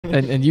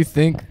And you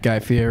think Guy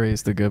Fieri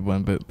is the good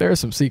one, but there are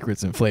some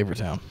secrets in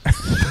Flavortown.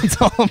 That's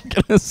all I'm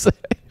gonna say.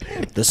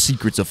 The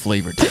secrets of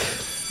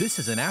Flavortown. This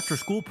is an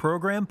after-school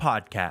program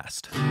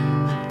podcast.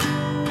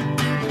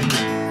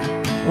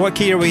 What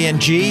key are we in?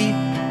 G?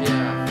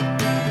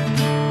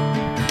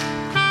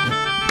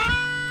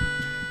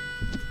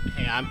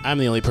 Hey, I'm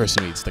the only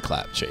person who needs the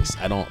clap, Chase.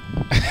 I don't.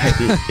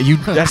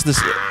 That's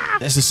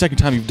the second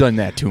time you've done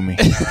that to me.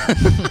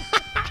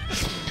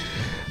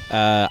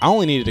 I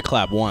only needed to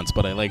clap once,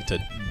 but I like to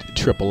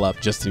triple up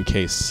just in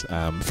case.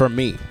 For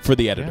me, for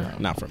the editor,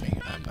 not for me.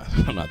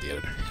 I'm not the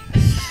editor.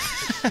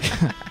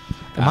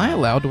 Am I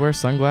allowed to wear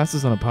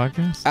sunglasses on a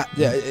podcast?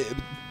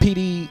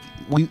 PD,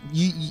 we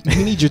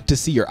need you to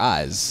see your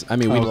eyes. I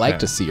mean, we'd like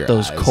to see your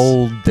Those eyes.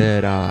 Cold,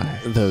 dead eyes.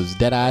 Those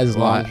dead eyes,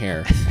 long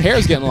hair.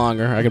 Hair's getting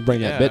longer. I can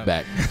bring that bit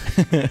back.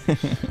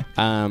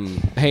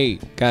 Hey,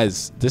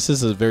 guys, this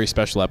is a very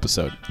special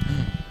episode.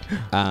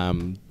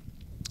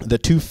 The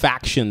two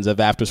factions of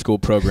after-school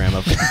program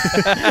of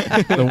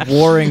The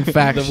warring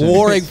factions. The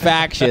warring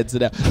factions.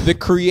 The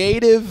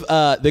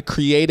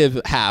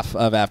creative half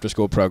of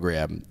after-school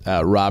program.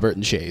 Robert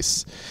and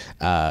Chase.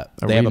 They have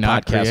a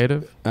not podcast.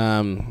 Creative?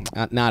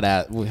 Not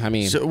at. I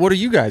mean, So what are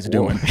you guys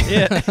doing?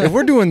 If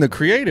we're doing the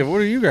creative,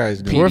 what are you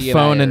guys doing? We're PD and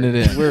phoning I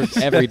it in. We're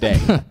every day.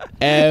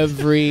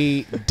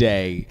 Every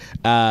day.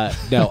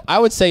 No, I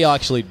would say y'all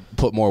actually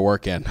put more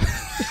work in.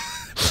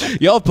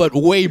 Y'all put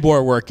way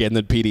more work in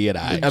than PD and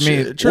I. I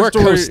mean, we're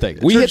coasting.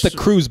 We hit the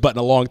cruise button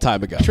a long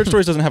time ago. Church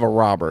Stories doesn't have a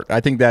Robert. I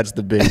think that's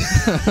the big.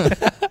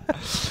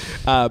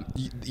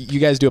 You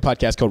guys do a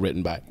podcast called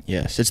Written By.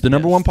 Yes, it's the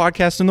number one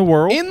podcast in the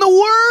world. In the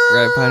world!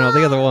 Right behind all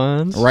the other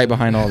ones. Right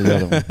behind all the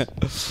other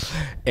ones.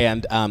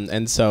 And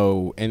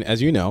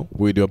as you know,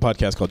 we do a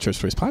podcast called Church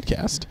Stories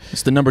Podcast.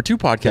 It's the number two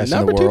podcast The in the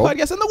number two world.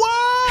 podcast in the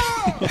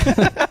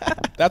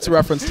world! That's a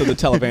reference to the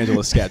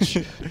televangelist sketch.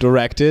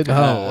 Directed. Okay.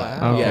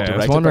 I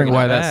was wondering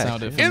why that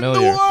sounded in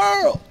familiar. the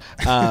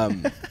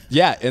world.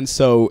 Yeah, and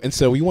so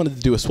we wanted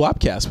to do a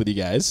SWAPCAST with you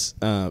guys.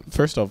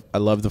 First off, I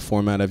love the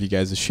format of you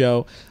guys'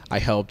 show. I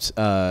helped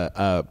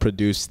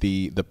produce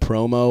the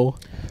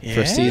promo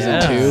for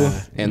season 2,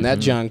 and that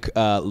junk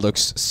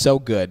looks so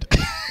good.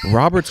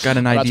 Robert's got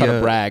an I'm not trying to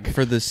idea brag.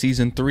 for the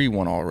season 3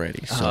 one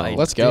already. So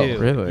Let's go.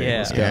 Really? Yeah.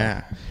 Let's go.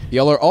 yeah.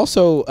 Y'all are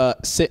also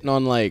sitting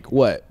on like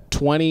what?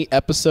 20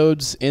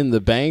 episodes in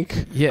the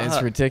bank. Yeah, it's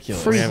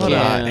ridiculous.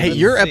 Yeah. Hey,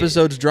 your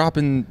episode's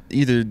dropping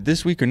either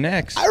this week or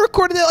next. I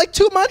recorded it like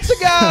 2 months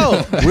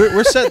ago.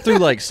 we're set through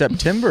like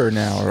September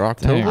now or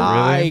October. Dang, really?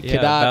 I Yeah,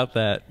 cannot about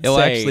that. Well,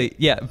 say- actually,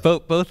 yeah,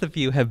 both of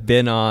you have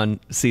been on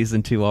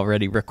season 2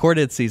 already,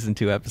 recorded season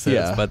 2 episodes,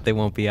 Yeah. but they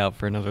won't be out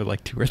for another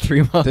like 2 or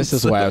 3 months. This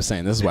is why I was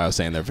saying. This is why I was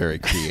saying they're very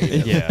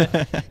creative.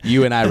 Yeah.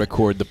 You and I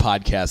record the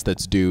podcast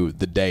that's due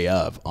the day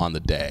of on the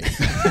day.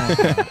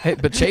 Hey,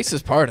 but Chase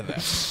is part of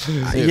that.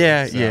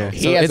 Yeah, So, yeah.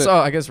 So has it's a-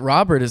 all, I guess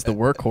Robert is the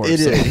workhorse.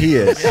 It is. He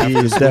is. He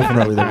is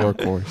definitely the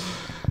workhorse.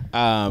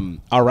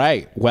 All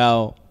right.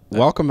 Well,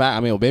 welcome back. I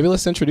mean, maybe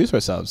let's introduce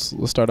ourselves.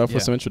 Let's start off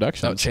with some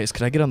introductions. Oh, Chase,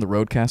 could I get on the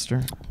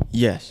Roadcaster?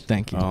 Yes.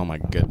 Thank you. Oh my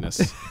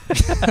goodness.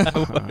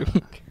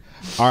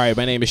 All right,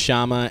 my name is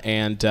Shama,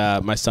 and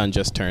my son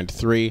just turned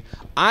 3.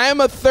 I am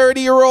a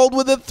 30-year-old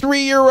with a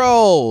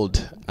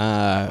 3-year-old.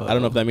 I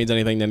don't know if that means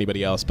anything to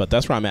anybody else, but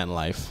that's where I'm at in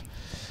life.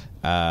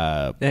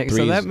 So 3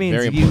 that is means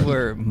very you important.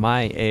 were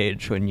my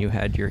age when you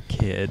had your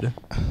kid,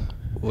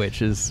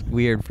 which is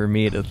weird for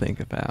me to think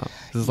about.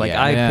 It's like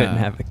Yeah. I Yeah. couldn't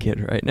have a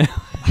kid right now.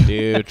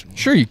 Dude.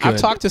 Sure you could. I've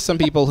talked to some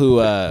people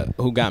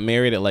who got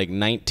married at like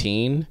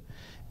 19,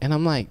 and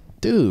I'm like,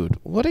 dude,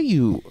 what are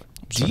you?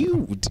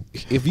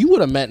 If you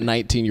would have met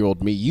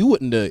 19-year-old me, you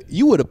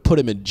would have put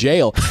him in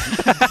jail.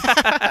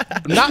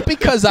 Not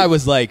because I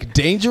was like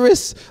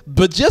dangerous,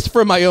 but just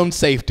for my own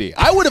safety.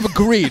 I would have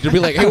agreed to be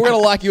like, hey, we're gonna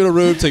lock you in a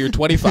room till you're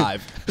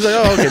 25. He's like,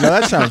 oh, okay, no,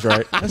 that sounds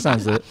right. That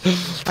sounds it.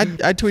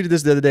 I tweeted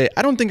this the other day.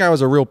 I don't think I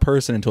was a real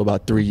person until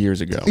about 3 years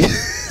ago.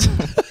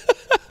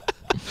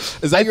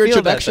 Is that your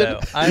feel that, introduction?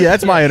 though. Yeah,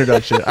 that's my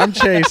introduction. I'm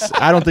Chase.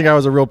 I don't think I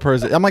was a real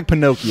person. I'm like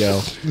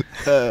Pinocchio.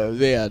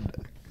 Man.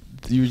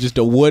 You were just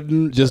a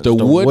wooden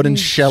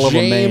shell of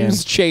a man.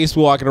 James Chase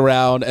walking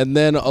around, and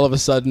then all of a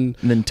sudden,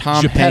 And then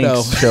Tom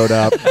Geppetto. Hanks showed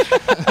up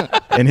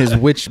in his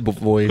witch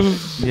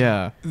voice.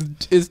 Yeah.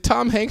 Is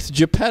Tom Hanks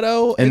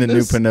Geppetto In the new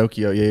this?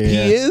 Pinocchio. Yeah, yeah. He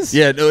yeah. is?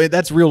 Yeah, no,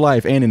 that's real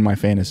life and in my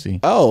fantasy.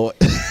 Oh,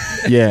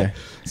 Yeah.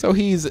 so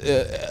he's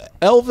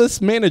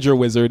Elvis Manager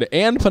Wizard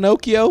and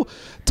Pinocchio.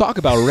 Talk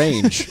about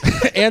range.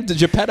 And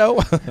Geppetto.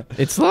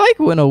 It's like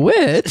when a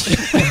witch.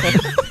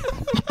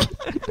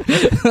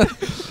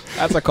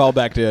 That's a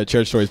callback to a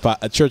Church Stories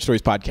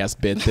podcast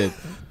bit that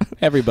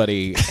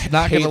everybody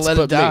Not gonna hates let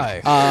but it die.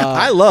 me.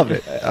 I love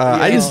it.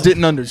 I just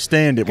didn't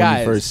understand it when Guys,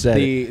 you first said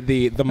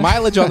it. the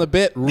mileage on the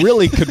bit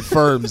really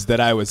confirms that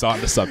I was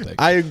onto something.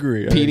 I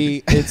agree.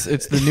 PD,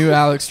 It's the new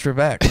Alex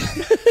Trebek.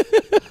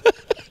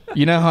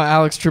 You know how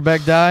Alex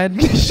Trebek died?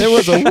 There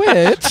was a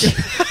witch.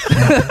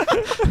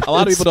 a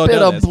lot of people don't Spit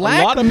know a this.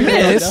 black a lot of people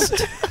don't know.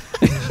 mist.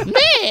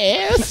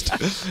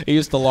 Mist. He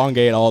used to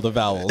elongate all the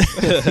vowels.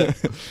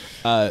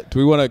 Do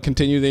we want to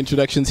continue the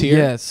introductions here?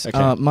 Yes.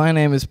 Okay. My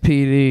name is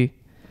PD,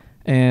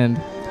 and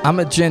I'm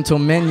a gentle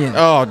minion.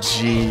 Oh,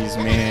 jeez,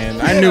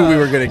 man. I knew we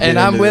were going to get And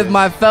I'm into with this.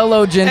 my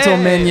fellow gentle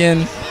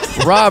minion,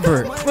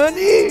 Robert.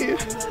 Money.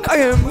 I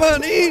am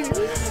money.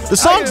 The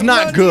song's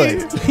not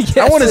good.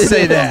 I want to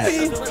say that.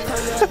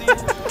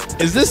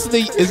 Is this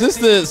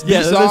the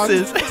Yeah, song?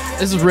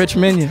 This is Rich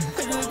Minion.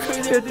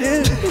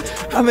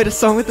 I made a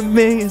song with the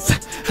millions.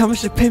 How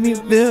much they pay me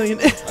 $1 million?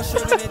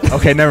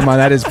 Okay, never mind.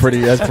 That's pretty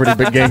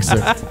big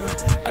gangster.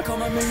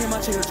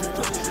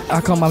 I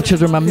call my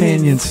children my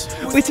minions.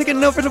 We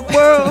taking over the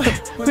world.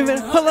 We made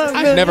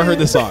I've never heard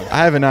this song.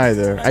 I haven't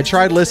either. I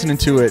tried listening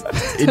to it.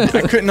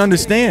 I couldn't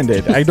understand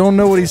it. I don't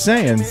know what he's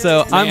saying.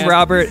 So I'm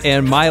Robert,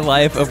 and my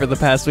life over the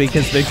past week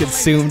has been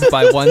consumed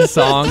by one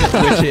song,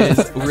 which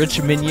is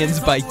 "Rich Minions"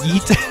 by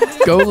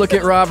Yeet. Go look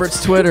at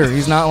Robert's Twitter.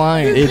 He's not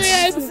lying.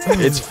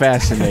 It's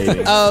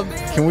fascinating.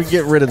 Can we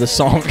get rid of the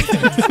song?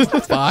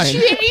 Fine.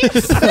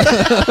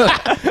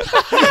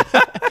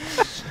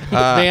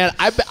 Man,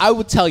 I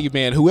would tell you,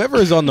 man, whoever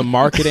is on the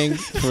marketing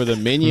for the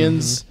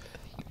Minions,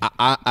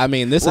 I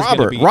mean, this is going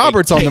to be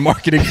Robert's on the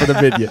marketing for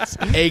the Minions.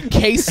 a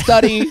case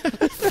study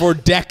for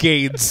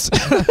decades.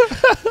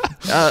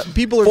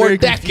 People are For very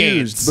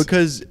decades. confused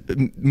because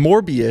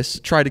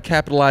Morbius tried to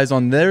capitalize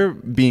on their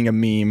being a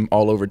meme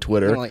all over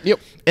Twitter, Like, yep.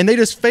 and they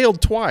just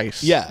failed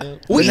twice. Yeah,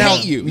 we now-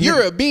 hate you.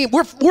 You're a meme.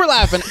 We're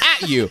laughing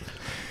at you.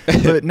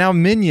 But now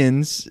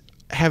Minions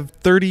have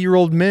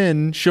 30-year-old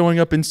men showing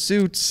up in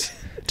suits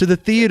to the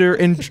theater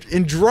in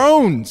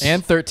drones.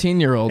 And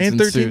 13-year-olds And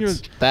in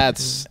 13-year-olds.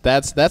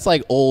 suits. That's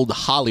like old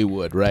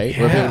Hollywood, right?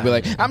 Where people would be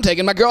like, I'm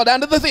taking my girl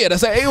down to the theater.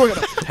 Say, hey, we're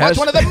gonna watch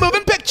one of them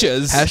moving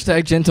pictures.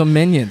 Hashtag gentle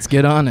minions.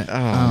 Get on it.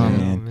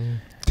 Man.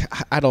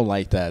 I don't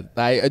like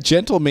that.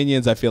 Gentle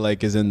Minions, I feel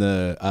like is in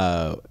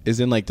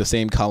like the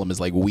same column as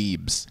like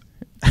weebs.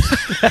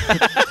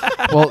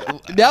 Well,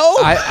 No,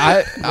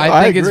 I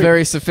I think it's agree.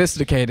 very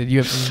sophisticated. You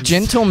have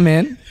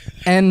gentlemen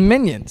and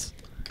minions.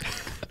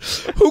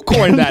 who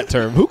coined that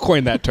term? Who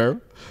coined that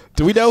term?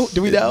 Do we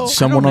know?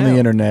 Someone on the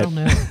internet.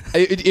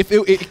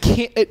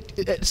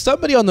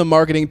 Somebody on the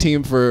marketing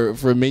team for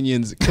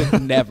Minions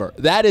could never.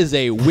 That is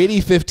a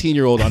witty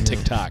 15-year-old on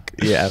TikTok.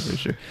 Yeah, for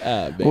sure.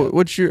 Man.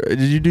 What's your? Did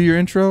you do your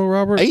intro,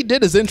 Robert? He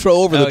did his intro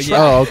over the Oh, track. yeah.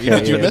 Oh, okay.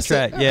 Did you Yeah. miss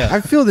it? Yeah.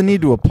 I feel the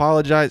need to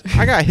apologize.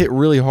 I got hit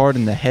really hard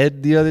in the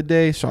head the other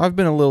day, so I've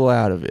been a little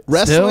out of it.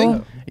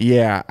 Wrestling?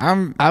 Yeah,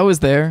 I was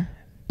there.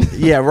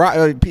 Yeah,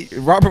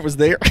 Robert was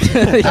there.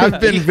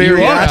 I've been very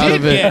You are out out of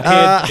of it. it.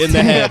 Get hit in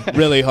the head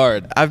really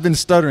hard. I've been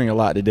stuttering a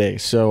lot today,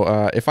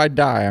 so if I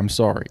die, I'm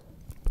sorry.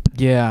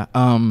 Yeah.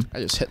 I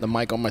just hit the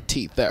mic on my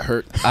teeth. That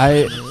hurt.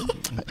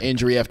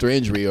 Injury after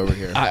injury over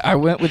here. I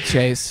went with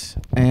Chase,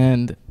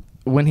 and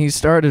when he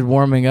started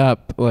warming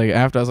up, like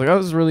after, I was like, "Oh,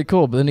 this is really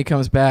cool." But then he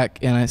comes back,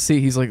 and I see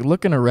he's like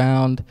looking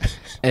around,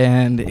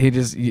 and you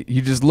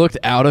just looked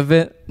out of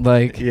it,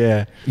 like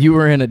Yeah. you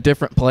were in a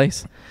different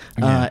place,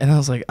 and I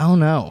was like, "Oh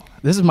no,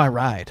 this is my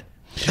ride."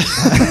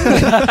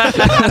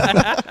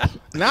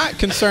 Not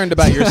concerned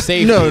about your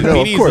safety. No, of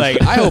PD's course.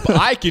 like, I hope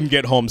I can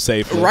get home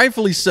safely.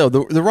 Rightfully so.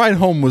 The ride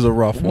home was a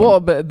rough one. Well,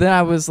 but then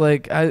I was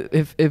like,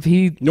 if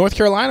he North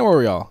Carolina, where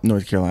were y'all?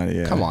 North Carolina,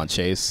 yeah. Come on,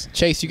 Chase.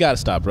 Chase, you got to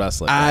stop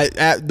wrestling.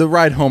 At the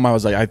ride home, I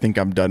was like, I think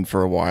I'm done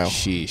for a while.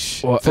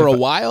 Sheesh. Well, For a if-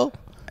 while?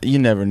 You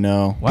never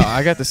know. wow,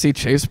 I got to see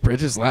Chase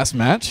Bridges' last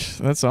match.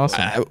 That's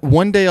awesome.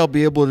 One day I'll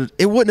be able to.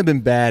 It wouldn't have been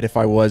bad if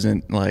I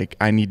wasn't like,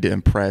 I need to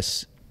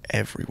impress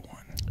everyone.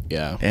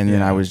 Yeah. And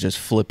then I was just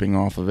flipping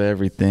off of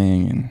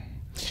everything. And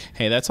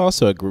Hey, that's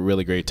also a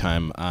really great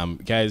time.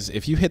 Guys,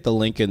 if you hit the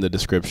link in the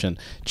description,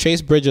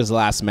 Chase Bridges'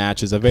 last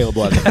match is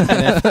available as an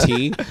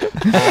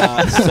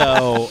NFT.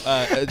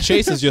 So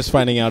Chase is just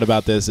finding out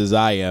about this as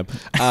I am.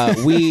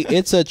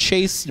 It's a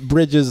Chase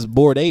Bridges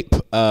Bored Ape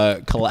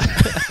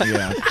collab.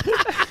 yeah.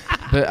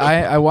 But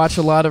I watch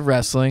a lot of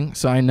wrestling,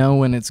 so I know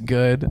when it's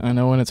good. I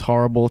know when it's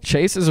horrible.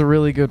 Chase is a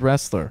really good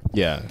wrestler.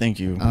 Yeah. Thank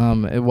you.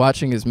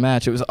 Watching his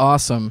match, it was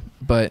awesome,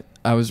 but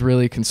I was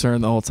really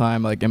concerned the whole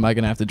time, like, am I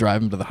going to have to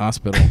drive him to the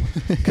hospital?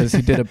 Because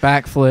he did a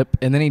backflip,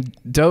 and then he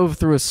dove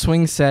through a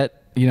swing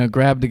set,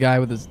 grabbed a guy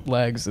with his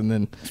legs, and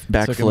then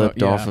took him out.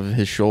 Backflipped off of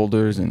his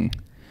shoulders. And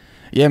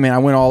yeah, man, I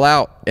went all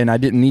out, and I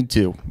didn't need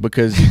to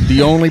because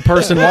the only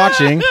person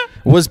watching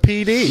was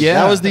PD. Yeah.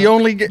 That was the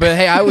only. But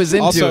hey, I was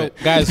into Also, it.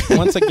 guys,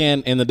 once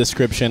again in the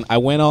description, I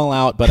went all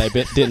out, but I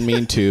didn't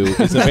mean to.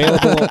 It's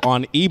available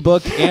on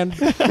ebook and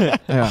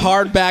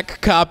hardback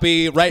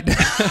copy right now.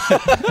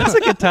 That's a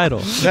good title.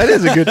 That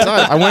is a good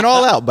time. I went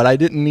all out, but I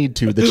didn't need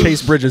to. The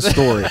Chase Bridges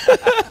story.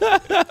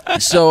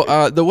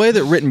 So the way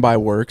that Written By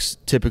works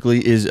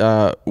typically is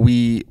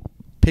we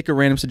pick a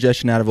random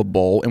suggestion out of a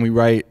bowl and we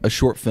write a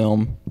short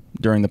film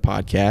during the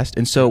podcast.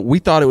 And so we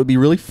thought it would be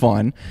really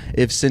fun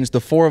if, since the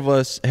four of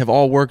us have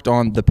all worked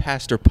on the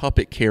pastor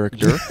puppet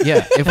character.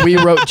 Yeah, if we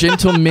wrote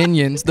Gentle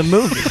Minions, the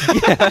movie.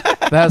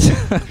 That's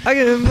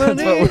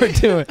what we're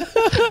doing.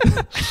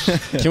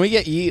 Can we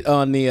get Yeet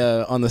on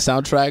the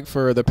soundtrack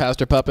for the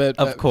Pastor Puppet?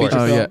 Of course.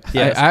 feature Oh, film?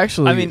 yeah. Yes.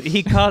 I mean,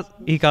 he cost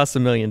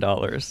 $1 million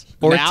or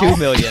Now? $2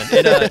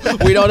 million.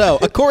 We don't know.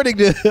 According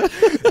to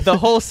The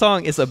whole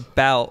song is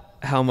about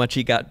how much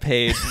he got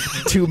paid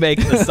to make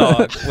the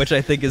song, which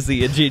I think is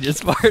the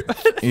ingenious part.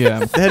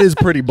 Yeah. That is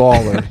pretty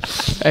baller.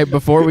 Hey,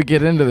 before we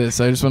get into this,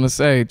 I just want to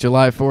say,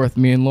 July 4th,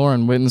 me and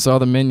Lauren went and saw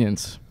the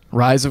Minions.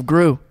 Rise of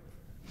Gru.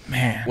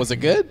 Man. was it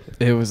good?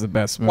 It was the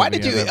best movie Why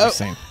did you? I've ever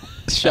seen.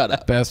 Shut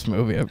up. Best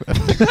movie I've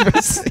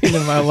ever seen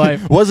in my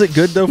life. Was it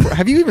good, though?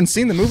 Have you even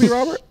seen the movie,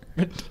 Robert?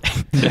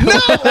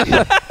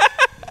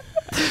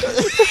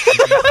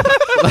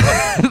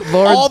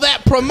 Lauren, All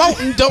that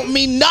promoting don't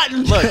mean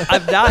nothing. Look,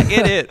 I'm not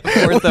in it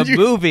for the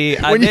movie.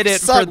 I'm when you in it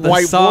for suck, the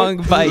white boy. song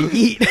by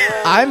Yeet.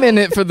 I'm in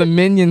it for the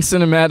Minion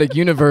cinematic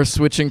universe,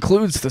 which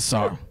includes the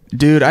song.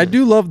 Dude, I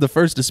do love the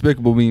first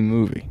Despicable Me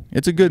movie.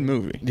 It's a good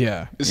movie.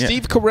 Yeah. Is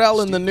Steve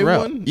Carell in the new Right.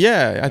 one?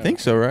 Yeah, I think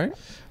so, right?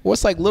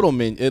 What's like Little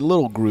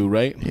Gru,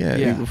 right? Yeah.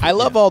 Yeah. I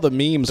love all the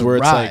memes The where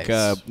it's rise.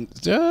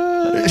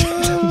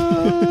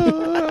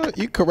 like,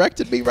 you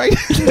corrected me, right?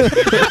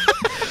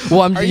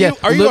 Well, I'm Are you-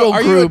 are you little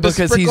a Gru because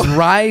he's Despicable-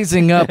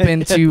 rising up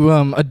into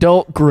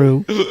adult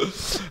Gru.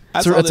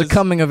 I So saw it's a this-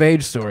 coming of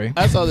age story.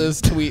 I saw this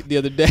tweet the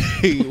other day.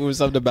 It was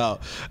something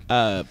about,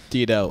 I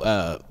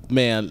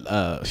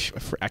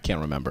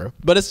can't remember.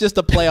 But it's just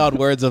a play on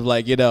words of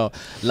like,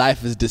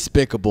 life is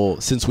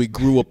despicable since we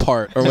grew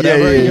apart or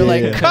whatever. yeah, and you're yeah,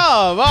 like, yeah.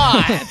 come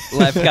on.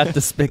 Life got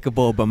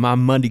despicable, but my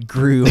money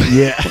grew.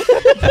 Yeah.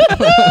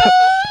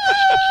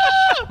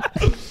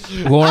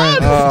 Lauren,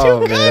 That's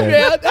Oh, too good, man.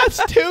 man. That's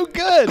too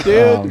good, dude.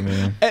 Oh,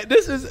 man. And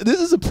this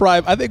is a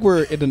prime. I think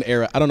we're in an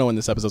era. I don't know when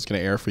this episode's going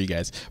to air for you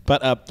guys,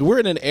 but we're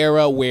in an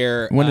era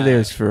where When it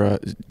airs for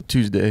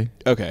Tuesday.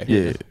 Okay.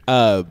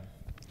 Yeah.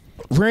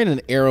 We're in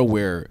an era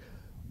where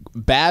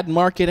bad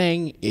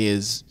marketing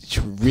is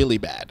really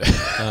bad.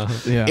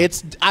 yeah.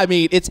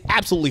 It's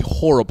absolutely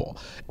horrible.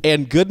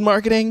 And good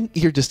marketing,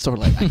 you're just sort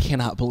of like, I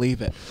cannot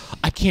believe it.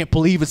 I can't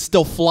believe it's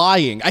still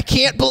flying. I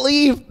can't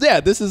believe.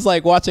 Yeah, this is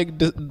like watching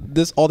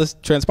all this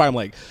transpire. I'm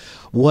like,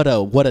 what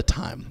a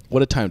time.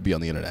 What a time to be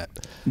on the internet.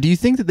 Do you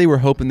think that they were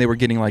hoping they were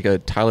getting like a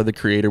Tyler the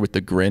Creator with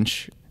the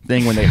Grinch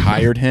thing when they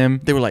hired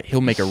him? They were like,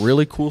 he'll make a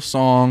really cool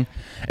song.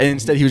 And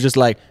instead he was just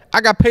like,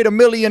 I got paid $1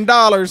 million.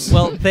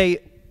 Well, they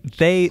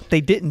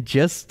didn't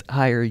just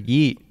hire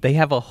Yeet. They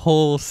have a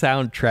whole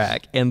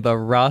soundtrack, and the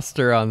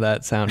roster on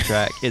that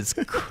soundtrack is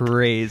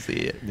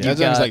crazy. That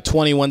sounds like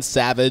 21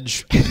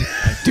 Savage.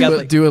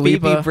 Dua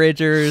Lipa. Phoebe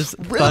Bridgers,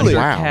 Really?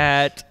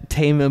 Thundercat,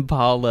 Tame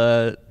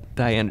Impala,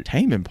 Diana.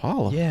 Tame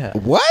Impala. Yeah.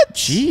 What?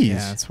 Jeez. Yeah,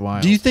 that's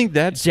wild. Do you think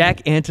that's... Jack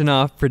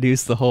Antonoff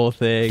produced the whole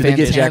thing. Did they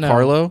get Jack Fantano.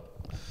 Harlow?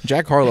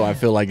 Jack Harlow, I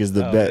feel like, is the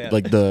yeah.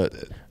 like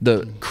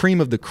the cream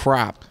of the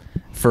crop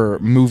for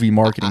movie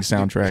marketing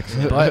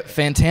soundtracks. But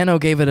Fantano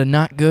gave it a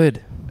not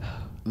good.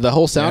 The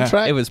whole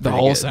soundtrack? It was The pretty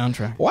whole good.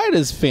 soundtrack. Why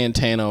does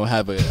Fantano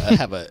have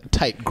a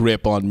tight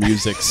grip on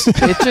music?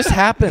 It just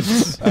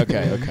happens.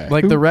 Okay.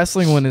 Like the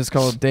wrestling one is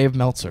called Dave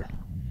Meltzer.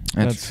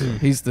 That's true.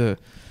 He's the.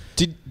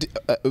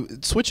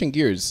 Switching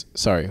gears.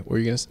 Sorry, what were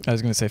you gonna say? I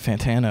was gonna say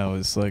Fantano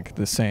is like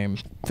the same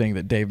thing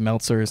that Dave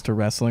Meltzer is to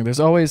wrestling. There's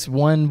always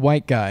one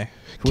white guy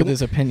with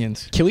his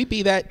opinions. Can we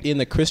be that in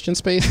the Christian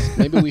space?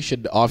 Maybe we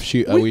should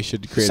offshoot. We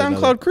should create SoundCloud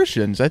another.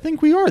 Christians. I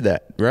think we are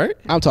that, right?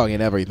 I'm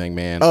talking everything,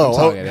 man. Oh, I'm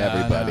talking oh.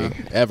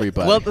 everybody.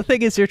 Everybody. Well, the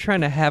thing is, you're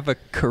trying to have a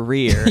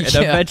career, and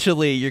Yeah.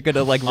 eventually you're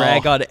gonna like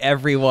rag on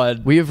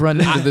everyone. We have run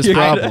into this You're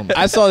problem.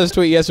 I saw this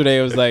tweet yesterday.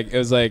 It was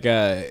like,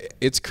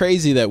 it's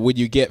crazy that when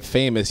you get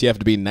famous, you have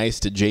to be nice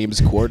to James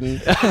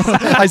Corden.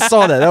 I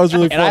saw that. That was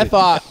really funny. And I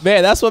thought,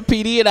 man, that's what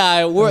PD and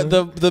I were.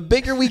 The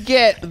bigger we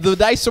get, the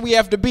nicer we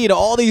have to be to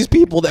all these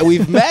people that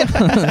we've met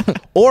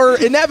or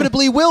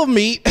inevitably will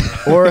meet.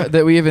 Or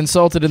that we have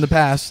insulted in the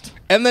past.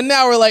 And then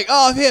now we're like,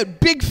 oh man,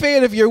 big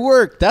fan of your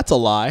work. That's a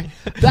lie.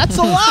 That's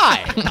a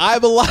lie.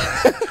 I'm a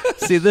lie.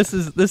 See, this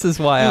is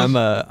why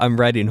I'm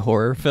writing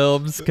horror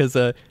films, because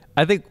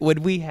I think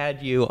when we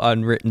had you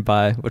on Written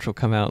By, which will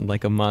come out in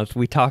like a month,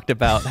 we talked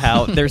about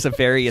how there's a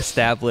very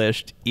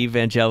established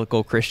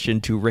evangelical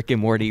Christian to Rick and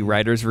Morty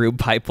writer's room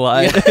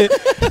pipeline.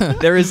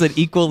 There is an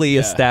equally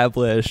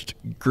established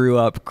grew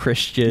up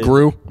Christian.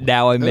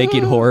 Now I'm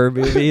making horror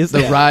movies.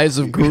 The rise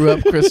of grew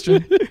up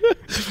Christian.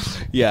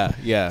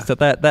 Yeah. So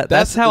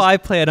that's how I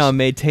plan on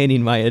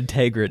maintaining my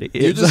integrity.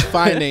 You're just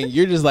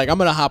like, I'm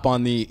gonna hop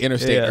on the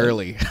interstate Yeah.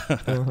 early.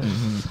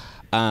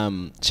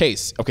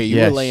 Chase, okay, you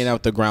Yes. were laying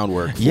out the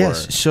groundwork for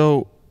Yes.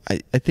 So I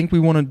think we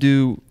want to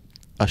do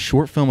a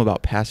short film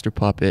about Pastor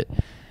Puppet.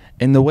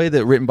 And the way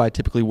that Written By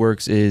typically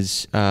works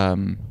is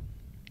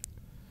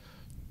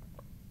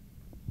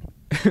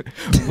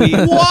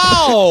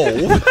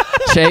Whoa!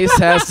 Chase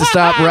has to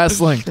stop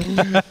wrestling.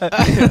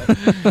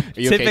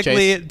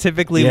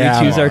 Typically Yeah,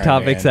 we choose I'm our alright,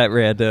 topics man. at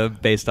random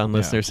based on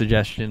listener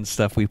suggestions,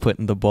 stuff we put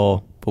in the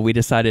bowl. But we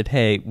decided,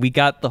 hey, we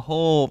got the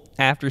whole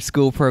after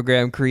school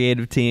program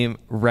creative team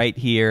right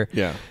here.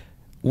 Yeah.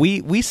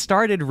 We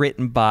started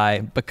Written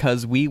By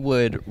because we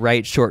would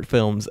write short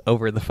films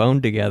over the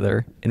phone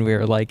together, and we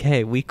were like,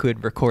 hey, we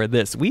could record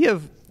this. We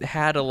have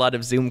had a lot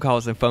of Zoom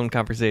calls and phone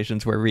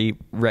conversations where we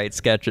write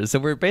sketches, so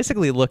we're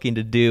basically looking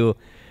to do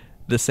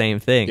the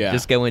same thing. Yeah.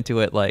 Just go into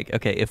it like,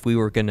 okay, if we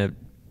were going to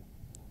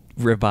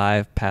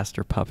revive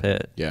Pastor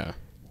Puppet. Yeah.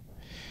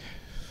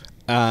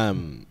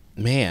 Man.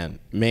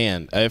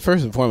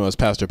 First and foremost,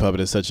 Pastor Puppet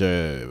is such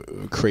a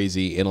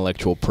crazy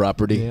intellectual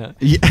property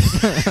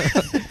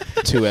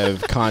to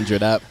have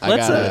conjured up. I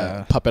got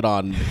a puppet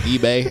on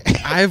eBay.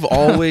 I've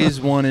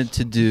always wanted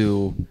to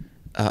do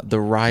the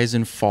rise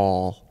and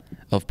fall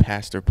of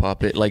Pastor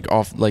Puppet, like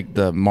off like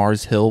the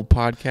Mars Hill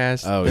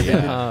podcast. Oh, that they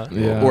yeah.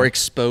 did. Yeah. Or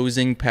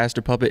exposing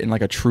Pastor Puppet in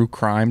like a true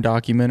crime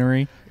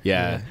documentary.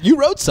 Yeah. You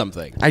wrote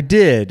something. I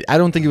did. I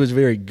don't think it was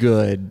very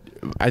good.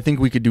 I think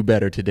we could do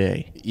better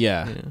today.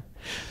 Yeah.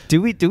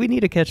 Do we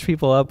need to catch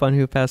people up on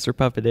who Pastor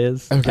Puppet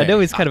is? Okay. I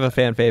know he's kind of a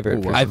fan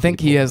favorite. Ooh, I think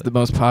he has the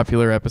most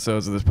popular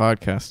episodes of this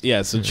podcast.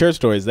 Yeah, so church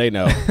stories, they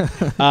know.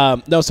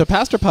 No, so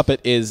Pastor Puppet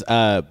is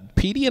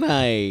PD and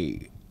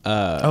I.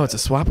 Oh, it's a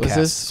SWAPCAST. Was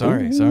this?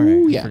 Sorry.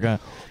 Ooh, I yeah.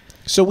 forgot.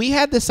 So we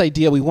had this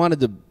idea. We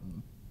wanted to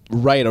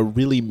write a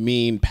really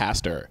mean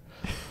pastor.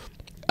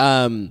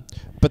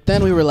 But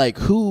then we were like,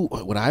 who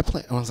would I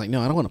play? I was like, no,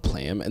 I don't want to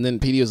play him. And then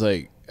PD was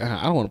like,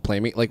 I don't want to play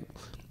me. Like,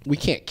 we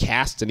can't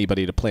cast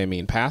anybody to play a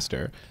mean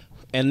pastor.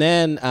 And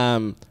then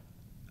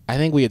I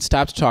think we had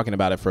stopped talking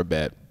about it for a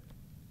bit.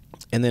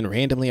 And then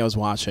randomly I was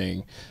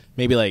watching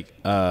maybe like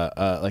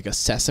a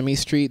Sesame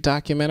Street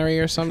documentary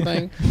or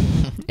something.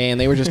 And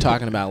they were just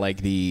talking about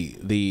like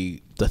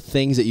the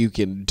things that you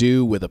can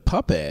do with a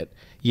puppet,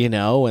 you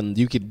know, and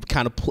you could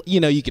kind of,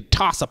 you could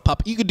toss a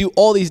puppet. You could do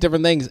all these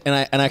different things. And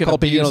I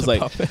called PD and I was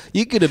like,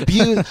 you could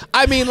abuse.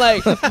 I mean,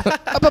 like a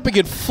puppet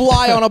could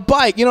fly on a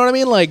bike. You know what I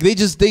mean? Like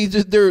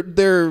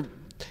they're.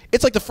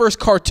 It's like the first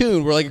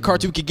cartoon where like a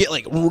cartoon could get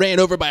like ran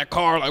over by a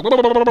car, like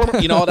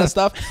all that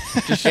stuff.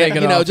 Just shake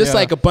it and, off, just yeah.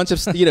 like a bunch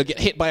of get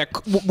hit by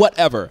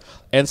whatever.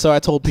 And so I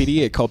told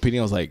PD, I called PD, and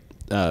I was like,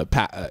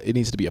 it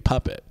needs to be a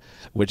puppet,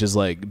 which is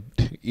like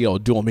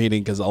dual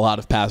meaning because a lot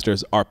of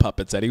pastors are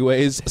puppets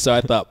anyways. So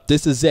I thought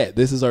this is it.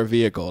 This is our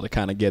vehicle to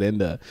kind of get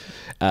into.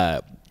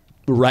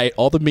 Right,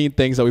 all the mean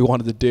things that we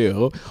wanted to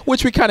do,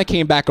 which we kind of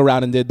came back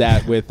around and did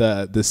that with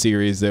the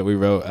series that we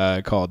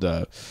wrote called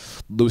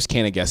Loose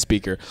Cannon Guest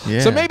Speaker.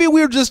 Yeah. So maybe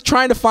we were just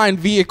trying to find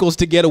vehicles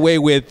to get away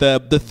with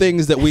the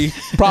things that we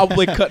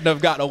probably couldn't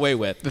have gotten away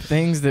with. The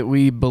things that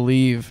we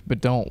believe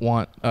but don't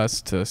want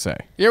us to say.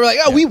 You're like,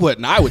 we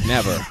wouldn't. I would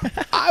never.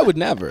 I would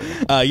never.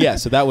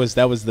 So that was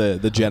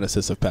the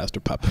genesis of Pastor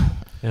Puppet.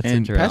 That's And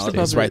interesting.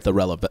 Pastor It's right, the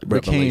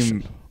revelation.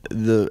 Became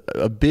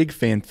a big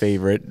fan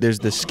favorite. There's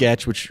the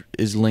sketch which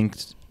is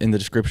linked in the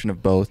description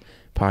of both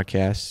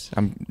podcasts.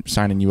 I'm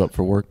signing you up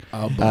for work.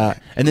 Oh, boy.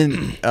 And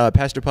then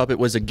Pastor Puppet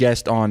was a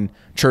guest on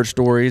Church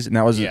Stories, and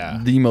that was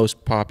the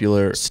most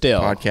popular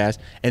podcast.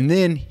 And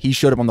then he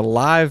showed up on the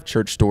live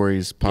Church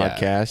Stories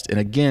podcast, and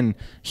again,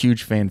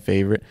 huge fan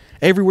favorite.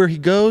 Everywhere he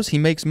goes, he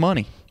makes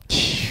money.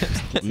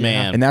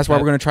 Man. And that's why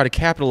we're going to try to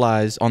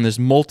capitalize on this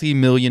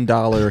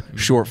multi-million-dollar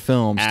short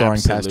film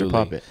starring Pastor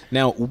Puppet.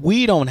 Now,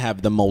 we don't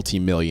have the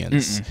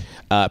multi-millions.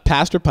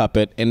 Pastor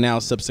Puppet, and now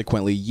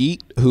subsequently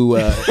Yeet, who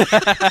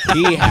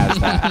he has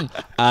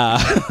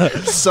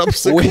that.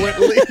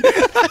 Subsequently.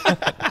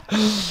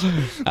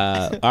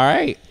 All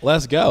right,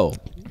 let's go.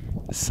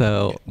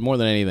 So More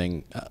than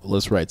anything,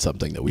 let's write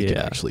something that we can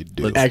actually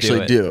do. Let's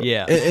Actually do it. do.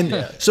 Yeah.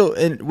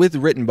 And with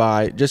Written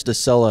By, just to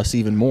sell us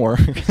even more,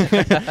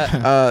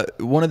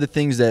 one of the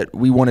things that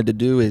we wanted to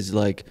do is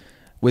like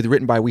with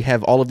Written By, we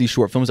have all of these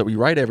short films that we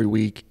write every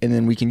week, and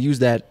then we can use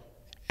that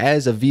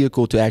as a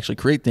vehicle to actually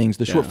create things.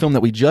 The short film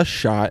that we just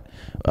shot,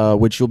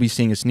 which you'll be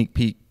seeing a sneak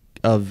peek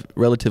of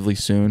relatively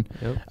soon,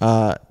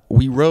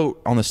 we wrote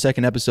on the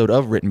second episode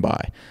of Written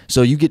By.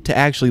 So you get to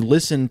actually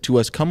listen to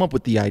us come up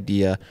with the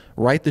idea,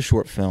 write the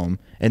short film,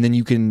 and then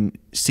you can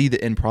see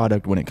the end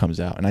product when it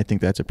comes out. And I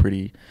think that's a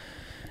pretty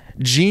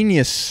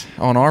genius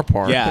on our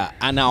part. Yeah,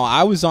 now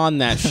I was on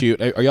that shoot.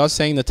 Are y'all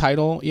saying the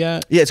title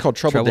yet? Yeah, it's called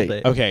Trouble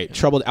Date. Okay,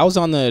 I was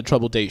on the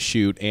Trouble Date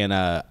shoot, and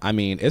I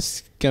mean,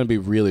 it's gonna be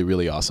really,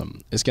 really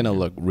awesome. It's gonna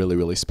look really,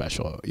 really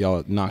special.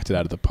 Y'all knocked it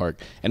out of the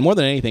park. And more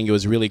than anything, it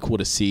was really cool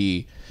to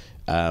see.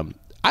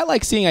 I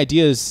like seeing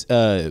ideas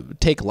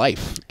take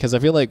life because I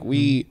feel like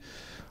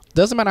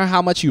doesn't matter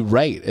how much you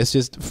write. It's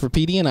just for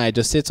PD and I, it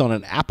just sits on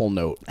an Apple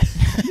Note,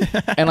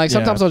 and like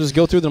sometimes I'll just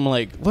go through them. I'm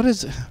like,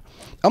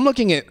 I'm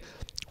looking at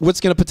what's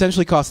going to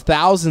potentially cost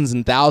thousands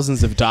and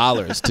thousands of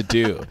dollars to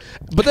do.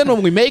 But then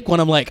when we make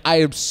one, I'm like,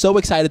 I am so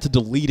excited to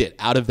delete it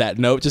out of that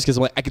note just because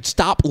I'm like, I could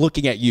stop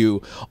looking at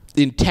you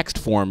in text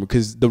form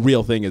because the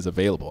real thing is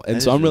available.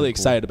 And so I'm really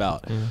excited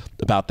about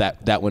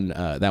that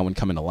one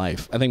coming to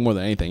life. I think more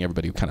than anything,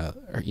 everybody kind of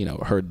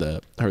heard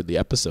the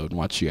episode and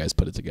watched you guys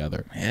put it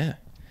together. Yeah,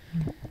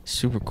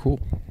 super cool.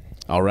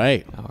 All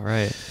right.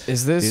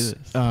 Is this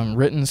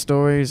written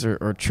stories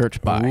or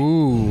church by?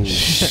 Ooh.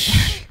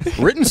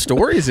 Written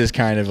stories is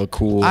kind of a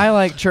cool. I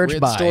like church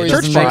Written by. stories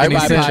Doesn't Church make by any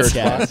sense.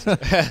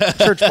 podcast.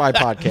 Church by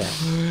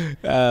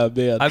podcast.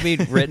 Man. I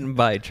mean, written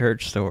by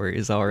church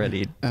stories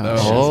already.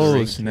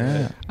 Oh,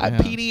 snap.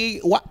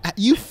 PD,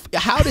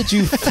 how did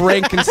you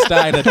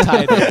Frankenstein a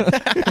title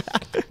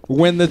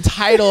when the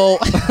title?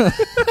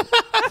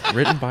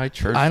 Written by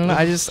church. I don't know.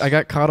 I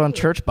got caught on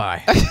church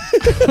by.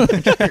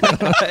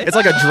 It's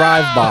like a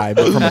drive-by,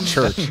 but from a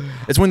church.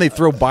 It's when they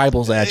throw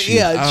Bibles at you.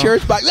 Yeah,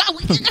 church by.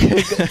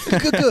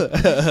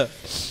 Good.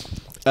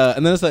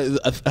 And then it's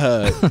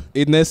like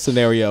in this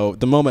scenario,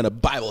 the moment a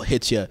Bible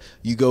hits you,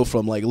 you go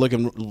from like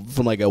looking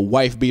from like a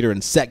wife beater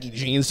and Seki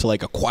jeans to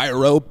like a choir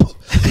robe.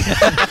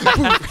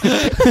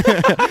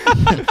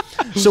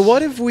 So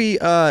what if we,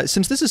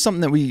 since this is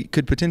something that we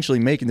could potentially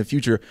make in the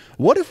future,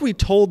 what if we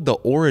told the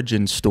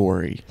origin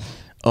story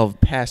of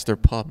Pastor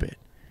Puppet?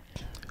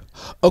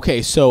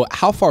 Okay, so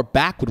how far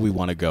back would we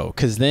want to go?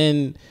 Because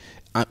then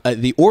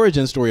the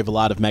origin story of a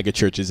lot of mega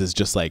churches is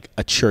just like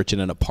a church in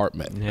an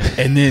apartment. Yeah.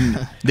 And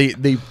then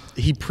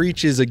he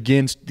preaches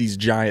against these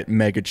giant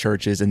mega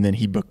churches, and then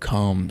he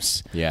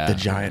becomes the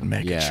giant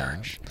mega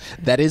church.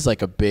 That is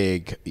like a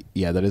big,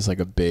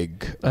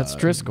 That's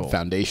Driscoll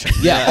foundation.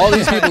 Yeah, all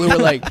these people who are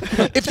like,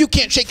 if you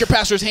can't shake your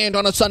pastor's hand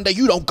on a Sunday,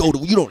 you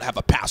don't have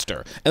a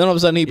pastor. And then all of a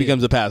sudden he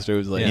becomes a pastor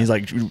who's like, He's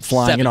like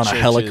flying in on a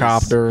churches.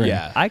 helicopter. And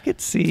Yeah. I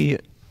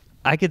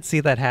could see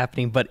that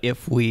happening, but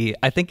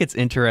I think it's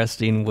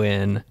interesting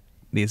when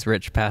these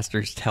rich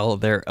pastors tell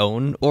their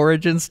own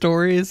origin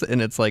stories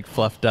and it's like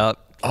fluffed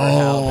up.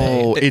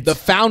 Oh, it's the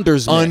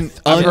founders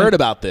myth. I've heard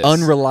about this.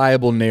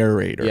 Unreliable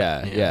narrator.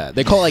 Yeah.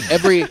 They call like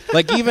every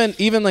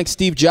even like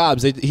Steve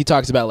Jobs. He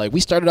talks about like we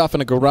started off in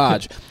a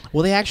garage.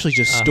 Well, they actually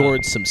just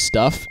stored some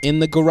stuff in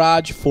the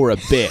garage for a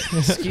bit,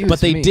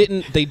 but they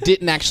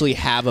didn't actually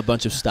have a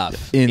bunch of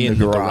stuff in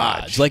the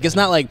garage. Like it's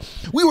not like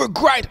we were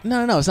great.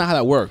 No, it's not how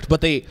that worked.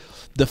 But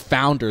the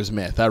founders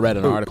myth. I read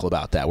an article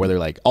about that where they're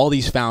like, all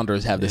these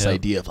founders have this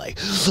idea of like,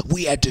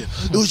 it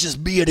was just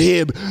me and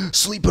him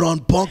sleeping on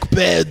bunk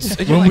beds.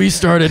 When we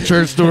started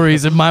church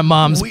stories in my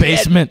mom's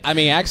basement.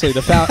 Actually,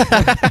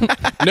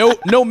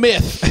 no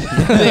myth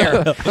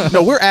there.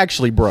 No, we're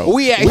actually broke.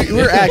 We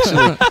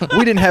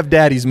didn't have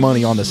daddy's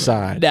money on the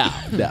side.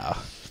 No.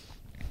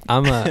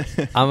 I'm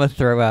gonna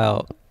throw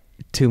out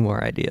two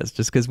more ideas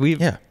just because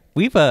we've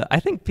I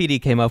think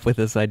PD came up with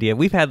this idea.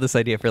 We've had this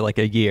idea for like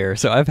a year,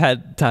 so I've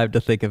had time to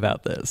think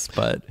about this.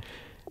 But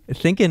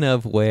thinking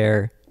of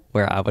where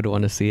I would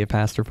want to see a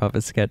Pastor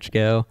Puppet sketch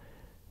go,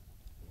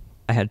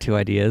 I had two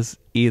ideas.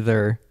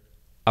 Either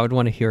I would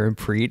want to hear him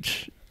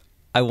preach.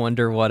 I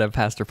wonder what a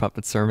Pastor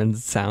Puppet sermon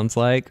sounds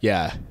like.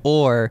 Yeah.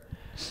 Or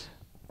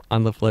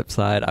on the flip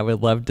side, I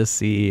would love to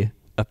see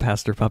a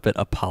Pastor Puppet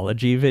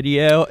apology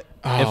video.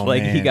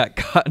 If he got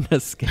caught in a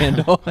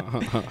scandal. A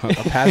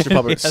Pastor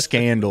Puppet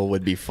scandal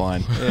would be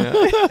fun.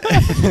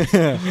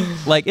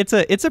 Like it's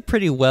a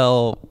pretty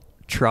well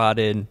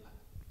trodden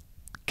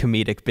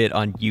comedic bit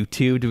on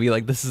YouTube to be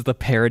like, this is the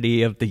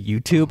parody of the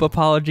YouTube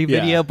apology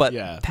video, but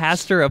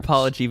pastor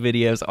apology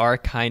videos are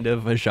kind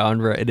of a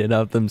genre in and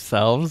of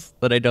themselves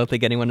that I don't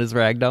think anyone has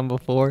ragged on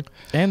before.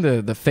 And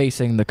the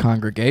facing the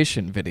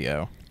congregation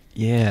video.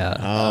 Yeah.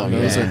 Oh,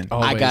 those man. are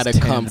always I gotta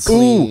tense. come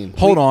clean. Ooh,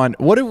 hold on.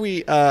 What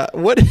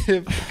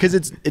if, because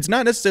it's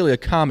not necessarily a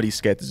comedy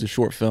sketch, it's a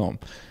short film.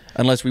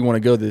 Unless we want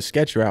to go the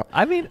sketch route.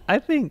 I mean, I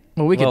think...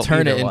 Well, we could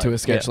turn it either into one. a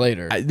sketch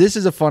later. This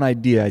is a fun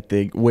idea, I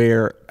think,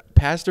 where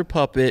Pastor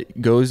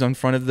Puppet goes in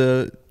front of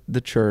the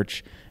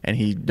church and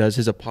he does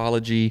his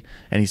apology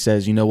and he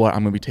says, you know what,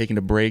 I'm going to be taking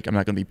a break. I'm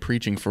not going to be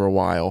preaching for a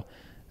while.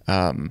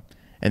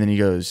 And then he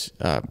goes,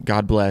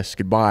 God bless,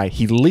 goodbye.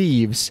 He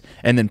leaves,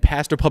 and then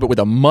Pastor Puppet with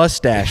a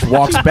mustache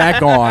walks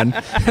back on,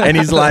 and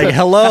he's like,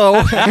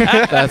 hello.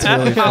 That's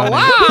really funny.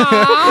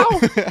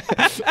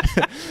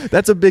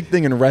 That's a big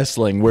thing in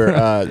wrestling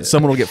where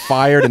someone will get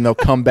fired, and they'll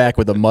come back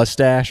with a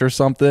mustache or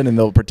something, and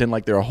they'll pretend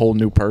like they're a whole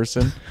new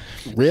person.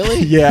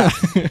 Really? Yeah.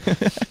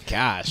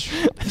 Gosh.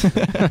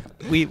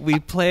 We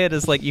play it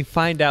as like you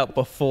find out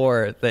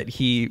before that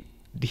he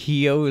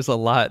owes a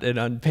lot in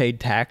unpaid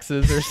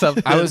taxes or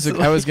something. I was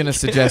going to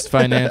suggest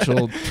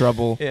financial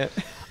trouble. Yeah.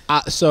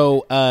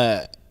 So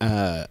I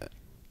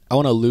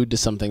want to allude to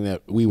something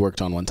that we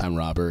worked on one time,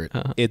 Robert.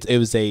 It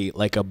was a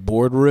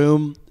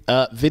boardroom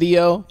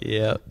video.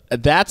 Yeah.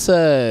 That's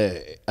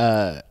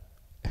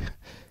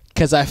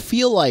because I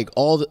feel like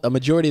a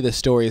majority of the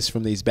stories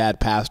from these bad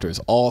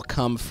pastors all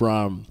come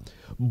from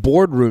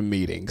boardroom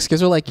meetings because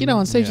they're like, you know,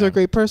 on stage they're a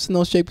great person.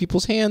 They'll shake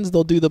people's hands.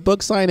 They'll do the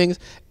book signings,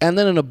 and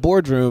then in a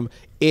boardroom,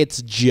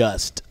 it's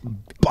just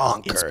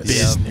bonkers. It's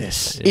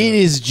business. It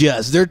is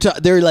just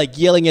they're like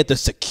yelling at the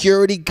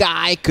security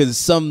guy because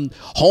some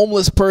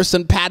homeless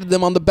person patted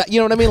them on the back. You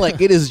know what I mean?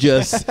 Like it is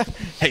just.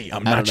 Hey,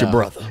 I'm not your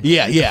brother.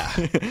 Yeah, yeah.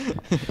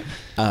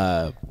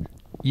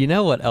 You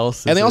know what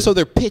else? And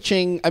they're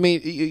pitching. I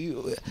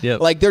mean,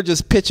 like they're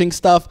just pitching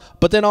stuff.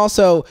 But then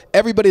also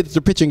everybody that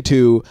they're pitching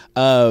to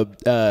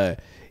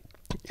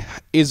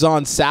is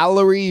on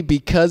salary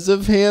because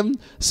of him.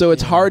 So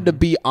it's hard to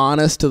be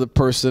honest to the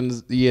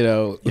person, you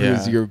know,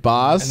 who's your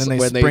boss. And then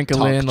when sprinkle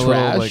talk in a trash.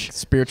 little like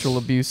spiritual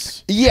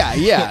abuse. Yeah,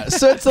 yeah.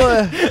 So it's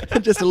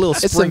Just a little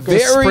it's sprinkle. a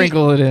very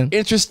Sprinkle it in.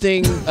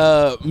 interesting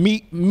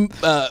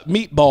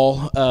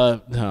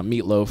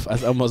meatloaf.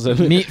 I almost said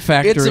Meat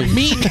factory. It's a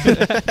meat.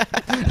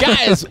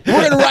 Guys,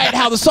 we're gonna write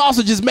how the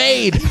sausage is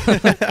made.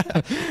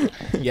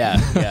 Yeah,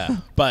 yeah.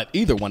 But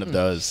either one of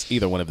those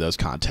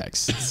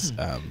contexts,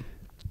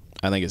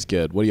 I think is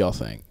good. What do y'all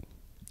think?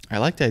 I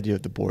like the idea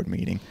of the board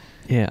meeting.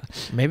 Yeah.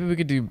 Maybe we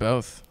could do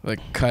both, like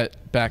cut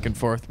back and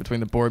forth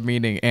between the board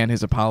meeting and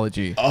his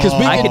apology. Because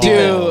we I could could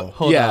do.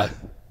 Hold Yeah.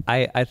 on.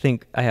 I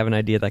think I have an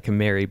idea that can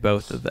marry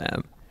both of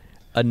them.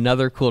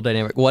 Another cool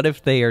dynamic. What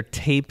if they are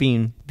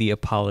taping the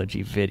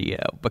apology video?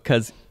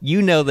 Because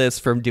you know this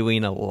from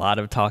doing a lot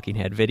of talking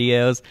head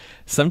videos.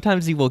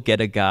 Sometimes you will get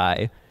a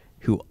guy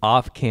who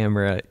off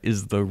camera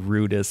is the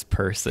rudest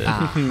person.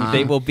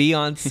 They will be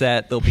on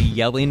set, they'll be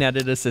yelling at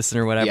an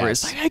assistant or whatever.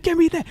 Yes. It's like, hey, give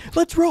me that.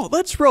 Let's roll. The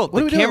are we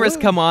doing? cameras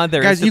come on.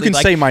 They're Guys, you instantly can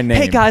like, say my name.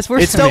 Hey guys,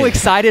 we're It's so me."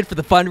 excited for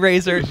the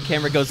fundraiser.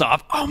 Camera goes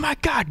off. Oh my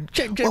God.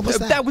 What was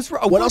that? was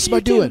wrong. What else am I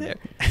doing? There?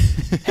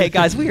 Hey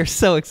guys, we are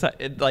so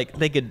excited. Like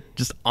they could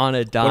just on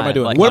a dime. What am I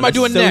doing? Like, What on am I a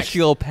doing next?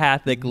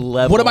 Sociopathic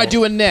level. What am I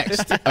doing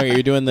next? Okay,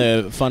 you're doing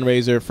the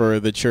fundraiser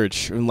for the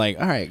church. I'm like,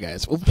 all right,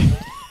 guys. Well,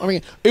 I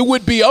mean, it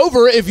would be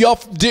over if y'all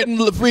didn't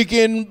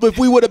if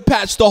we would have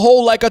patched the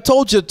hole like I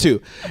told you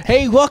to.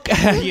 Hey, look,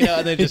 you know,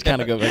 and then just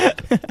kind of go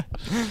back.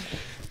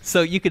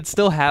 So you could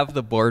still have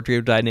the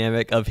boardroom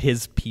dynamic of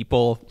his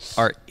people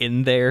are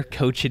in there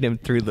coaching him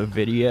through the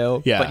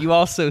video. Yeah. But you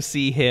also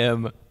see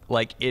him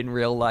like in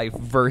real life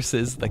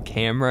versus the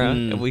camera,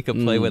 and we could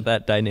play with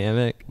that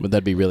dynamic. But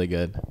that'd be really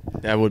good.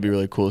 That would be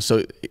really cool.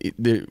 So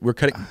we're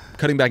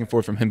cutting back and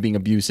forth from him being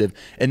abusive,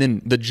 and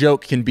then the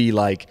joke can be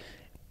like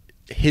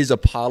his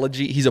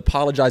apology. He's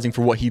apologizing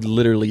for what he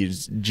literally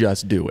is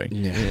just doing.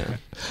 Yeah.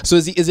 So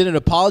is it an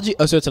apology?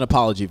 Oh, so it's an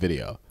apology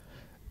video.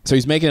 So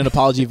he's making an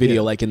apology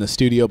video like in the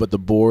studio, but the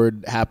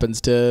board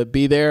happens to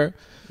be there.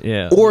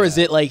 Yeah. Or is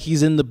it like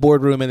he's in the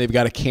boardroom and they've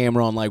got a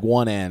camera on like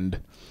one end,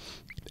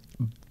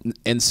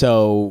 and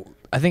so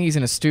I think he's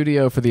in a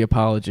studio for the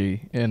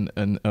apology in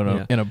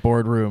a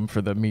boardroom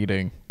for the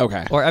meeting.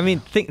 okay. Or I mean,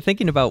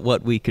 thinking about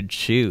what we could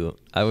shoot,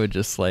 I would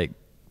just like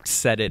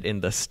set it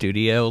in the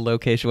studio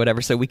location,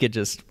 whatever. So we could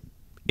just,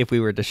 if we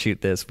were to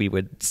shoot this, we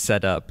would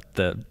set up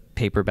the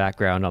paper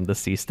background on the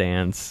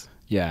C-stands.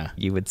 Yeah.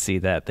 You would see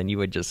that. Then you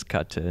would just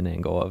cut to an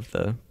angle of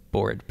the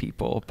board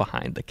people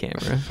behind the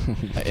camera.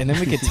 And then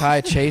we could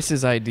tie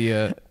Chase's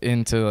idea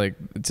into like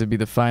to be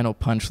the final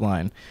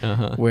punchline,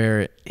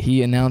 where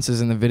he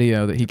announces in the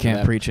video that he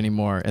can't preach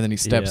anymore, and then he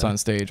steps on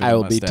stage with I a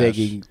will be mustache.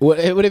 taking. What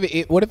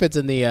if it's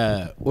in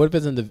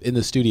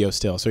the studio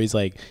still? So he's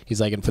like,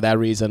 and for that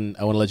reason,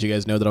 I want to let you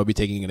guys know that I'll be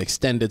taking an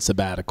extended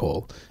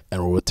sabbatical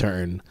and will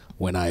return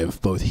when I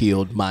have both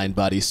healed mind,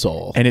 body,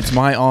 soul. And it's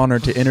my honor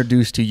to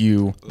introduce to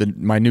you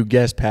my new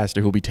guest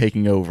pastor who will be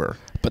taking over.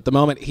 But the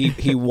moment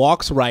he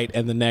walks right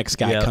and the next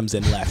guy comes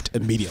in left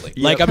immediately.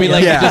 Yep. Like I mean,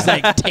 like Yeah. just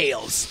like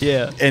tails.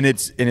 Yeah. And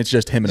it's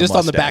just him and Just a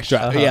on the mustache.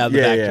 backdrop. Yeah, the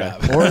Yeah,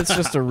 backdrop. Or it's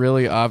just a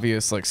really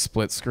obvious like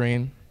split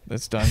screen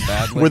that's done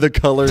badly. Where the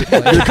color,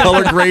 your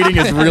color grading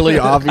is really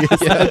obvious.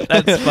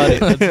 That's funny.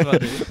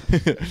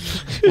 That's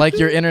funny. like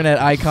your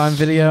internet icon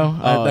video.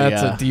 Oh,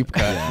 that's yeah. a deep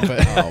cut.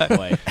 But Oh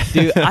boy.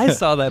 Dude, I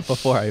saw that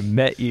before I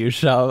met you,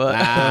 Shama.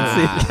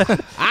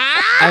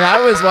 and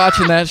I was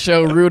watching that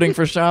show, rooting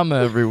for Shama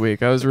every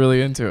week. I was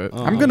really into it.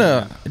 I'm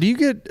gonna. Do you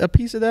get a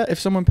piece of that if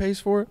someone pays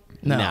for it?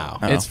 No,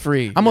 Oh. it's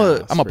free. I'm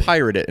No, a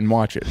pirate it and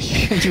watch it.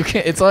 you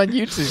can't. It's on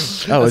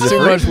YouTube. Oh, is it's it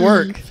too free? much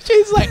work.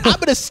 She's like, I'm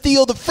gonna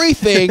steal the free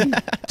thing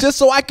just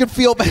so I can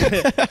feel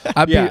bad.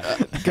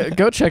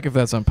 Go check if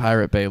that's on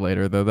Pirate Bay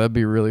later, though. That'd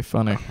be really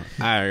funny.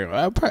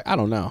 I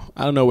don't know.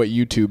 I don't know what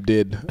YouTube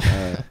did.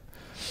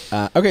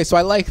 Okay, so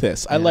I like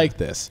this. I like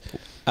this.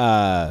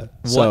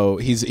 So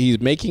he's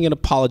making an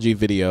apology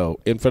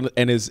video in front of,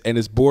 and his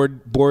board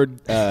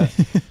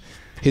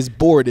his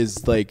board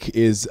is like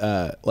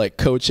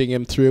coaching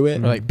him through it.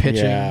 Or like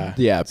pitching. Yeah,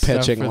 stuff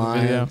pitching for the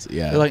video. lines.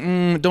 Yeah. They're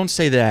like, don't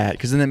say that,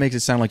 because then that makes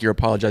it sound like you're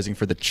apologizing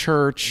for the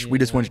church. We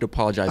just want you to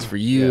apologize for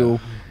you.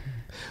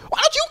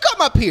 Why don't you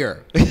come up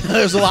here?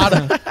 There's a lot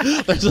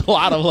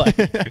of like.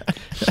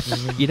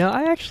 You know,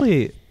 I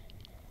actually,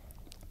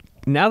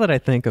 now that I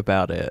think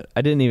about it,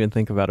 I didn't even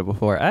think about it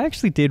before. I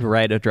actually did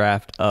write a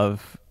draft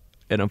of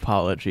an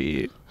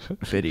apology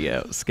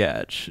video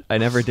sketch. I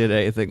never did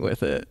anything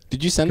with it.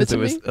 Did you send it to It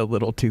was me? a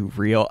little too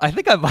real. I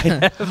think I might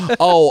have.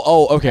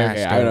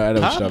 Okay. I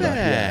know what you're talking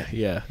about.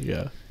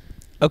 Yeah.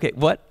 Okay,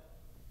 what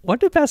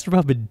did Pastor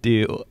Puppet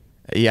do?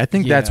 Yeah, I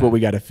think that's Yeah. what we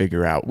got to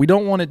figure out. We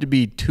don't want it to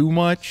be too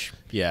much.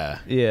 Yeah.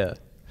 Yeah.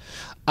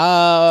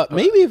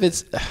 Maybe if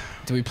it's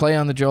Do we play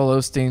on the Joel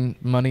Osteen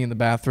Money in the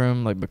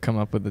Bathroom? Like, but come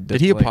up with a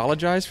Did he like-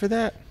 apologize for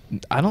that?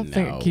 I don't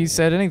think he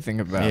said anything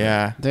about it.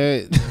 Yeah.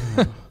 there.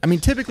 I mean,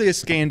 typically a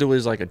scandal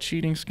is like a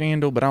cheating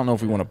scandal, but I don't know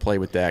if we want to play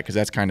with that because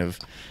that's kind of.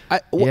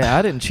 Yeah,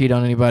 I didn't cheat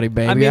on anybody,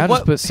 baby. I, mean, just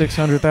what- put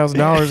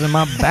 $600,000 in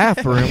my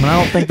bathroom, and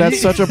I don't think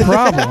that's such a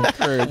problem.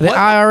 The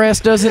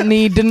IRS doesn't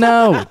need to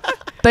know.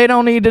 They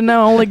don't need to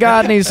know. Only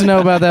God needs to know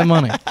about that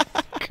money.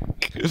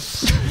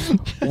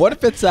 What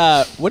if it's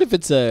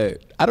a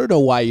I don't know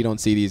why you don't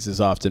see these as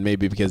often,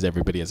 maybe because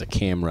everybody has a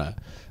camera.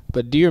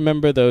 But do you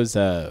remember those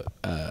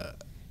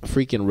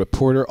freaking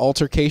reporter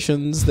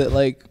altercations that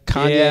like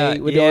Kanye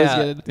would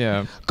always get?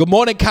 Yeah. Good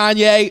morning,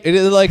 Kanye. It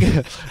is like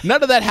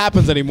none of that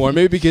happens anymore.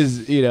 Maybe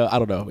because, I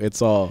don't know.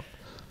 It's all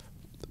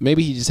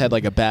maybe he just had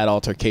like a bad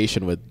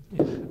altercation with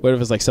what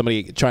if it's like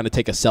somebody trying to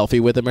take a selfie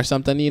with him or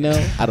something,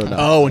 I don't know.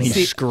 Oh, and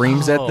he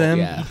screams at them.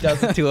 yeah.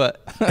 Does it to a.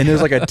 And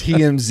there's like a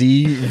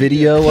TMZ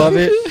video of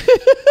it.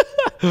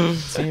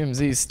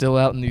 TMZ's still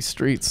out in these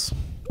streets.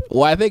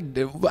 Well, I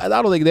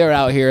don't think they're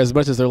out here as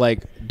much as they're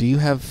like, do you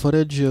have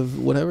footage of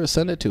whatever?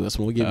 Send it to us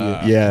and we'll give you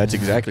Yeah, that's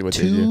exactly what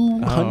they do.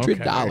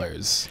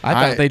 $200. I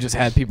thought they just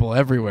had people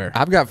everywhere.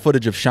 I've got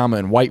footage of Shama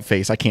and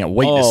Whiteface. I can't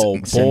wait to Oh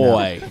send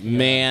boy, that.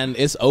 man,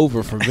 it's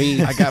over for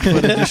me. I got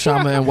footage of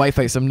Shama and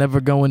Whiteface. I'm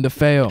never going to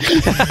fail.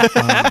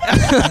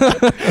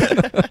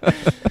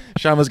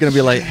 Shama's going to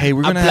be like, hey,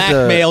 we're I going to have to.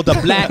 blackmailed the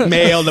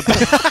blackmail.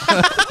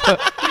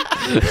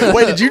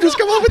 Wait, did you just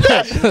come up with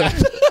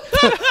that?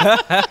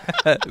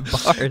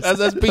 Bars.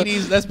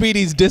 That's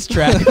BD's diss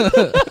track.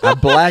 I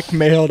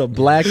blackmailed a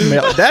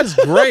blackmail. That's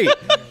great.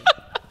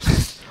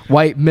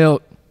 White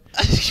milk.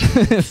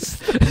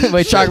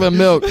 Wait, chocolate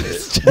milk.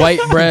 White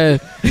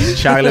bread.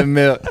 Chocolate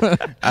milk.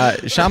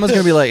 Shama's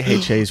gonna be like, "Hey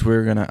Chase,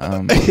 we're gonna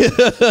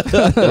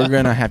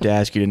have to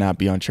ask you to not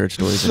be on Church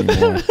Stories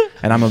anymore."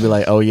 And I'm gonna be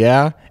like, "Oh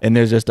yeah," and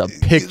there's just a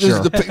picture.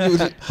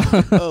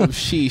 Oh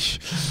sheesh.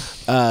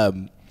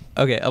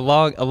 Okay,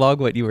 along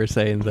what you were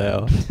saying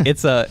though,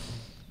 it's I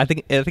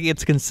think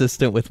it's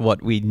consistent with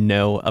what we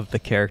know of the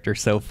character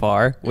so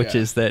far, which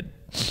is that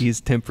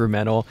he's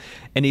temperamental,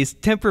 and he's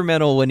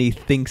temperamental when he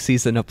thinks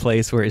he's in a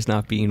place where he's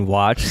not being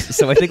watched.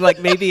 So I think like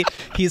maybe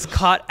he's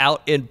caught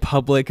out in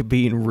public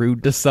being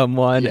rude to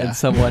someone, and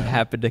someone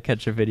happened to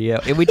catch a video,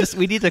 and we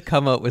need to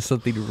come up with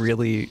something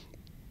really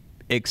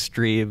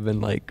extreme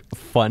and like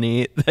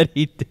funny that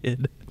he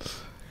did.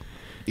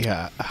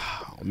 Yeah.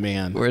 Oh,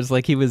 man. Whereas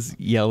like he was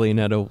yelling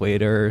at a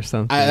waiter or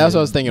something. That's what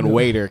I was thinking.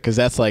 Waiter, because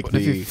that's like What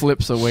if he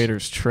flips a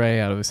waiter's tray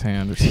out of his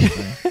hand or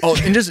something? Oh,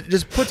 and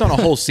just puts on a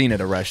whole scene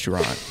at a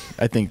restaurant.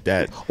 I think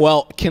that.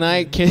 Well, can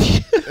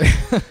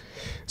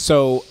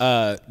so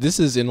this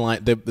is in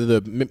line.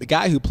 The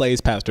guy who plays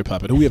Pastor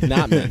Puppet, who we have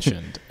not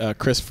mentioned,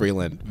 Chris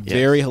Freeland,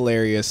 very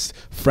hilarious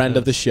friend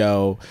of the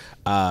show,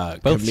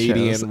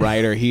 comedian, shows.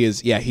 writer. He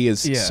is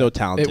so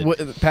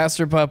talented.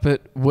 Pastor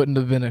Puppet wouldn't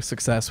have been a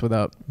success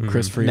without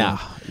Chris Freeland.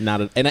 Nah,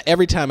 not. And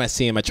every time I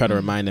see him, I try to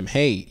remind him,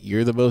 "Hey,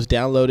 you're the most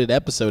downloaded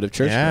episode of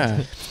Church."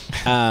 Yeah.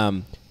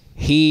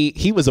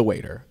 He was a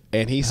waiter,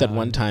 and he said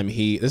one time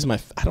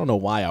I don't know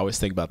why I always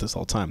think about this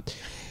all the time.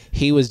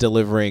 He was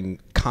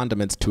delivering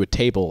condiments to a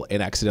table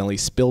and accidentally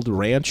spilled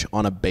ranch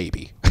on a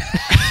baby.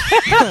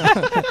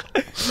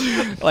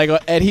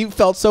 And he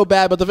felt so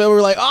bad, but the family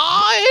were like,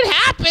 "Oh, it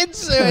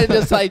happens," and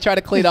just like try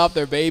to clean off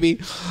their baby.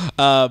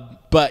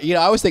 But I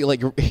always think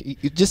like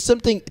just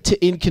something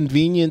to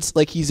inconvenience,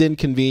 like he's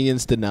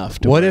inconvenienced enough.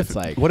 To What where if it's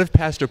like, what if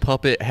Pastor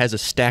Puppet has a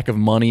stack of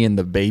money in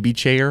the baby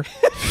chair,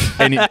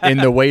 and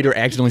the waiter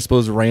accidentally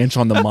spills ranch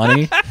on the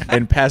money,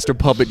 and Pastor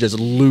Puppet just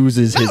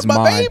loses his my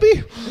mind?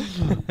 baby?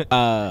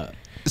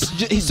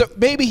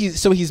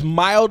 So he's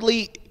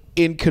mildly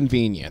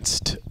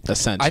inconvenienced,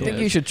 essentially. I think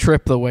you should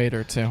trip the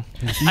waiter too.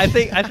 I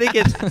think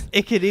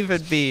it could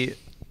even be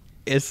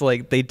it's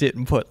like they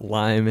didn't put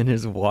lime in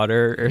his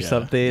water or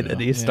something,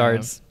 and he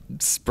starts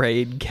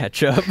spraying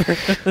ketchup.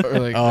 Or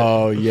like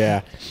Oh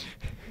yeah.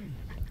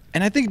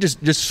 And I think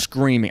just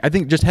screaming. I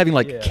think just having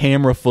like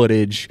camera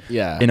footage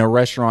in a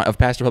restaurant of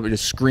Pastor Puppet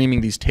just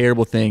screaming these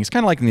terrible things,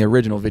 kind of like in the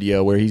original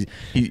video where he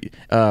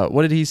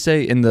what did he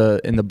say in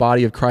the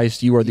body of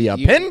Christ? You are the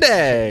appendix.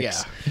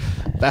 Yeah,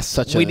 that's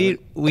such. we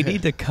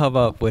need to come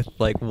up with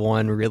like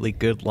one really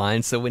good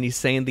line. So when he's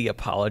saying the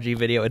apology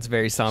video, it's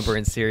very somber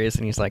and serious,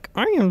 and he's like,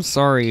 "I am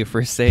sorry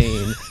for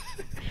saying."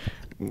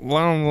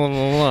 Blah, blah,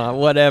 blah, blah,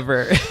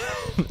 whatever.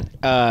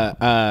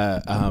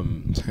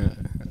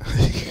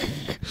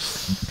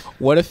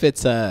 What if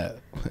it's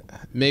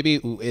maybe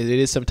it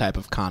is some type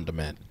of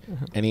condiment,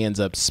 and he ends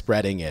up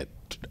spreading it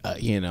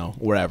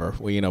wherever,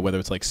 whether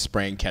it's like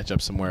spraying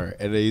ketchup somewhere,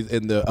 and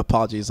the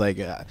apology is like,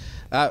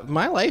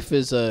 my life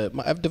is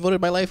I've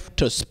devoted my life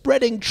to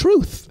spreading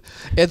truth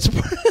and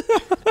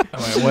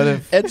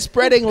and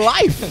spreading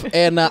life,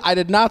 and I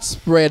did not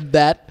spread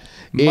that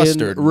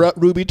Mustard. in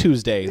Ruby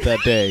Tuesday that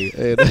day.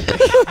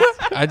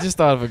 I just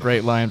thought of a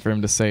great line for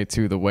him to say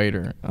to the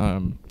waiter.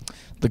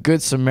 The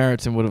Good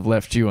Samaritan would have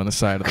left you on the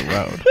side of the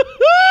road.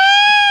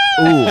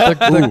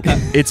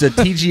 It's a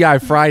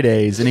TGI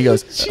Fridays, and he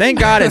goes, "Thank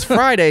God it's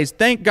Fridays.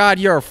 Thank God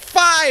you're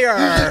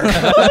fired."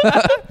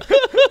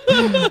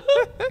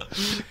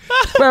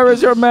 Where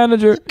is your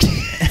manager?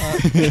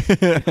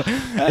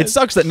 It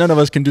sucks that none of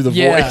us can do the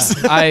voice.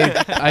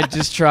 I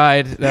just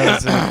tried.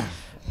 That was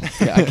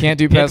I can't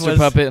do Pastor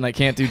Puppet, and I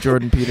can't do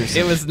Jordan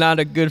Peterson. It was not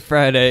a good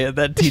Friday at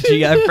that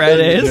TGI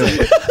Fridays.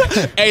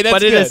 Hey, that's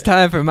but it is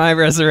time for my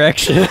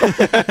resurrection.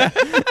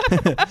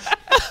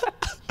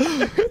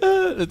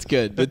 That's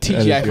good. The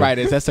TGI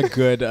Fridays. That's a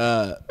good.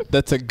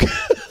 That's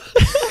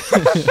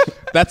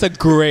a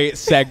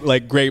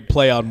great great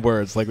play on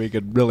words. Like we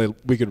could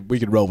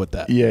roll with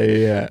that.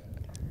 Yeah.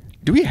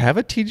 Do we have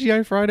a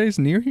TGI Fridays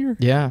near here?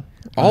 Yeah.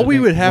 All we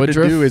would have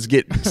Woodruff? to do is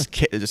get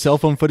cell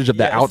phone footage of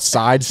the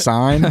outside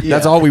sign.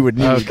 That's all we would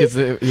need.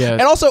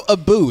 And also a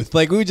booth.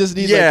 Like we would just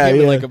need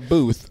like a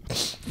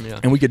booth. Yeah.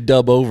 And we could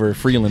dub over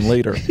Freeland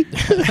later.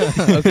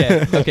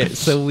 Okay.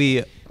 So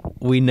we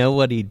know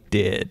what he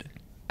did.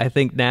 I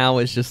think now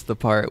is just the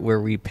part where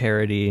we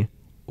parody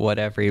what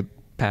every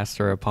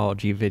pastor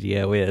apology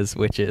video is,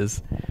 which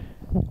is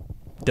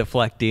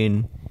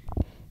deflecting,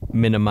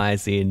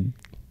 minimizing,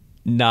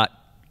 not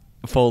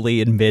fully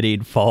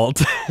admitting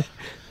fault,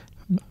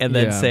 and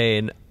then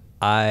saying,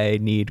 I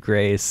need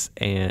grace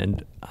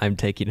and I'm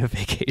taking a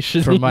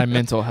vacation. For my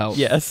mental health.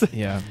 Yes.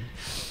 Yeah.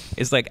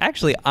 It's like,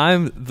 actually,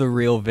 I'm the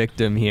real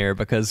victim here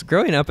because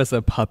growing up as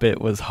a puppet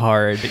was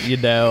hard,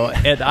 and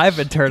I've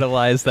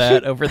internalized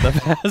that over the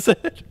past.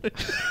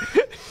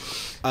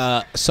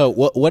 So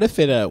what if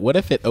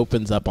it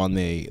opens up on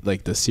the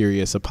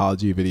serious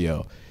apology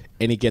video,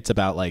 and he gets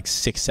about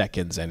 6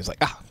 seconds, and it's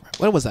like,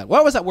 what was that?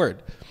 What was that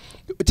word?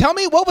 Tell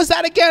me, what was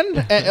that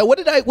again? What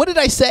did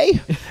I say?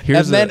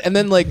 And then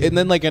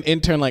an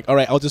intern all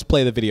right, I'll just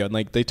play the video, and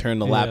they turn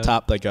the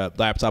laptop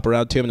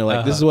around to him, and they're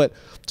like, this is what.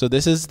 So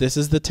this is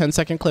the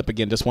 10-second clip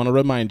again. Just want to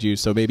remind you.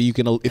 So maybe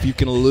if you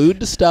can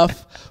allude to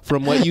stuff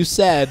from what you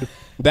said,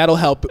 that'll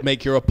help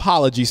make your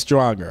apology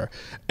stronger.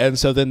 And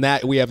so then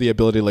we have the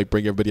ability to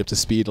bring everybody up to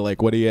speed to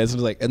what he is.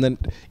 And then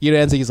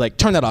he's like,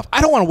 turn that off.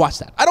 I don't want to watch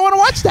that. I don't want to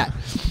watch that.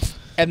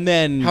 And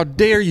then, how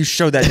dare you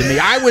show that to me?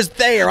 I was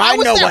there. I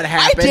know what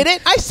happened. I did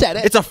it. I said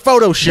it. It's a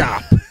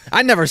Photoshop.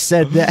 I never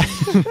said that.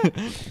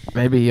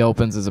 Maybe he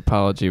opens his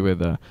apology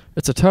with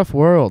it's a tough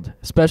world,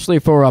 especially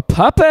for a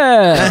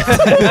puppet.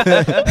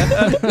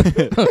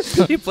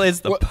 He plays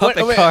the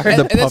puppet card.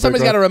 And then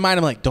somebody's got to remind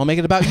him, don't make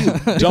it about you.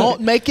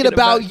 Don't make it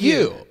about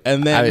you.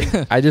 And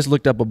then I just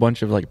looked up a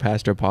bunch of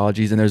pastor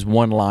apologies, and there's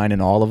one line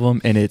in all of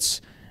them, and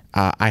it's,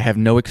 I have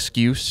no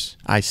excuse.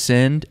 I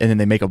sinned, and then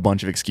they make a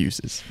bunch of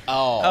excuses.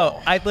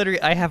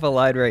 I have a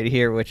line right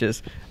here, which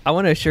is, I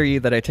want to assure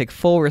you that I take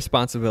full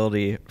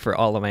responsibility for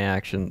all of my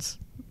actions,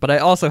 but I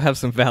also have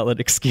some valid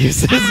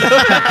excuses.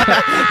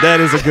 That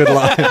is a good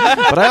line.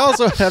 But I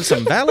also have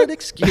some valid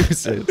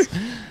excuses.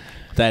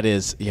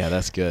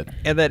 That's good.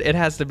 And then it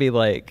has to be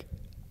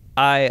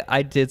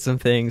I did some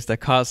things that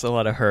caused a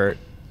lot of hurt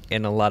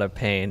and a lot of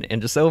pain,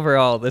 and just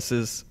overall, this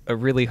is a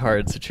really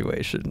hard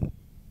situation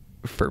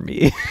for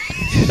me.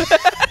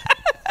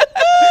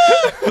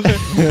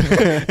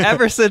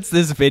 Ever since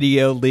this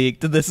video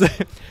leaked,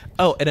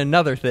 and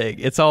another thing,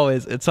 it's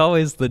always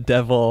the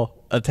devil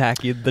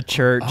attacking the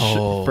church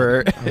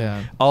for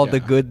all the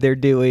good they're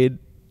doing.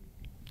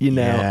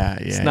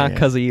 It's not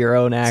because of your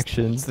own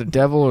actions. It's the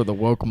devil or the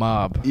woke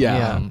mob.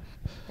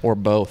 Or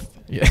both.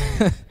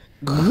 Yeah.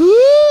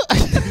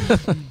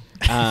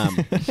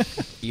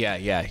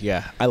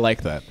 I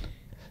like that.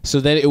 So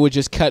then it would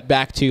just cut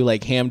back to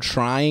him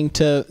trying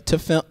to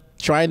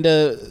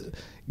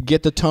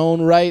get the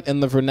tone right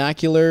and the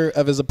vernacular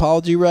of his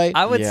apology right.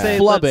 I would say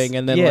flubbing,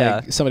 and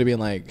then somebody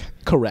being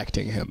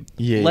correcting him.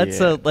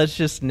 Let's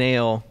just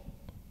nail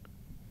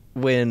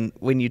when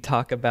you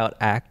talk about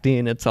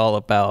acting, it's all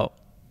about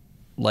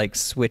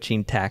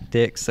switching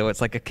tactics. So it's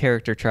a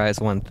character tries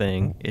one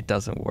thing, it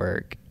doesn't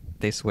work,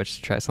 they switch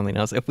to try something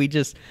else. If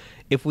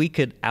we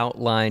could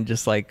outline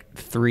just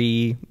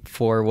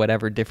 3-4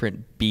 whatever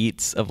different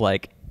beats of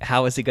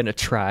how is he going to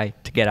try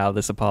to get out of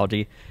this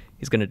apology?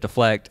 He's going to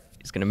deflect.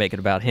 He's going to make it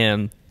about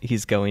him.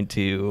 He's going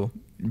to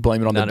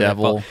blame it on the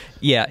devil.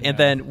 And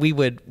then we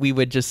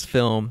would just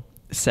film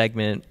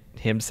segment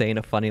him saying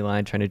a funny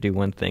line, trying to do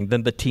one thing.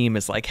 Then the team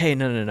is like, hey,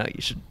 no,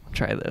 you should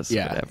try this.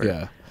 Whatever.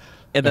 Yeah.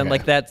 And then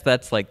that's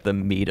the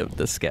meat of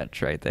the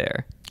sketch right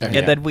there. Okay.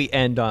 And then we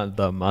end on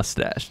the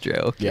mustache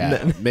joke. Yeah.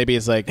 And maybe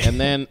it's and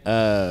then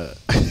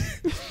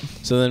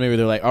so then maybe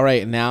they're like, all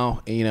right,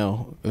 now, it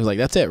was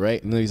that's it,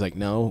 right? And then he's like,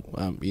 no,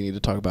 you need to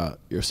talk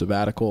about your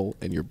sabbatical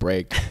and your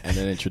break, and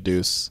then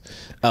introduce,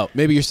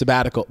 maybe your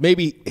sabbatical,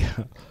 maybe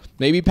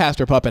Maybe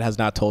Pastor Puppet has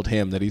not told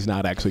him that he's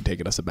not actually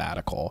taking a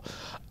sabbatical,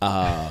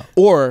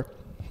 or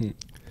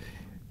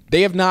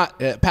they have not.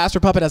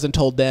 Pastor Puppet hasn't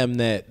told them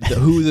that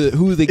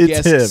who the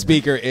guest him.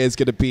 speaker is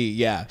going to be.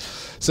 Yeah,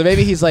 so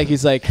maybe he's like,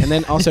 and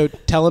then also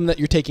tell him that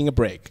you're taking a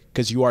break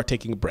because you are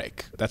taking a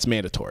break. That's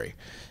mandatory.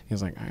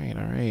 He's like, all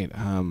right,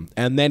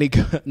 and then he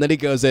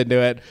goes into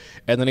it,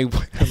 and then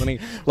he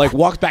like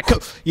walks back.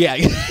 Yeah,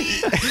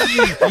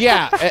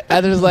 yeah,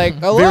 and there's like,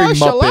 hello, Very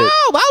shalom, Muppet.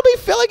 I'll be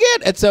filling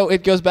it, and so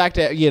it goes back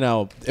to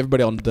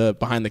everybody on the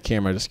behind the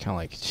camera just kind of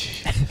like,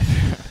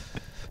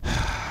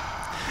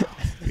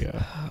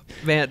 yeah.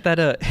 Man,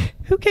 that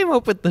who came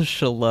up with the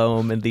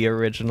shalom in the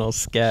original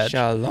sketch?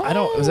 Shalom, I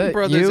don't- was that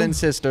brothers you? and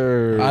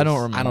sisters. I don't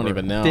remember. I don't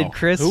even know. Did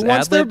Chris? Who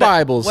wants their ad-lib that?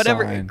 Bibles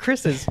Whatever. signed?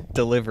 Chris's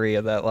delivery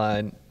of that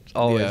line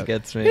always Yeah.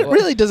 gets me. It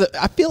really doesn't.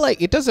 I feel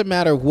like it doesn't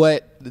matter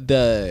what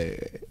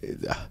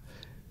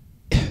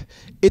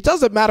it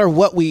doesn't matter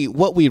what we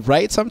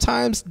write.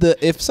 Sometimes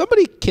if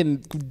somebody can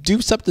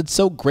do something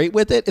so great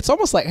with it, it's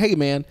almost like, hey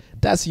man,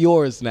 that's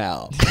yours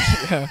now.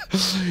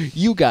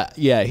 You got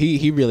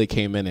he really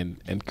came in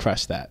and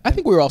crushed that. I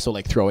think we were also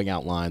like throwing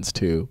out lines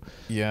too.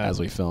 Yeah. As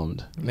we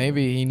filmed.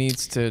 Maybe he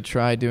needs to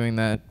try doing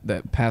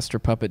that Pastor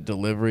Puppet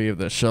delivery of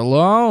the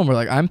shalom. We're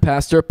like, I'm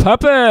Pastor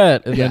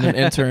Puppet, and then an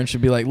intern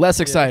should be like, less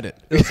excited.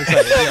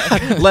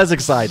 Less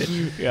excited.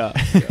 Yeah.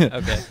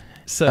 Okay.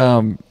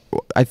 So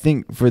I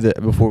think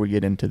before we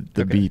get into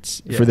the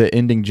beats, Yeah. for the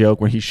ending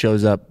joke where he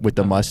shows up with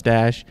the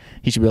mustache,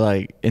 he should be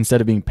like, instead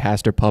of being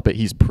Pastor Puppet,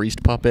 he's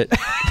Priest Puppet.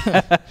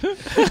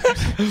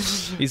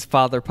 he's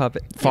Father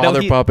Puppet.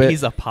 Father Puppet.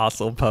 He's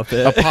Apostle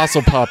Puppet.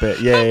 Apostle Puppet.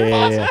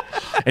 Yeah.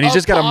 And he's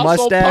just got a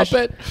Apostle mustache.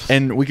 Puppet.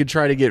 And we could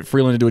try to get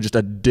Freeland to do it just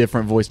a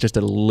different voice, just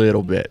a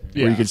little bit,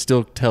 where Yeah. you could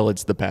still tell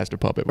it's the Pastor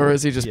Puppet. Or voice.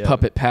 is he just Yeah.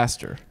 Puppet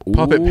Pastor?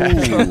 Puppet Ooh.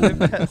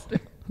 Pastor?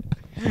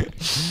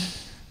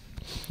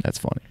 That's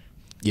funny.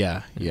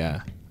 Yeah.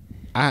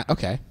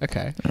 Okay.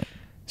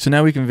 So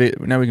now we can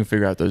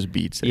figure out those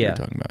beats that you were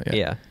talking about.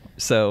 Yeah.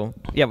 So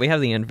we have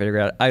the end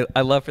figured out.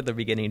 I love for the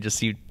beginning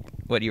just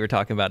what you were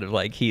talking about of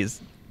like he's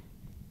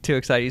too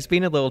excited. He's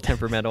being a little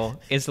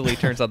temperamental. Instantly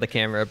turns on the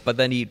camera, but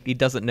then he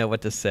doesn't know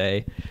what to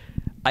say.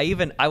 I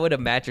would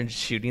imagine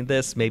shooting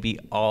this maybe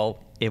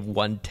all in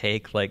one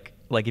take, like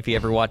if you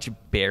ever watch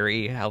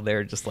Barry, how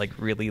they're just like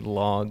really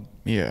long,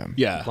 Yeah.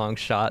 long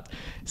shot.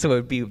 So it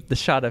would be the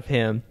shot of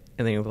him.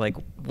 And then you're like,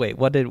 wait,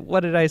 what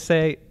did I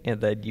say? And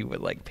then you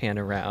would like pan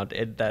around,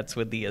 and that's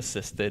when the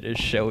assistant is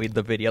showing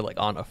the video like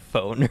on a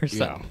phone or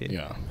something.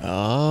 Yeah.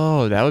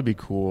 Oh, that would be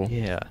cool.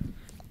 Yeah.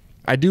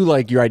 I do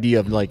like your idea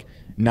of like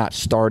not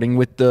starting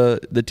with the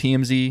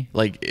TMZ,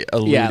 like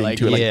alluding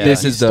to it. Like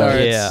this he is the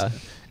starts, Yeah.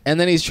 And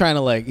then he's trying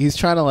to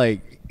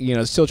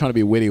still trying to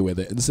be witty with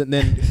it. And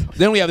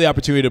then we have the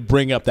opportunity to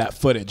bring up that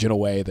footage in a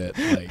way that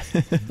like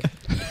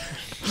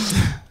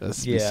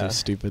that's so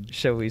stupid.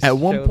 At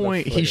one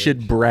point, he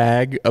should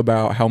brag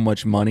about how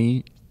much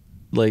money,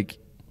 like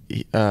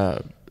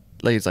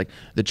it's like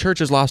the church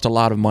has lost a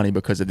lot of money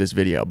because of this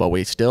video, but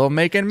we still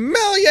making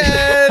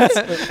millions.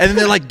 And then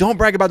they're like, "Don't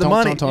brag about the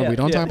money." We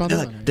don't talk about the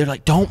money. They're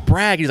like, "Don't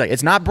brag." He's like,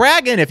 "It's not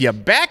bragging if you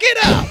back it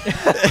up."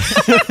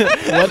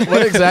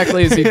 What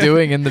exactly is he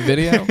doing in the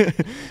video?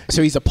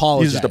 So he's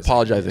apologizing. He's just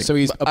apologizing. So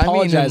he's I mean,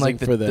 apologizing in, like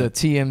for the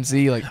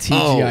TMZ, like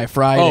TGI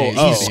Fridays.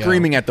 He's video.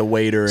 screaming at the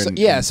waiter and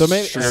so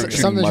maybe shooting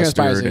something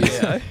transpires.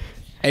 mustard.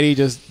 And he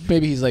just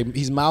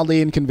he's mildly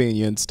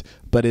inconvenienced,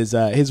 but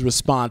his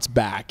response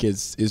back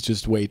is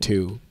just way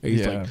too.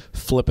 He's like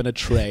flipping a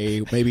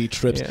tray. Maybe he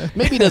trips. Yeah.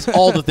 Maybe he does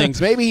all the things.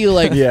 Maybe he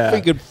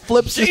freaking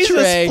flips the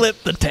tray.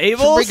 flip the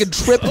tables.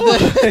 Freaking trip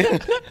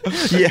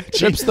the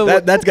trips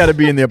that's got to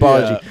be in the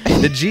apology.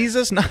 Did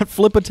Jesus not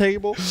flip a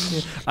table?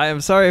 I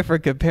am sorry for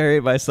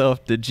comparing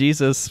myself to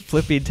Jesus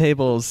flipping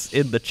tables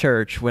in the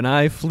church when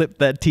I flipped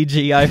that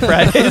TGI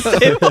Fridays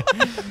table.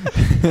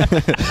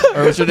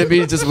 Or should it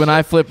be just when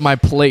I flip my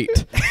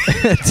plate?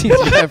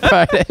 TGI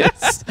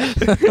Fridays.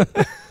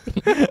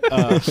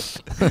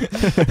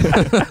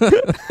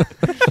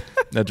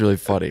 That's really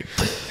funny.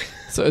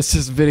 So it's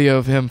just video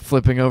of him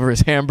flipping over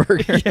his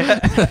hamburger.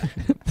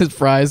 His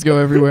fries go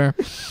everywhere.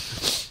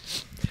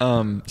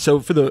 So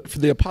for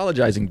the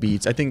apologizing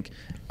beats, I think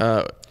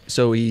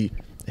so he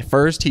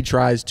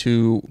tries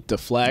to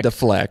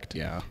deflect.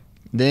 Yeah.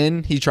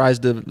 Then he tries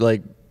to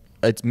like,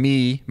 it's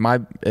me,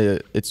 I'm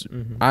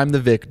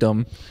the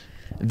victim.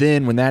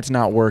 Then when that's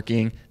not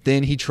working,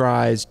 then he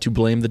tries to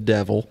blame the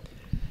devil.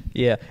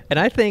 Yeah, and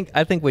I think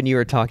when you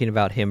were talking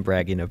about him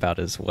bragging about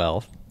his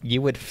wealth,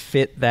 you would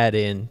fit that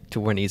in to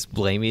when he's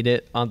blaming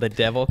it on the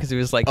devil, because he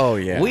was like, "Oh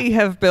yeah, we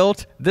have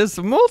built this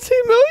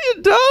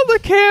multi-million-dollar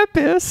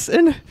campus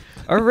and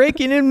are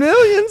raking in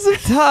millions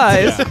of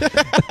tithes,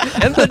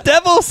 and the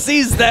devil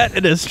sees that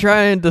and is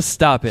trying to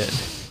stop it.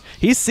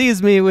 He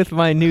sees me with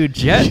my new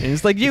jet, and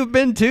he's like, "You've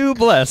been too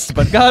blessed,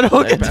 but God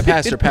will get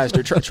Pastor,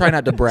 try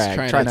not to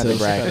brag. Try not to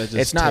brag.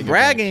 It's not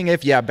bragging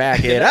if you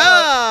back it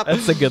up."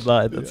 That's a good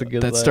line. That's a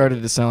good line. That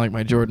started to sound like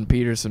my Jordan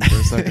Peterson for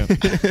a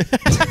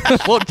second.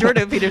 Well,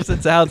 Jordan Peterson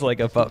sounds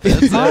like a puppet.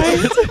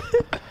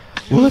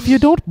 Well, if you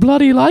don't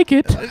bloody like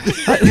it, Twitter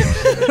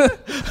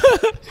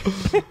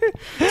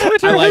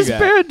I like has that.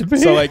 banned me.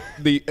 So like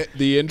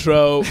the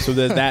intro. So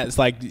that's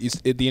like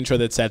the intro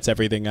that sets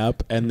everything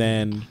up, and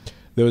then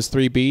those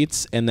 3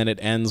 beats, and then it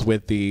ends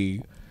with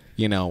the.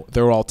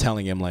 They're all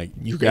telling him like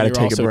You gotta you're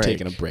take a also break.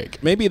 taking a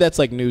break. Maybe that's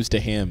like news to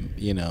him.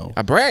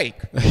 A break.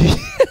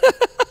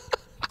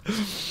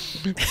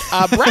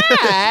 A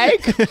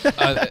break.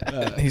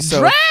 He's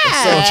so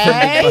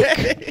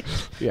offended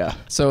Yeah.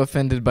 so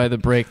offended by the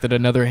break that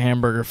another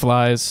hamburger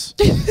flies.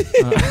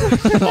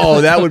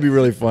 Oh, that would be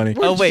really funny.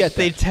 Oh wait,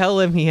 they tell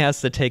him he has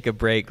to take a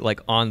break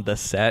like on the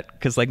set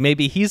because like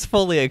maybe he's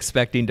fully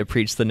expecting to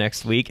preach the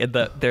next week, and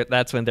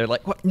that's when they're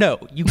like, what? No,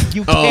 you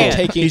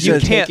can't, he you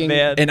says, can't,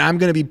 man. And I'm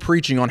going to be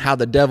preaching on how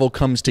the devil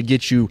comes to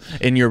get you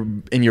in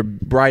your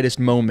brightest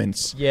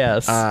moments.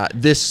 Yes.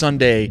 This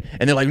Sunday,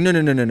 and they're like, no,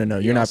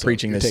 you're not also-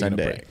 preaching you're this taking a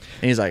Sunday. break.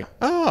 And he's like,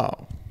 oh.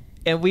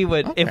 And we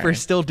would, if Okay. we're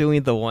still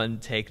doing the one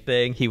take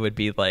thing, he would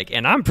be like,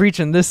 and I'm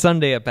preaching this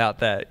Sunday about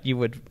that. You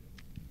would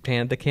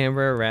pan the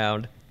camera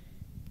around,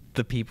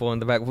 the people in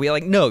the back. We're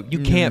like, no, you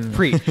can't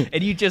preach.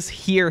 And you just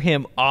hear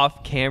him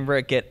off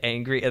camera get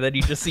angry, and then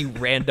you just see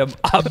random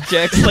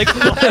objects like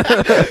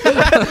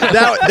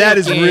That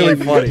is really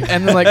funny.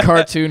 And then like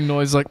cartoon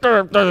noise like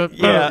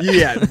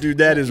Yeah, dude,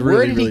 that is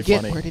really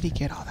funny. Where did he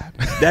get all that?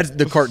 That's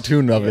the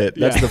cartoon of it.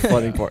 That's the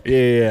funny part.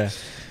 Yeah.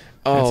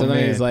 And Oh, so then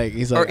man. he's like,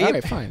 Or all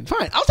right, fine.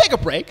 I'll take a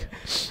break.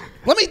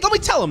 Let me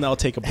tell him that I'll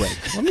take a break.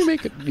 Let me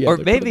make it. Yeah, or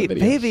put it in the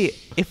video. maybe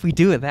if we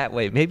do it that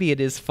way, maybe it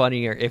is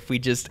funnier if we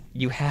just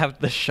you have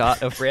the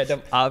shot of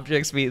random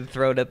objects being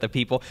thrown at the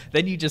people,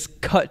 then you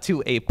just cut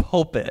to a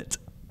pulpit,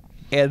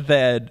 and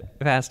then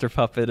Pastor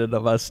Puppet in a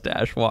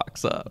mustache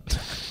walks up.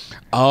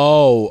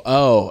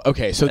 Oh,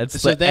 okay. So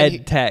That's so the then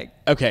Ed tag.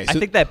 okay, I so-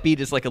 think that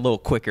beat is like a little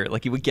quicker.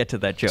 Like you would get to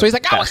that joke. So he's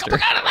like, oh, faster.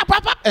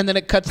 and then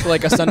it cuts to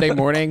like a Sunday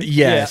morning.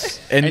 Yes.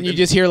 Yeah. And you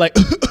just hear like,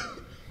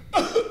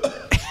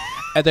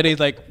 and then he's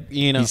like,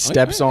 he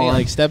steps on, he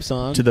like steps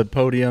on to the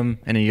podium,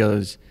 and he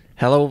goes,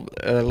 "Hello,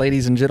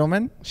 ladies and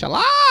gentlemen.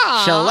 Shalom,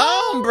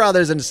 Shalom,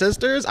 brothers and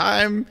sisters.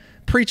 I'm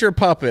Preacher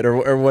Puppet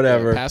or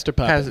whatever. Pastor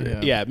Puppet.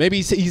 Pas- Yeah,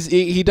 maybe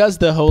he does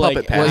the whole Puppet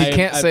like. Pastor. Well, he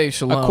can't say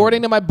shalom.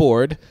 According to my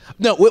board,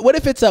 no. What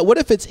if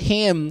it's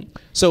him?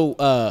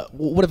 So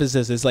what if it's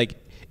this? It's like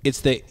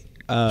it's the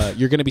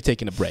you're gonna be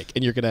taking a break,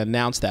 and you're gonna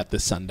announce that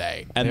this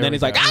Sunday, and There then we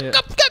he's like, go.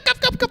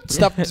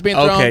 stuff is being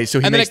thrown. Okay, so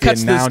he and then makes it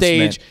cuts the to the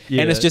stage,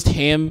 announcement. and it's just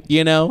him,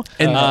 And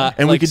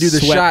we like could do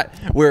the sweat- shot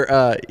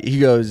where he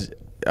goes,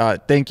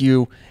 "Thank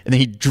you," and then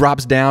he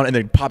drops down and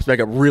then pops back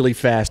up really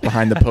fast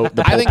behind the pulpit.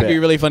 I think it'd be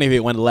really funny if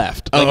it went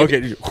left. Oh, Like,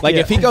 okay. Like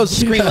if he goes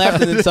screen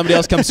left and then somebody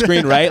else comes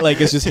screen right, like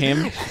it's just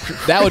him.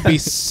 That would be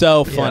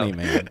so funny,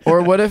 man.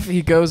 Or what if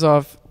he goes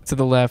off to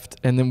the left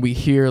and then we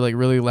hear like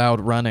really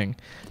loud running,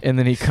 and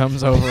then he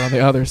comes over on the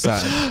other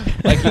side.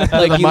 Like he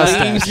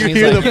mustache. leaves, You and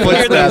he's hear like, the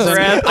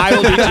footsteps. I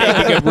will be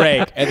taking a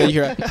break, and then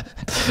you hear.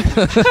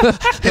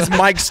 His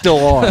mic's still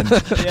on.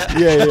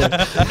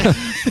 Yeah.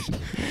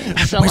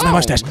 Where's my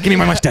mustache? Give me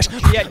my mustache.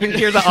 Yeah, you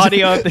hear the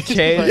audio of the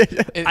change.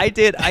 I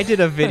did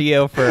a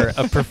video for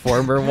a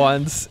performer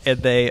once, and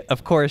they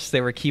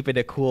were keeping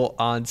it cool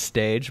on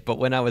stage, but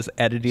when I was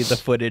editing the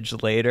footage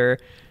later,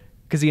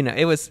 because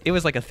it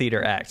was like a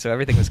theater act, so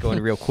everything was going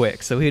real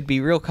quick. So he'd be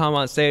real calm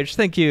on stage.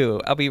 Thank you.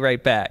 I'll be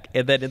right back.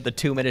 And then in the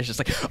 2 minutes, just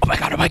like, oh my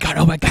god,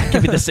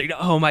 give me the signal.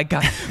 Oh my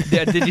god,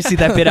 did you see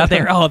that bit out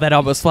there? Oh, that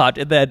almost flopped.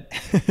 And then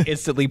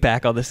instantly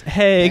back on this.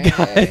 Hey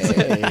guys,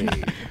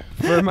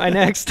 for my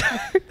next.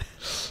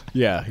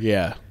 Yeah.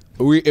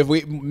 If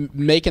we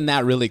making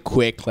that really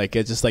quick, like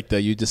it's just like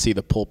you just see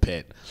the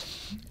pulpit,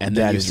 and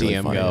then That you is see really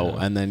him funny, go,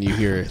 yeah. and then you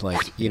hear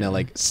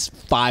like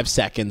 5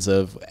 seconds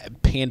of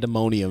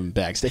pandemonium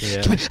backstage.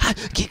 Yeah.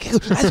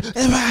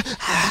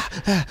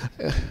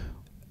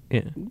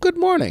 Good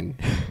morning.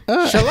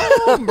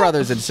 Shalom,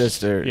 brothers and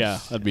sisters. Yeah,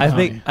 that'd be I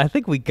funny.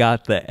 think we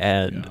got the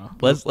end. Yeah.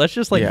 Let's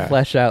just like Yeah.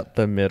 flesh out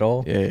the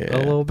middle Yeah. a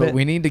little bit. But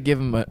we need to give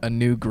him a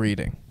new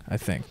greeting, I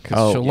think, because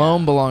Oh,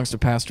 shalom belongs to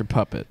Pastor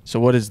Puppet. So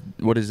what is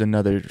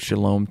another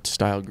Shalom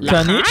style group?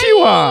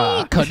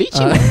 Konnichiwa.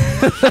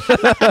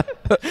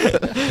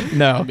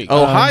 No.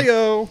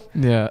 Ohio.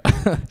 Yeah.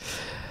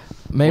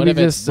 Maybe What if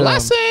it's just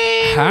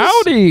blessings?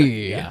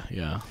 howdy.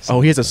 Yeah.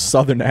 Oh, he has a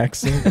southern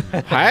accent.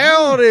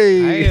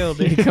 Howdy.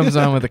 He comes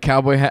on with a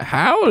cowboy hat.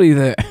 Howdy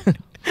there.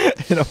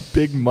 And a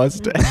big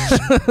mustache.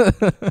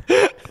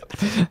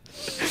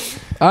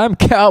 I'm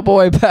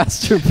Cowboy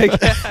Pastor Big.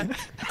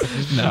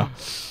 No.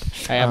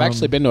 Hey, I've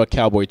actually been to a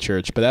cowboy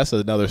church, but that's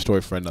another story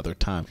for another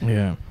time.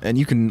 Yeah. And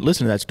you can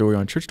listen to that story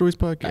on Church Stories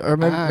Podcast. Or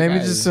maybe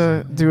guys.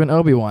 just do an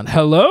Obi-Wan.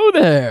 Hello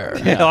there.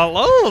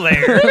 Hello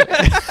there.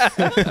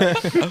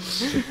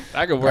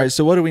 I could All right,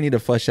 so what do we need to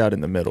flesh out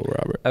in the middle,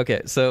 Robert?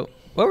 Okay, so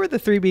what were the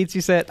 3 beats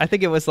you said? I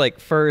think it was like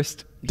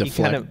first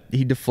Deflect.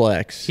 He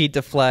deflects. he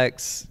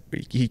deflects.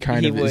 He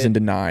kind he of is would- in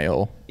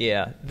denial.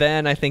 Yeah.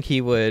 Then I think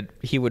he would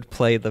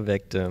play the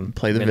victim.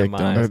 Play the victim.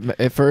 minimize. Or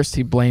at first,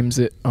 he blames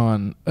it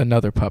on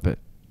another puppet.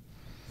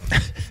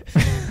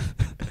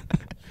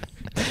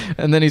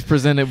 And then he's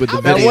presented with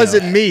the That video.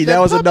 wasn't me. That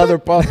was another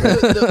puppet.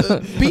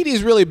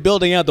 PD's really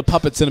building out the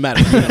puppet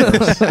cinematic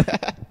universe.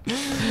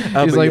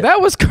 He's like,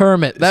 that was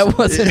Kermit. That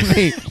wasn't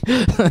me.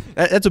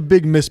 That's a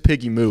big Miss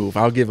Piggy move.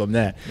 I'll give him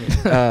that.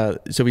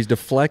 So he's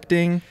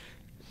deflecting.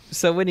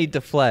 So when he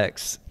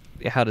deflects,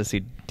 how does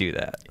he do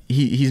that?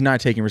 He's not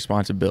taking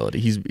responsibility.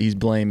 He's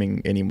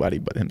blaming anybody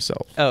but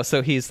himself. Oh,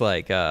 so he's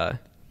like, what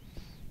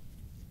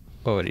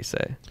would he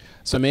say?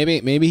 So maybe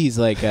he's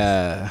like,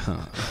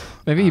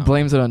 Maybe he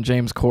blames it on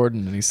James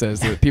Corden, and he says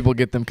that people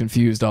get them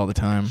confused all the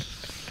time.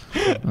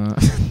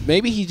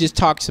 maybe he just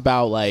talks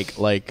about like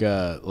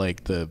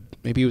the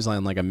maybe he was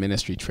on like a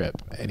ministry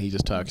trip, and he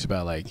just talks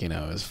about like, you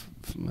know,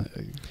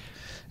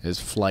 his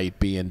flight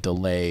being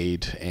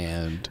delayed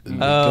and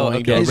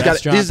going to a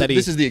restaurant that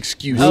this is the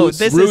excuse. Oh,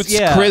 this Roots is,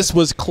 yeah. Chris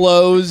was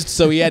closed,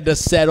 so he had to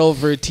settle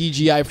for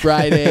TGI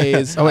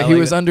Fridays. Oh, wait, he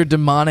was under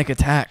demonic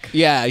attack.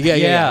 Yeah.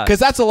 Yeah. Because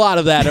that's a lot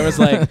of that. It was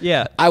like,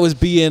 Yeah. I was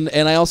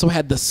and I also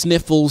had the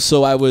sniffles,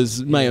 so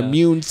my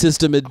immune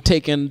system had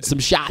taken some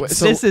shots.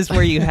 So- This is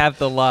where you have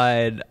the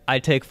line, I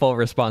take full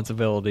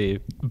responsibility,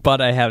 but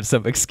I have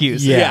some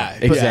excuses. Yeah,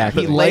 but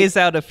exactly. He lays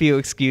out a few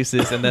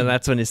excuses, and then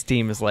that's when his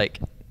team is like,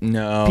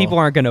 No. people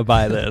aren't going to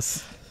buy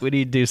this. We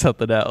need to do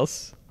something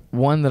else.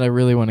 One that I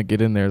really want to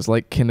get in there is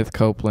like Kenneth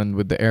Copeland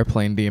with the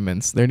airplane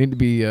demons. There need to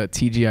be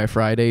TGI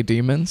Friday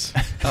demons.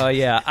 Oh,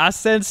 yeah. I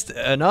sensed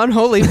an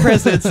unholy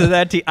presence in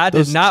that I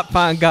did not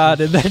find God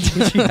in that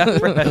TGI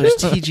Friday. Those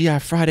TGI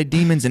Friday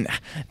demons, and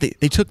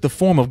they took the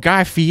form of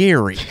Guy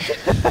Fieri.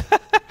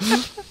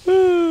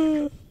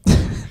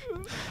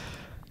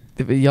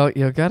 Y'all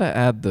gotta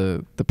add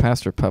the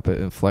pastor puppet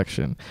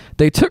inflection.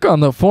 They took on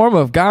the form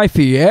of Guy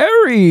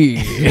Fieri.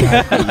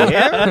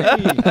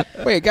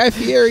 Wait, Guy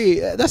Fieri,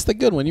 that's the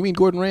good one. You mean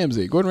Gordon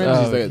Ramsay? Gordon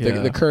Ramsay's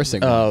the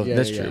cursing one. Oh, Yeah,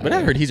 that's yeah, true. But yeah.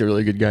 I heard he's a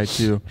really good guy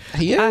too.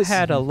 He is. I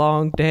had a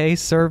long day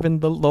serving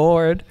the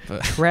Lord,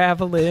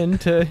 traveling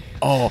to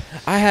Oh,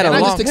 I had and a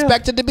I long just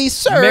expected to be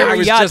served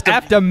Marriott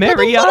after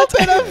Marriott.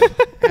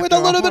 with a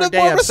little bit day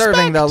more of respect.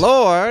 serving the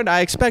Lord.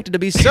 I expected to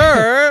be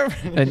served.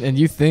 and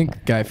you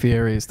think Guy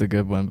Fieri is the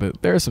good one,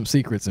 but there are some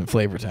secrets in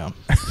Flavortown.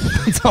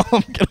 That's all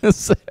I'm gonna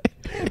say.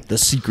 The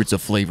secrets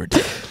of flavor.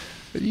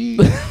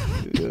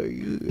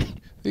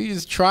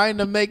 He's trying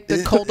to make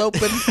the cold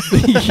open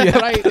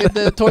right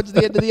towards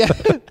the end of the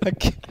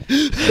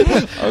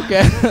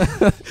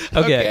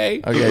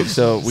Okay. Okay,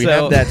 so we So-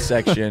 have that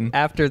section.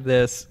 After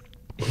this,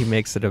 he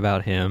makes it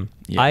about him.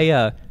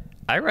 Yeah.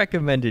 I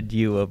recommended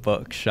you a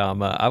book,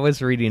 Shama. I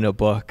was reading a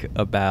book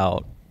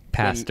about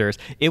pastors.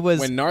 It was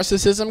When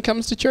narcissism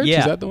comes to church, yeah,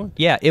 is that the one?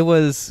 Yeah, it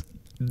was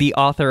the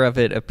author of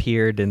it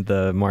appeared in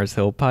the Mars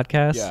Hill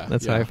podcast. Yeah,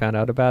 That's how yeah. I found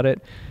out about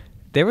it.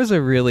 There was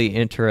a really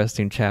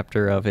interesting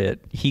chapter of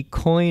it. He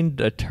coined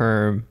a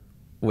term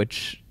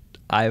which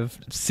I've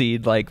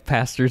seen like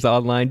pastors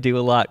online do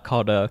a lot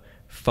called a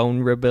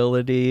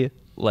vulnerability,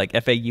 like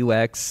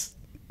FAUX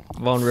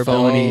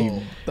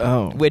vulnerability,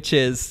 Oh, which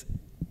is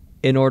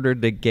in order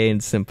to gain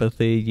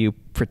sympathy, you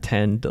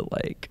pretend to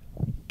like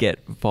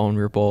get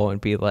vulnerable and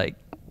be like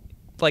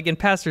in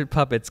Pastor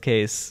Puppet's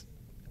case,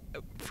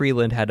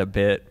 Freeland had a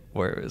bit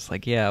where it was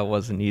like, yeah, it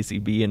wasn't easy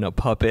being a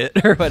puppet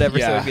or whatever.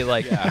 So it'd be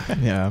like,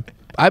 yeah.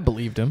 I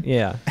believed him.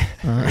 yeah.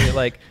 You're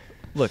like,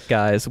 look,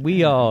 guys,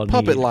 we all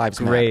Puppet need lives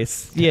matter.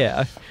 grace.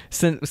 Yeah.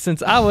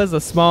 Since I was a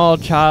small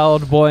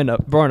child born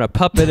a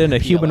puppet in a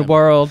human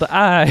world,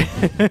 I'm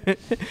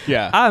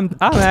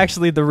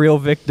actually the real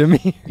victim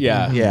here.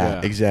 Yeah.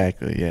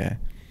 Exactly. Yeah.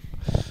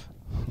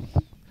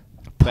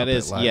 That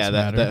is, lives yeah.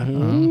 That.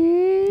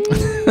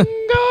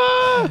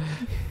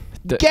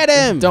 Get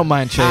him! Don't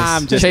mind Chase.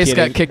 I'm just Chase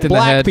kidding. got kicked in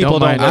Black the head. people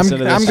Don't mind don't him. listen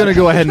to this I'm going to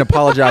go ahead and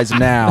apologize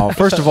now.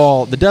 First of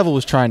all, the devil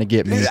was trying to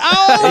get me.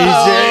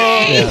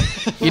 Yeah.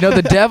 You know,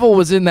 the devil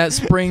was in that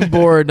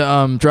springboard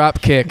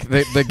drop kick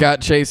that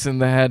got Chase in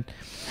the head.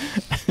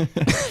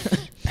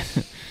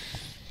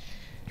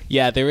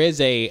 Yeah, there is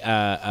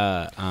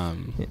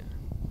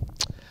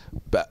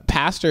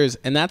pastors,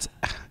 and that's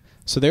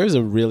so. There's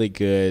a really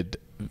good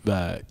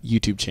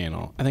YouTube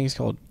channel. I think it's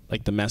called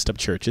like The Messed Up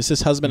Church. It's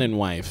this husband and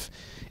wife,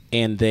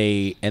 and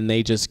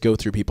they just go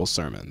through people's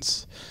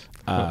sermons.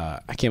 I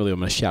can't believe I'm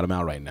going to shout them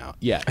out right now.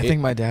 Yeah, I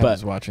think my dad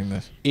was watching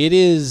this. It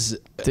is.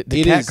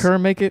 Did Kat Kerr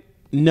make it?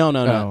 No.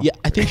 Oh. Yeah,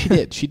 I think she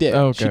did. She did.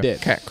 Okay. She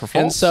did. Kat Kerr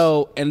And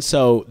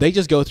so they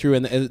just go through,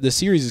 and the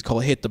series is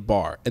called Hit the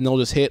Bar, and they'll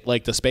just hit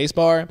like the space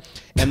bar,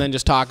 and then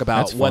just talk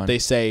about That's what fun. they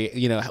say.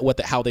 You know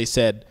how they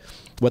said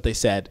what they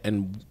said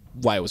and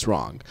why it was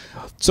wrong.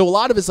 So a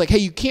lot of it's like, hey,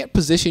 you can't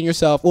position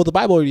yourself. Well, the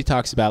Bible already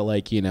talks about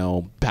like, you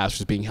know,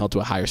 pastors being held to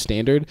a higher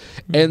standard,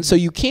 and so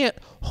you can't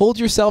hold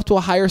yourself to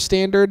a higher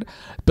standard,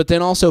 but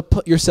then also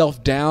put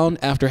yourself down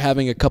after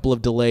having a couple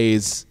of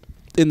delays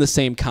in the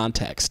same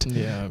context.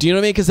 Yeah. Do you know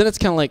what I mean? Because then it's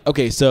kind of like,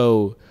 okay,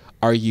 so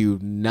are you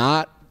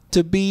not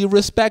to be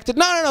respected?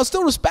 No,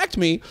 still respect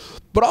me,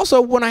 but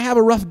also when I have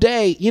a rough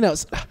day, you know,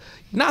 it's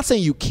not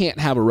saying you can't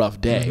have a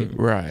rough day,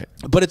 Right.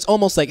 but it's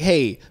almost like,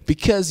 hey,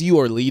 because you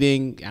are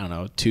leading, I don't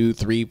know, 2,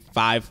 3,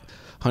 5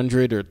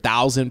 100 or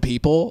 1,000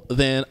 people,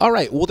 then all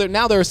right, well,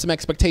 now there are some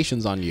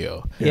expectations on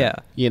you. Yeah.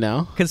 You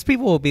know? Because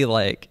people will be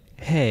like,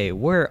 hey,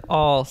 we're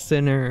all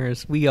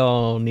sinners. We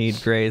all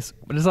need grace.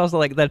 But it's also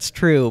like, that's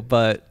true.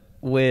 But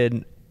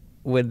when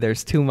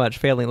there's too much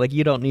failing, like,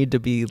 you don't need to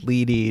be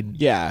leading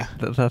Yeah.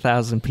 the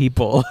 1,000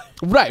 people.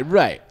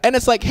 Right. And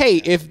it's like, hey,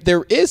 if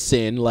there is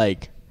sin,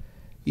 like,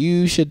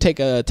 you should have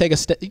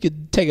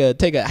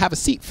a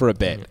seat for a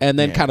bit and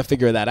then kind of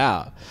figure that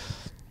out.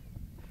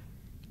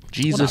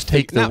 Jesus,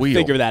 take the not wheel.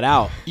 figure that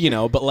out,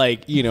 but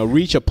like,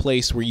 reach a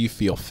place where you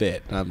feel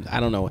fit.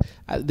 I don't know.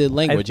 The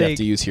language I have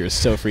to use here is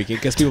so freaking,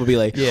 because people will be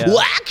like, Yeah. well,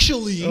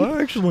 actually.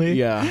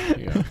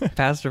 Yeah.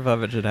 Pastor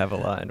Puppet should have a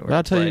line where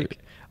I'll it's tell you-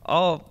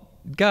 like,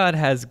 God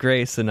has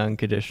grace and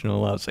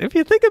unconditional love. So if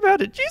you think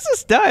about it,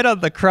 Jesus died on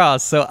the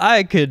cross so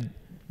I could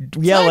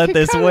yell at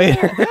this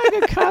waiter.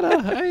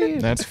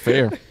 That's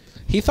fair.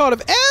 He thought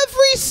of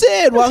every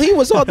sin while he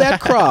was on that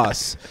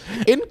cross,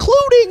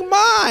 including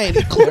mine,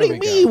 including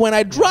me when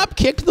I drop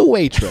kicked the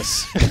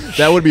waitress.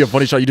 That would be a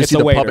funny shot. You just It's see a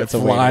the waiter, puppet it's a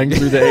waiter. flying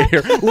through the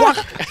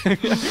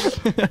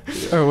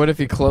air. Or what if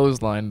he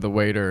clotheslined the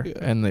waiter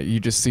and that you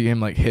just see him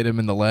like hit him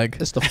in the leg?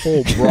 It's the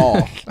full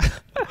brawl.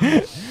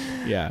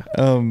 Yeah.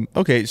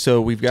 Okay,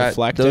 so we've got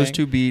Deflecting. those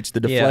two beats: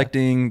 the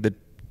deflecting,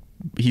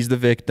 he's the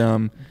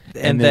victim,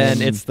 and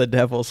then it's the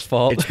devil's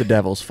fault. It's the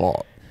devil's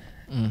fault,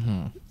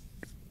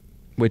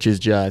 which is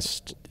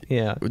just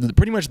Yeah.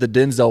 pretty much the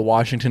Denzel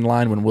Washington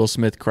line when Will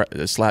Smith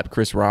slapped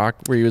Chris Rock,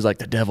 where he was like,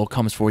 "The devil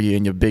comes for you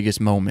in your biggest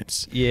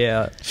moments."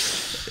 Yeah.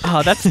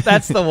 Oh, that's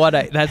the one.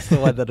 That's the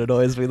one that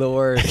annoys me the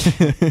worst.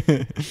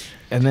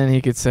 And then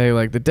he could say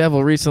like, the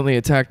devil recently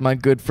attacked my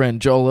good friend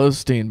Joel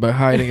Osteen by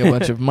hiding a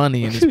bunch of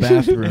money in his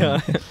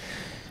bathroom.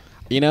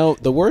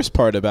 The worst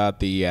part about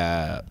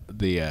the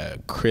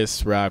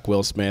Chris Rock,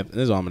 Will Smith, this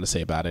is all I'm going to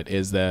say about it,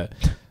 is that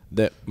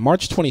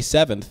March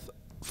 27th,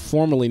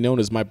 formerly known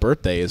as my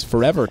birthday, is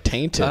forever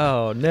tainted.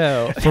 Oh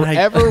no.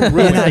 Forever And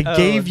ruined. I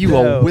gave you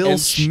no. a Will And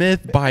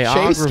Smith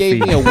biography. Chase gave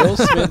me a Will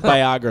Smith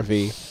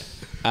biography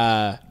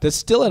that's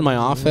still in my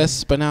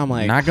office, but now I'm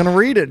like, Not gonna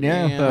read it.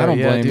 Yeah, Yeah. I don't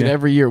blame dude, you.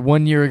 every year,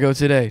 1 year ago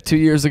today, 2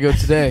 years ago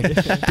today,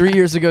 3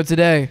 years ago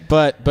today.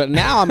 but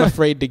now I'm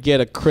afraid to get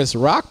a Chris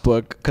Rock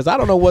book because I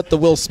don't know what the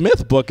Will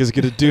Smith book is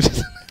going to do.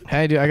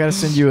 Hey, dude, I gotta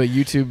send you a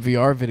YouTube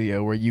VR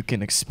video where you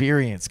can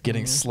experience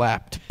getting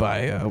slapped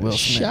by Will Smith.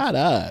 Shut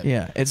up.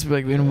 Yeah, it's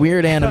like in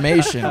weird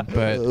animation,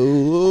 but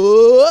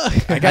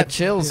I got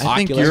chills. I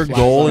think Oculus your flies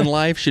goal on. in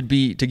life should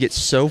be to get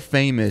so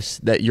famous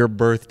that your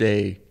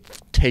birthday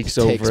takes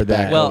over back.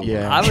 that. Well,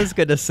 yeah. I was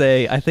gonna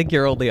say, I think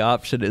your only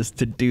option is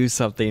to do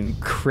something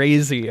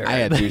crazier. I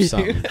had to do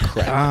something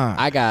crap.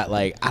 I got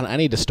I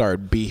need to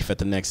start beef at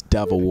the next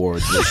Dove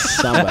Awards with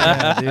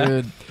somebody. Yeah,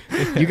 dude,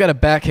 you got to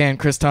backhand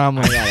Chris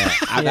Tomlin.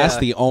 That's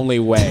the only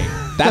way.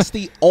 That's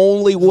the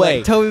only way.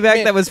 Like, Toby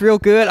back, that was real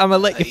good. I'm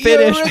gonna let you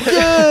finish. You're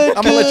good,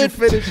 I'm gonna let you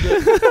finish.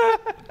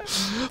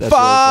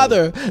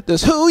 Father,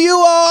 that's who you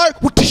are.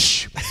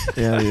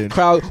 Yeah, dude.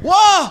 Crowd. Whoa!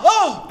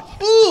 Oh!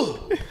 Ooh!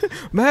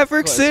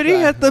 Maverick City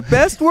had the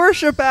best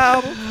worship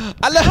album.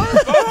 I love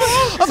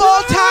of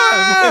all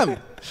time.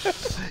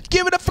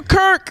 Give it up for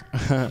Kirk.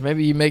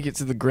 Maybe you make it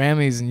to the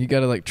Grammys and you got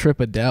to like trip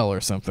Adele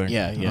or something.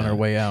 Yeah. On our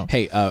way out.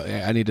 Hey,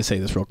 I need to say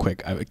this real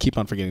quick. I keep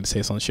on forgetting to say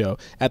this on the show.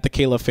 At the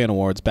Caleb Fan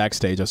Awards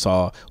backstage, I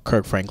saw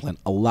Kirk Franklin,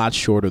 a lot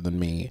shorter than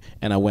me,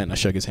 and I went and I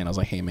shook his hand. I was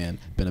like, "Hey, man,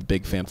 been a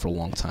big fan for a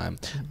long time."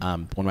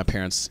 One of my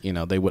parents,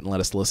 they wouldn't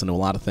let us listen to a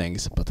lot of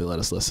things, but they let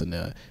us listen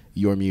to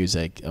your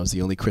music. It was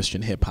the only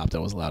Christian hip hop that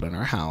was allowed in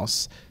our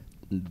house.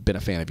 Been a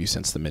fan of you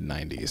since the mid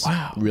 '90s.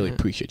 Wow, really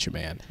appreciate you,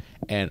 man.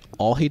 And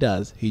all he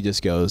does, he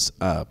just goes,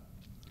 "Thank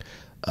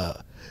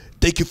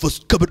you for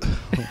coming."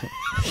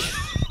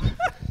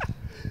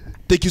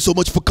 Thank you so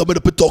much for coming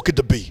up and talking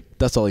to me.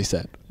 That's all he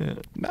said.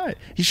 Nice.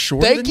 He's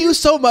shorter Thank than you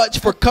so much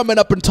for coming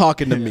up and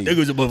talking to me. Thank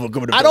you so much for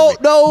coming up I and don't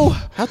talking. know.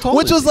 How tall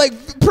Which is was he?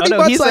 like pretty Oh, no,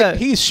 much he's like a-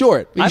 he's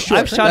short. He's I've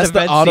short. shot That's the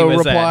events auto he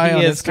was reply at.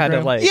 on He is kind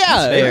of Instagram. like,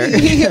 Yeah, fair.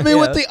 he hit me Yeah.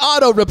 with the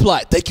auto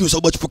reply. Thank you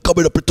so much for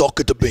coming up and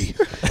talking to me.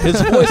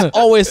 His voice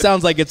always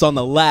sounds like it's on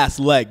the last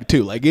leg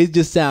too. Like he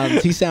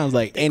sounds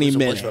like any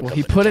minute. Well,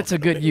 he put it to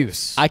good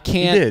use. I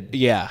can't. He did.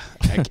 Yeah,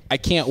 I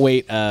can't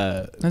wait.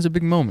 That's a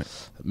big moment.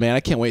 Man,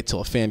 I can't wait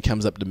till a fan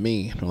comes up to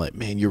me and they're like,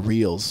 "Man, your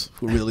reels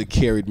really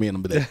carried me." And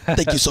I'm like,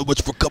 "Thank you so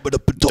much for coming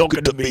up and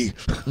talking to me."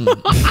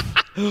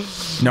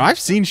 No, I've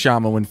seen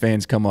Shama when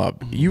fans come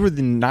up. You were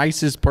the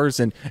nicest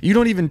person. You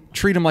don't even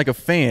treat him like a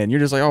fan. You're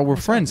just like, "Oh, we're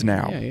friends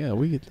now." Yeah,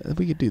 we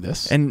could do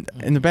this. And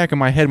in the back of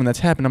my head when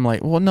that's happened, I'm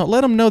like, well, no,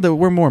 let them know that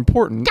we're more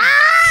important.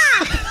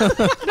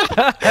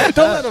 Don't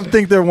let them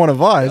think they're one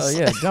of us. Oh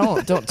yeah,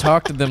 don't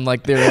talk to them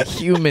like they're a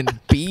human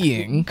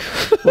being.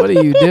 What are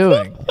you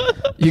doing?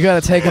 You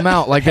got to take them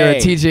out like they're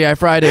a Hey. TGI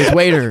Fridays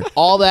waiter.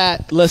 All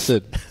that.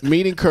 Listen,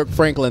 meeting Kirk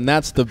Franklin.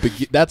 That's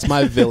that's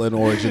my villain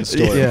origin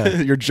story.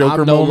 Yeah. Your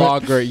Joker I'm no moment.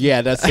 longer.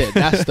 Yeah, that's it.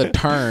 That's the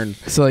turn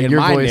So like in your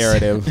my voice,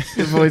 narrative.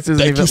 Your voice isn't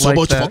Thank even you so like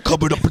much that. for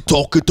coming up and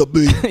talking to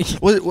me.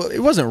 Well, it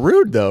wasn't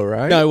rude though,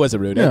 right? No, it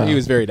wasn't rude. Yeah. He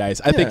was very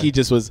nice. I think Yeah. he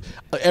just was.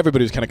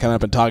 Everybody was kind of coming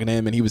up and talking to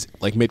him, and he was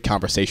like mid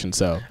conversation.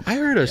 So I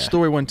heard a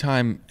story one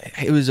time.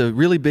 It was a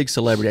really big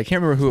celebrity. I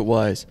can't remember who it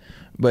was,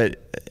 but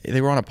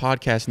they were on a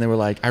podcast and they were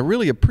like, I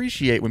really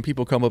appreciate when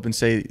people come up and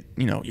say,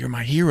 you know, you're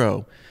my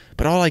hero.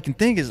 But all I can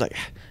think is like,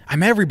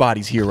 I'm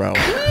everybody's hero.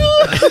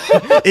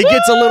 It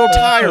gets a little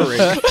tiring.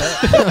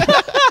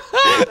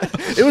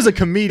 It was a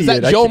comedian.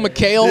 Is that Joel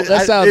McHale?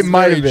 That sounds it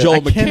might very have been.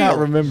 Joel I cannot McHale.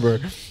 remember.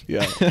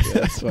 yeah,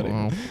 that's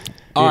funny.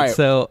 All right,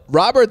 So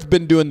Robert's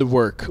been doing the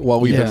work while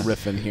we've Yeah. been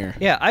riffing here.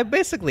 yeah, I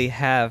basically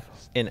have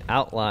an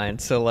outline.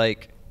 So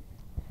like,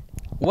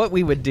 what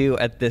we would do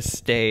at this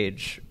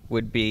stage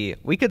would be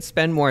we could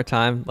spend more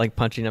time like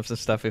punching up some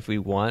stuff if we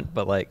want,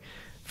 but like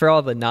for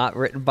all the not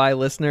written by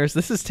listeners,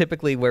 this is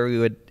typically where we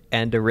would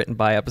end a written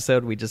by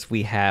episode.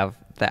 We have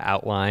the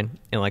outline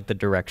and like the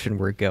direction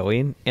we're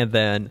going, and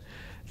then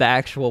the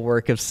actual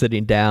work of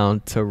sitting down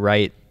to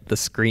write the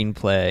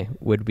screenplay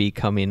would be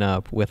coming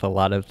up with a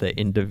lot of the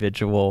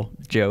individual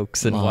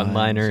jokes and Lines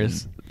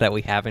one-liners that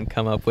we haven't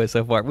come up with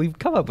so far. We've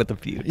come up with a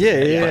few.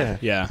 Yeah.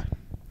 Yeah.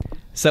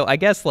 So I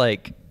guess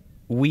like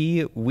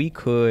we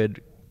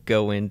could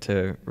go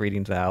into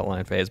reading the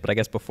outline phase, but I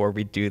guess before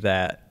we do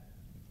that,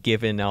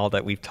 given all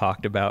that we've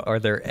talked about, are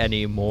there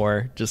any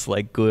more just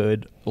like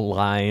good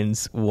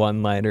lines,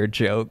 one-liner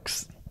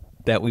jokes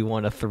that we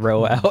want to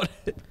throw out?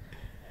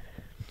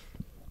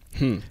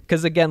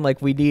 Because again,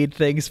 like we need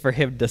things for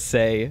him to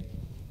say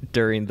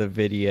during the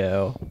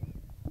video.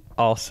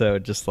 Also,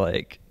 just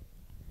like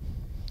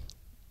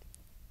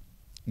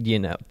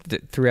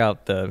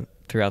throughout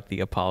the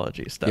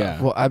apology stuff.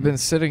 Yeah. Well, I've been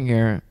sitting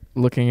here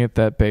looking at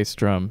that bass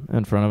drum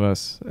in front of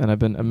us, and I've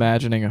been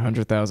imagining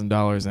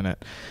 $100,000 in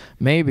it.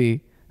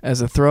 Maybe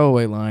as a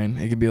throwaway line,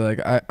 it could be like,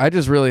 I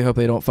just really hope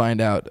they don't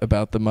find out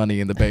about the money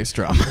in the bass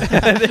drum.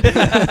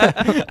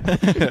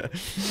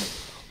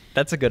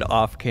 That's a good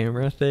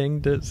off-camera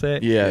thing to say.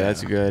 Yeah,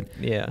 that's good.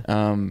 Yeah.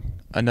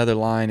 Another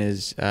line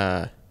is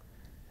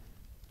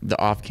the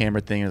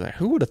off-camera thing is like,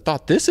 who would have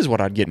thought this is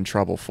what I'd get in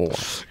trouble for?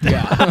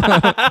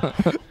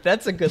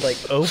 That's a good like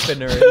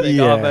opener thing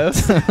Yeah.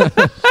 almost. Yeah.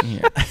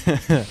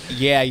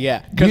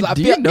 Because I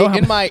Do you feel know how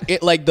in my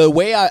like the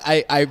way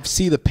I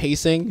see the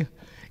pacing,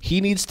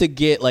 he needs to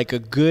get like a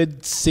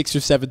good 6 or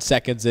 7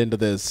 seconds into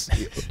this,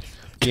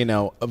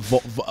 a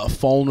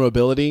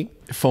vulnerability.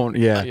 Phone,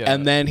 yeah. Yeah.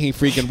 And then he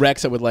freaking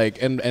wrecks it with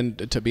like,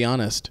 and to be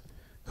honest,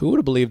 who would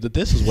have believed that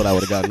this is what I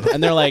would have gotten?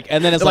 And they're like,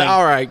 and then it's They're like, like,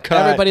 all right,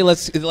 cut. everybody,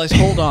 let's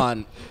hold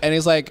on. And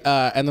he's like,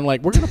 and then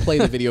like, we're gonna play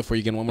the video for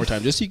you again one more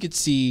time, just so you could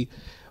see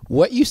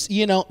what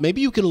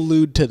maybe you could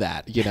allude to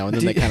that, and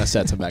then they kind of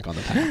sets him back on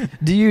the path.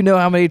 Do you know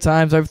how many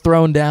times I've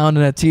thrown down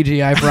in a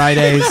TGI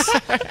Fridays?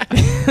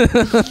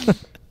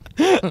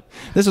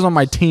 This is on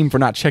my team for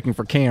not checking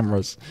for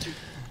cameras.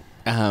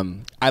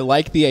 I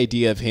like the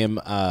idea of him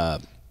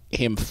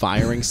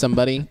firing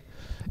somebody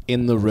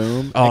in the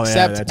room. Oh,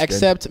 yeah, that's good.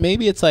 except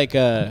maybe it's like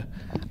I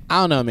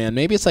don't know, man.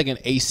 Maybe it's like an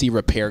AC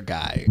repair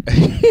guy.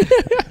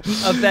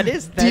 That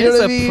is you know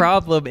what I a mean?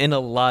 problem in a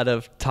lot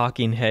of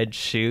talking head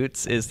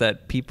shoots, is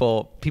that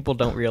people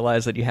don't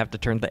realize that you have to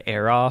turn the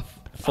air off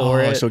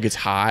for it. So it gets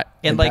hot.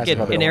 And like passive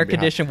weather an air won't be hot.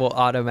 condition will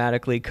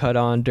automatically cut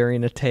on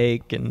during a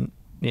take, and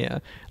yeah,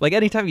 like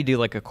anytime you do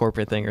like a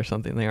corporate thing or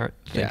something, they aren't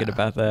thinking Yeah,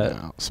 about that.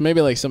 no. So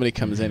maybe like somebody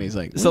comes in, he's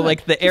like, So "What?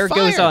 like the You're air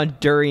goes fired." on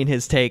during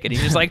his take, and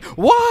he's just like,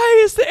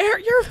 "Why is the air?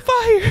 You're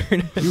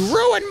fired!" You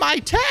ruined my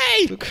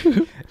take.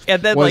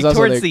 And then Well, like it's also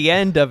towards like- the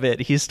end of it,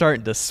 he's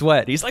starting to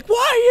sweat. He's like,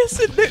 "Why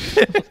isn't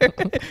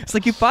it?" It's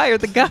like you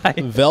fired the guy.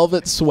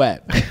 Velvet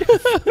Sweat.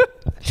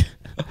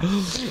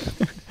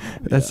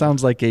 That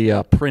sounds like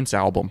a Prince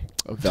album.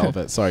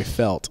 Velvet. Sorry,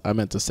 felt. I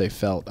meant to say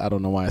felt. I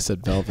don't know why I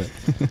said velvet.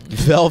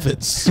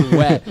 Velvet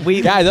Sweat.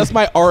 Guys, that's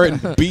my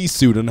R&B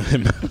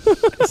pseudonym.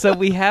 So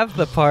we have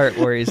the part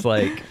where he's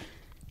like,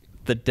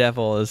 the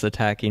devil is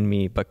attacking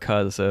me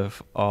because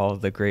of all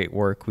the great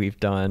work we've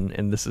done,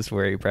 and this is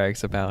where he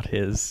brags about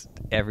his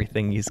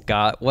everything he's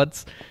got.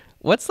 What's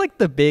like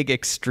the big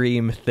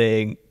extreme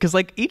thing? Because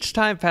like each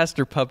time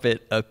Pastor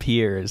Puppet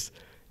appears,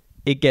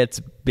 it gets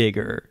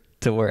bigger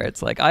to where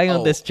it's like, I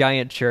own this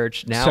giant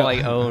church, now So,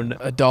 I own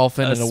a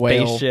dolphin and a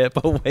whale. spaceship,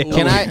 a whale.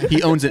 Can I?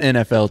 He owns an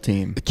NFL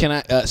team. Can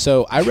I?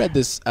 So I read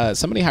this.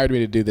 Somebody hired me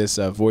to do this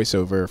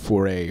voiceover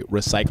for a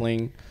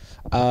recycling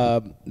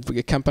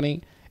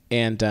company,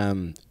 and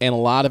a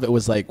lot of it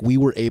was like we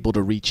were able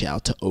to reach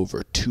out to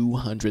over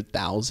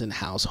 200,000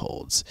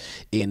 households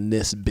in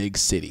this big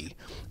city,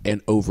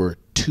 and over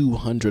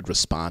 200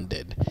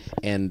 responded,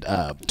 and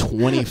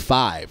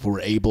 25 were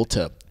able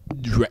to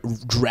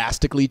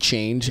drastically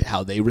change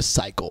how they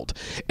recycled.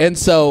 And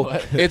so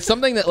it's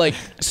something that like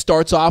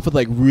starts off with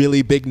like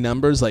really big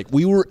numbers. Like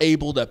we were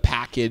able to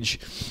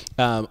package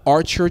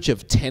our church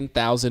of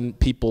 10,000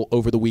 people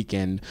over the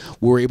weekend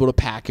were able to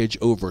package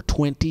over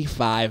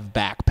 25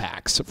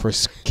 backpacks for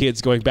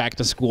kids going back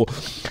to school.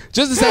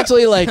 Just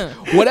essentially like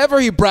whatever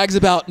he brags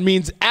about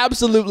means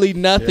absolutely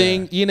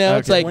nothing. You know,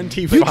 it's like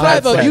you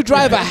drive a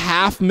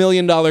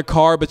 $500,000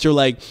 car, but you're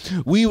like,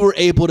 we were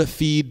able to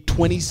feed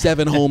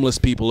 27 homeless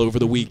people over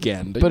the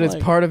weekend. But it's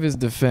part of his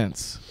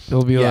defense.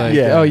 He'll be like,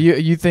 oh,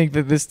 you think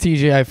that this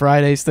TGI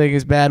Fridays thing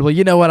is bad? Well,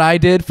 you know what I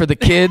did for the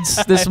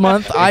kids this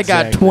month? I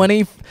got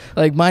 20,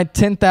 like my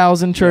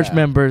 10,000 church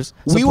members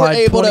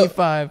supplied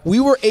 25. We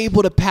were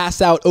able to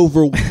pass out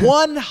over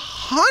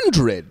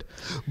 100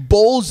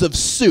 bowls of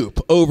soup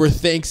over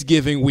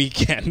Thanksgiving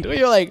weekend.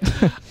 You're like,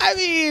 I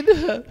mean,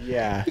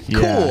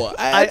 cool.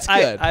 That's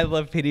good. I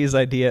love PD's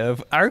idea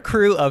of our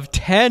crew of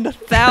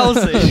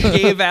 10,000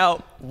 gave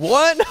out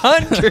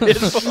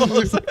 100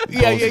 bowls.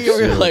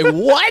 You're like,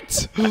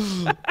 what?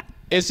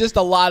 It's just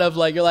a lot of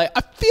like, you're like,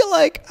 I feel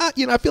like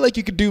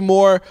you could do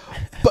more,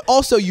 but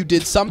also you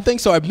did something.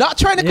 So I'm not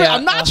trying to,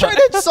 I'm not trying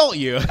to insult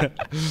you.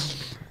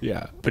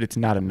 But it's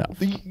not enough.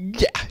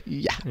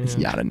 It's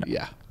not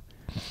enough.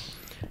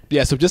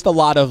 Yeah, so just a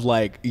lot of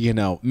like,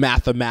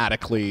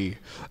 mathematically,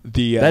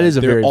 that is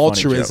a their very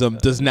altruism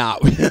does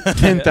not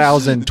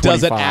 10,000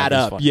 doesn't add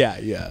up. Funny.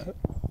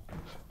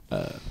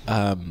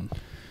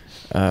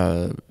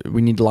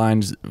 We need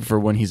lines for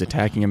when he's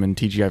attacking him in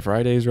TGI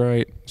Fridays,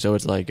 right? So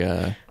it's like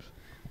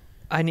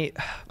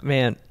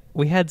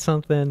we had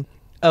something.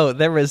 Oh,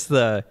 there was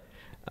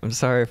I'm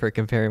sorry for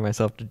comparing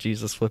myself to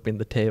Jesus flipping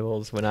the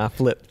tables when I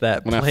flipped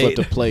that plate. I flipped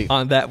a plate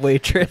on that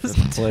waitress.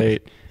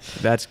 plate.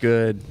 That's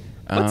good.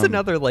 What's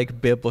another like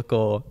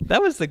biblical?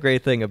 That was the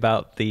great thing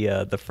about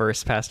the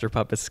first Pastor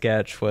Puppet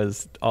sketch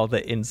was all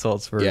the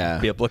insults were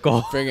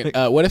biblical.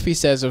 What if he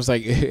says it was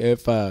like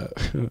if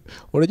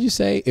what did you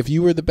say? If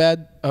you were the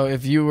bad? Oh,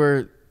 if you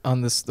were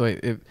on this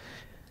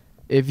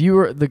if you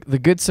were the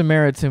Good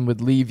Samaritan would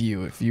leave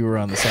you if you were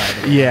on the side of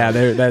the road. Yeah,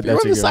 that's if you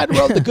were on the side of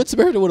the road, the Good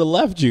Samaritan would have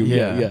left you.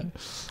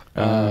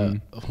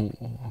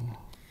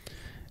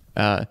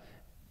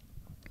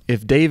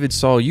 If David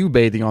saw you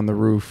bathing on the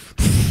roof,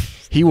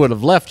 he would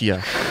have left you.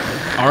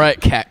 All right,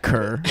 Cat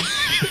Kerr.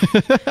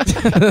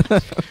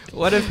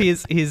 What if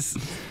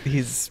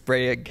he's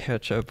spraying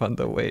ketchup on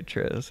the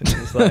waitress and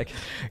he's like,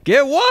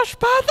 "Get washed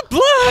by the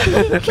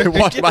blood." Get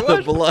washed by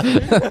the blood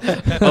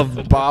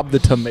of Bob the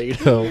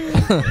Tomato.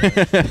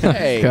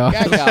 Hey,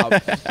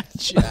 that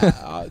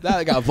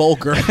got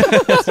vulgar.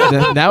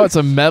 Now it's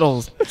a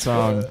metal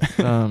song.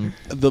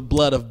 The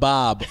blood of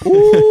Bob.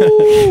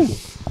 Ooh.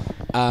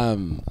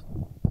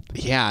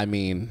 Yeah, I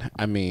mean.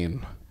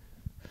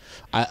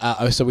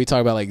 So we talk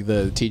about like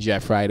the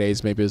TGI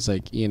Fridays. Maybe it's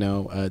like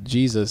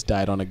Jesus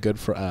died on a good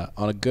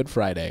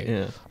Friday.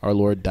 Yeah. Our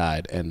Lord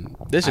died, and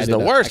this is the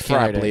worst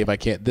Friday. I believe I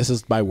can't. This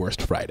is my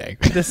worst Friday.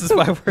 This is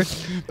my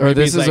worst. Or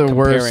this is a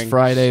worse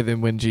Friday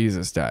than when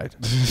Jesus died.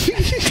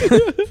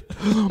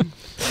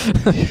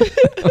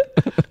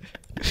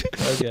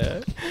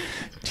 Okay.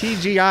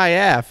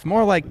 TGIF,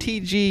 more like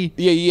TG.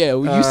 Yeah.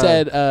 You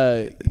said.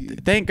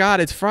 Thank God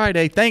it's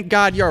Friday. Thank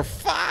God you're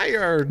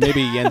fired.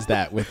 Maybe he ends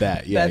that with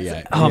that.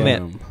 Yeah. Oh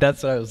man,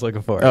 that's what I was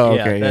looking for. Oh,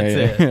 okay.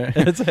 That's it.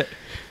 That's it.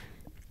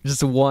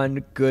 Just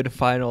one good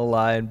final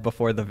line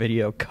before the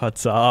video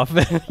cuts off.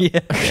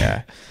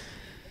 Yeah.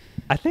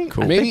 I think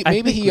cool.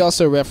 Maybe he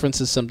also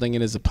references something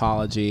in his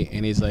apology,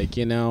 and he's like,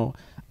 maybe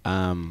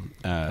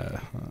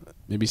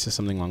he says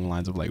something along the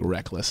lines of like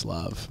reckless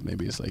love.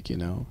 Maybe it's like,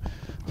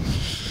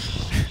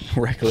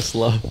 reckless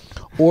love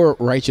or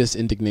righteous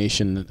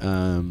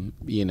indignation.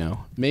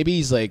 Maybe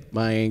he's like,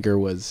 my anger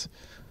was,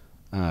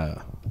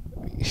 a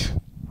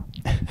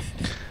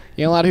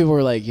lot of people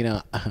were like,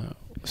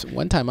 so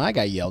one time I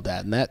got yelled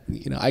at, and that,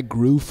 I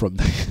grew from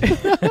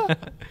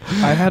that.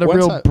 I had a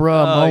real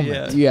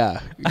moment.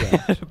 Yeah.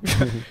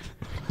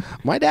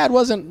 My dad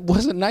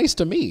wasn't nice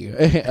to me.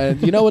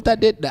 And you know what that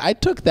did? I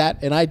took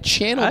that and I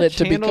channeled it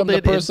to become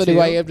the person who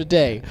I am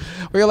today.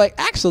 Where you're like,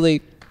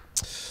 actually,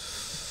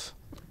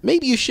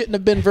 maybe you shouldn't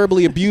have been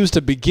verbally abused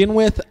to begin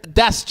with.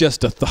 That's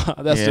just a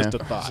thought. Just a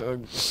thought. So,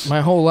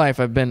 my whole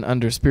life I've been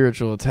under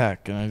spiritual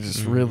attack, and I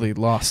just really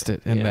lost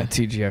it in that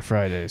TGI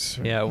Fridays.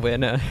 Yeah,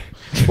 when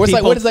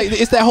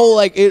it's that whole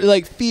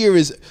like fear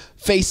is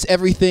face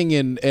everything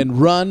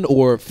and run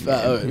or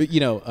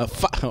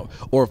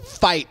or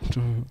fight.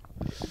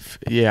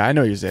 Yeah, I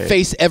know what you're saying.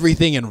 Face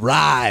everything and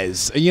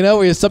rise.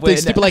 Or something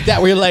stupid like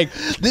that, where you're like,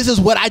 this is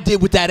what I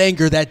did with that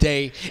anger that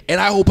day,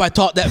 and I hope I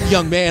taught that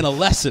young man a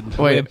lesson.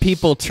 When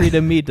people treated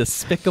me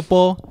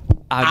despicable,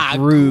 I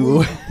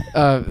grew.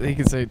 He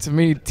can say, to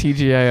me,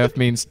 TGIF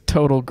means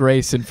total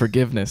grace and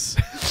forgiveness.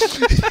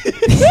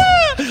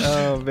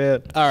 Oh,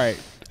 man. All right.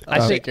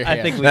 I think we got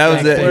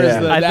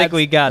it. I think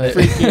we got it.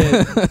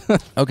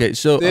 Okay,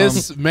 so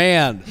this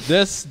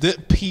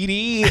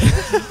PD.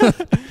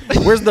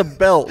 Where's the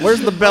belt?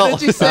 Where's the belt? What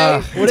did you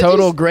say?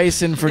 Total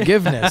grace and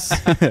forgiveness.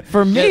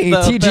 For me,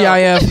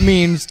 TGIF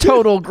means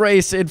total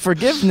grace and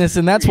forgiveness,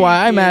 and that's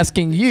why I'm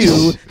asking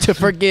you to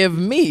forgive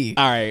me.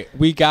 All right,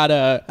 we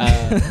gotta.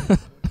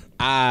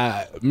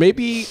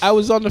 Maybe I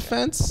was on the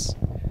fence,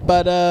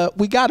 but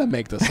we gotta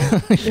make this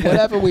one.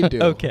 Whatever we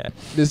do. Okay.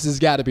 This has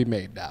got to be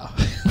made now.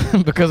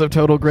 Because of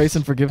total grace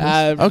and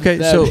forgiveness. Okay,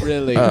 that so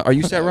really, are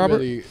you set, Robert?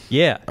 really-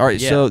 Yeah. All right,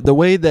 yeah. so the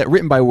way that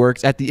Written By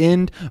works, at the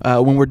end,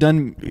 when we're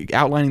done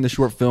outlining the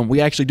short film,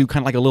 we actually do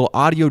kind of like a little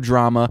audio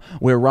drama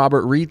where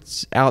Robert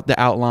reads out the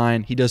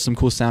outline. He does some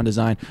cool sound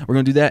design. We're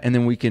going to do that, and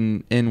then we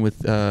can end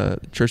with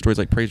church stories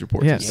like praise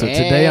reports. Yeah, so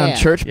today on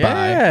Church By.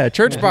 Yeah,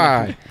 church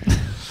by.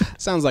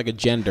 Sounds like a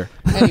gender.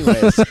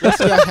 Anyways, let's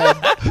go ahead.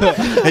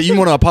 Hey, you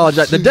want to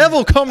apologize? The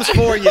devil comes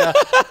for you.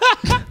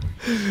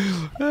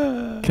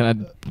 Can I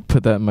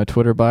put that in my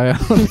Twitter bio?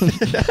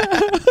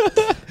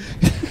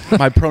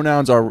 My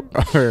pronouns are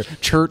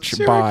church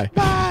by.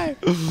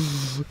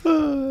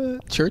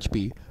 Church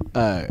B.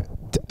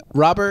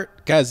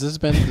 Robert, guys, this has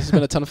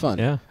been a ton of fun.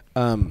 Yeah.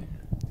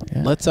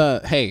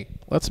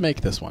 Let's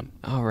make this one.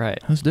 All right.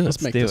 Let's do it.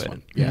 Let's make do this it.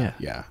 one. Yeah.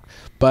 Yeah.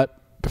 But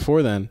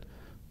before then,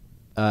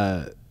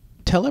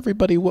 tell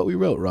everybody what we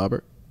wrote,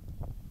 Robert.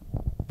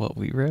 What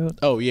we wrote?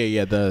 Oh yeah. He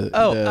was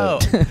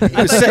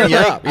I setting thought you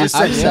were up. He was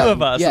setting you two up.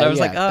 of us. And I was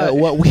like,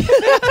 what we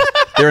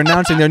They're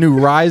announcing their new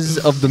Rise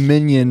of the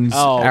Minions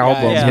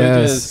album.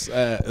 guys,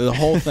 Yes. the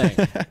whole thing.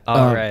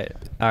 all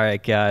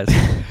right, guys.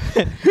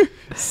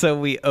 So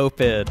we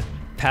open.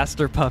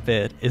 Pastor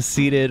Puppet is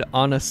seated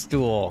on a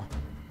stool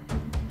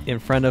in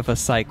front of a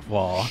psych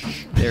wall.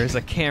 There's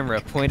a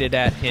camera pointed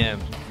at him.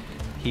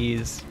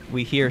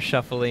 We hear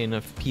shuffling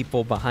of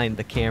people behind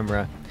the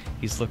camera.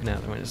 He's looking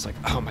at them and it's like,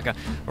 oh my God,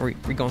 are we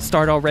going to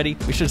start already?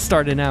 We should have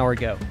started an hour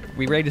ago.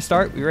 We ready to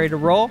start? We ready to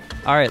roll?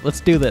 All right, let's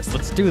do this.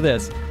 Let's do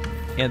this.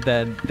 And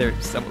then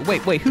there's some,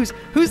 wait,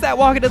 who's that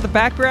walking in the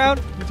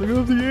background? He's like,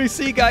 oh, the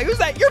AC guy. Who's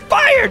that? You're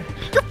fired.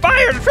 You're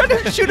fired. I'm trying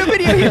to shoot a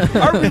video here.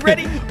 Are we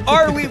ready?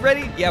 Are we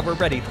ready? Yeah, we're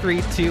ready.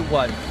 3, 2,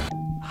 1.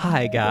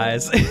 Hi,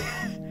 guys.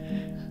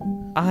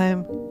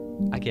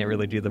 I can't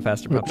really do the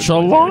Pastor Puppet.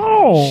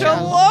 Shalom!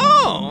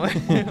 Shalom!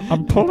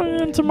 I'm pulling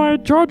into my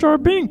Jar Jar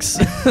Binks.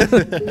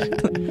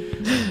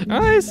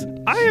 Guys,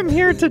 I am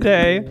here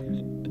today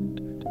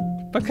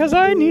because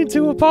I need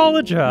to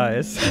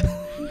apologize.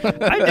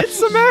 I did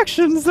some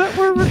actions that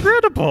were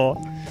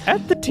regrettable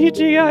at the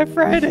TGI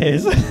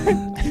Fridays.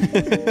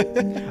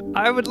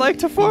 I would like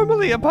to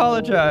formally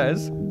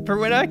apologize for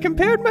when I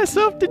compared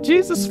myself to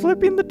Jesus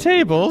flipping the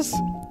tables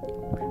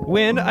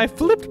when I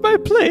flipped my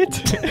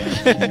plate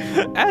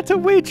at a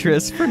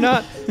waitress for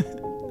not...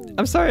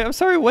 I'm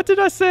sorry, what did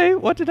I say?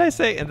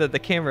 And then the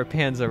camera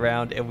pans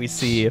around and we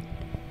see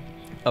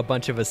a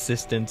bunch of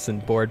assistants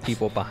and bored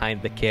people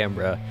behind the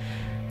camera.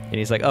 And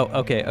he's like, oh,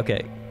 okay.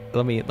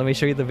 Let me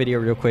show you the video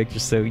real quick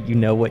just so you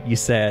know what you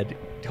said.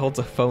 He holds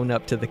a phone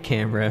up to the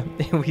camera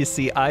and we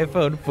see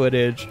iPhone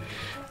footage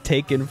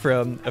taken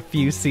from a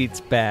few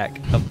seats back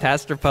of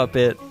Pastor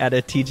Puppet at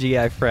a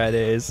TGI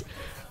Fridays.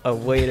 A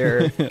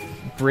waiter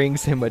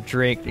brings him a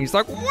drink. He's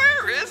like,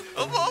 where is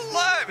the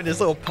lime? And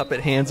his little puppet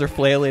hands are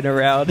flailing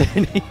around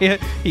and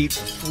he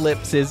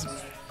flips his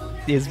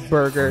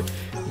burger.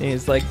 And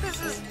he's like,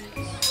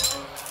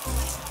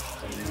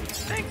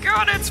 thank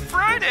God it's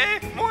Friday.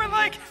 More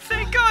like,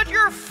 thank God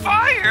you're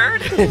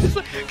fired. He's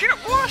like, get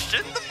washed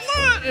in the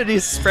blood. And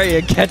he's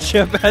spraying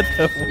ketchup at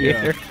the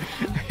waiter.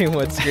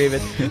 Everyone's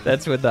screaming.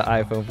 That's when the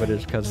iPhone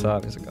footage cuts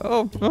off. He's like,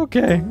 oh,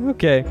 okay.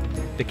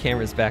 The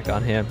camera's back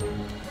on him.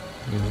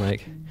 He's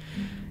like,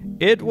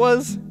 it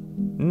was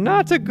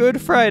not a good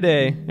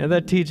Friday at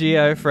that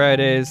TGI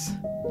Fridays,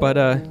 but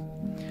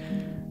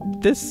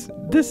this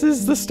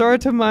is the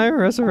start of my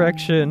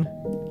resurrection.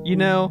 You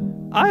know,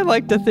 I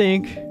like to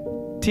think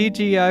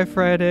TGI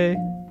Friday,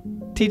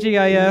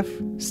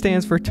 TGIF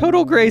stands for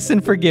Total Grace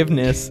and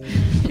Forgiveness.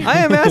 I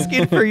am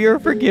asking for your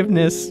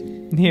forgiveness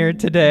here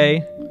today.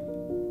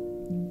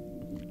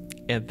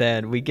 And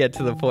then we get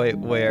to the point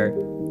where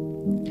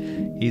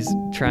he's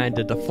trying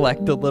to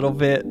deflect a little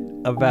bit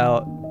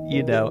about,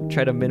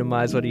 try to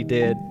minimize what he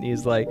did.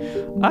 He's like,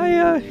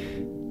 I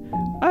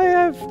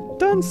have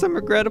done some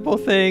regrettable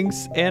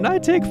things and I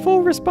take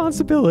full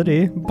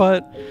responsibility,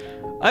 but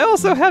I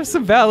also have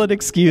some valid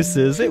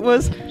excuses. It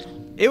was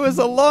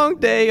a long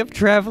day of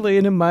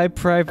traveling in my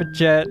private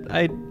jet.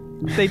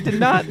 They did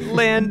not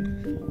land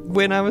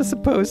when I was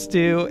supposed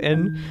to,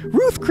 and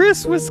Ruth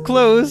Chris was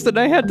closed and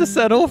I had to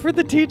settle for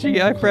the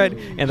TGI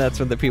Friday. And that's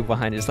when the people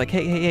behind it is like,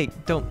 hey,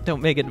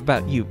 don't make it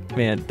about you,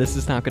 man. This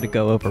is not going to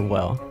go over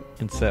well.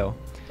 And so,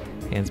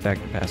 hands back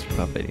to Pastor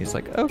Puppet. He's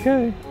like,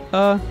 okay,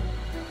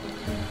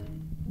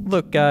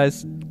 look,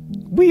 guys,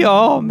 we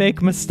all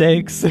make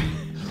mistakes.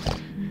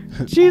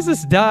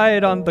 Jesus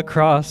died on the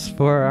cross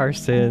for our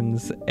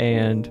sins,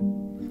 and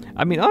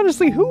I mean,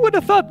 honestly, who would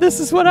have thought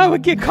this is what I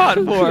would get caught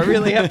for?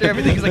 Really, after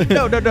everything, he's like,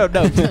 no,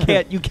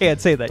 you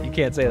can't say that.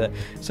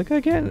 It's like,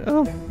 I can't.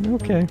 Oh,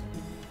 okay.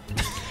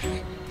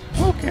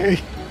 Okay.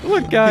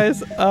 Look,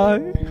 guys,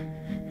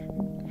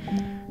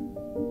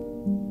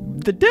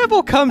 the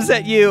devil comes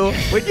at you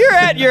when you're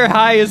at your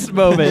highest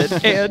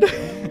moment, and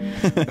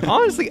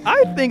Honestly,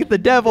 I think the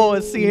devil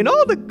is seeing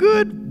all the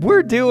good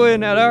we're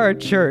doing at our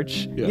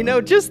church. Yeah. You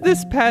know, just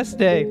this past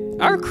day,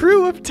 our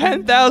crew of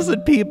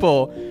 10,000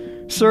 people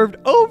served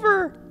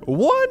over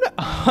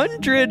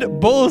 100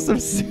 bowls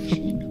of soup.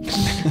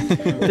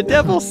 The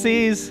devil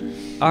sees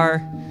our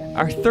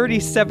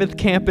 37th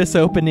campus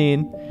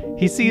opening.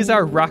 He sees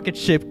our rocket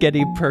ship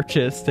getting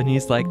purchased, and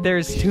he's like,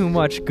 there's too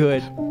much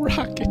good.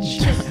 Rocket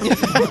ship.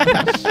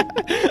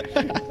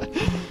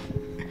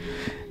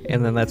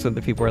 And then that's when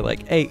the people are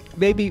like, hey,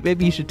 maybe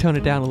you should tone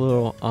it down a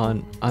little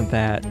on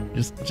that.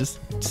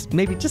 Just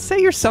maybe just say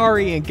you're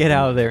sorry and get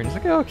out of there. And he's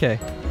like, oh, okay.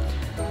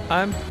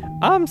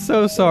 I'm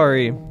so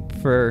sorry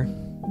for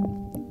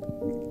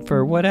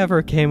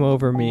whatever came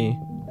over me.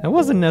 That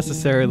wasn't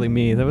necessarily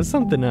me. That was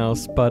something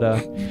else. But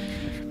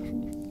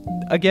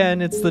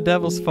again, it's the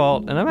devil's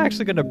fault, and I'm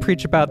actually going to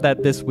preach about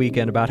that this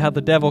weekend, about how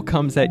the devil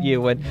comes at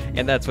you,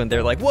 and that's when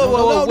they're like,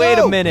 whoa, wait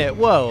a minute,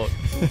 whoa.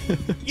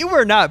 You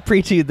were not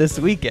preaching this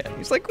weekend.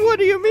 He's like, what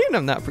do you mean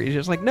I'm not preaching?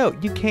 It's like, no,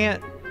 you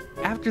can't.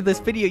 After this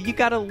video, you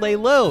got to lay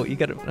low. You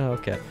got to,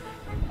 okay.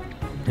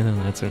 And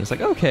then that's when it's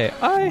like, okay,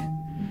 I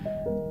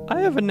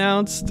have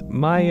announced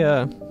my,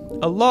 a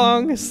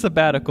long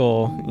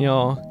sabbatical, you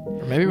know.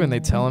 Or maybe when they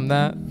tell him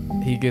that,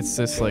 he gets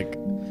this like,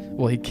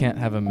 well, he can't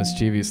have a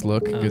mischievous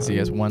look because he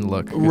has one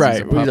look.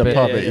 Right, he's a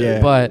puppet, yeah.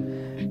 But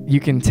you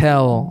can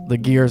tell the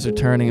gears are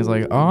turning. It's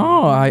like,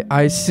 oh,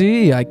 I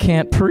see. I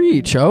can't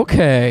preach.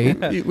 Okay.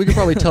 We could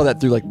probably tell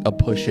that through like a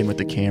push in with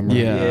the camera.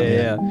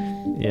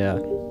 Yeah.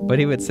 But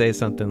he would say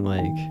something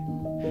like,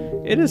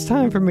 it is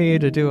time for me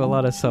to do a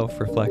lot of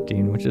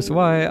self-reflecting, which is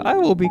why I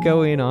will be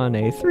going on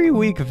a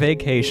 3-week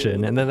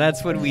vacation. And then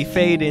that's when we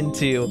fade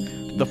into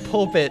the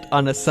pulpit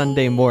on a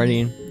Sunday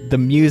morning. The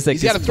music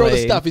He's got to throw the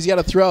stuff. He's got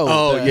to throw.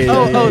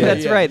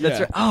 That's right. That's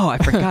right. Oh, I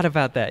forgot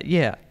about that.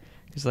 Yeah.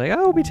 He's like, oh,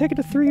 we'll be taking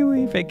a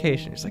 3-week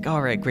vacation. He's like,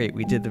 all right, great.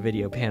 We did the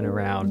video pan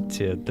around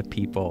to the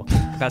people.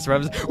 Pastor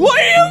Rob was, what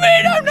do you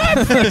mean I'm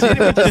not preaching?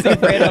 We just see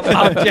random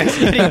objects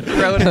getting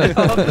thrown at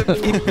all the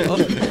people.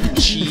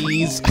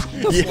 Cheese.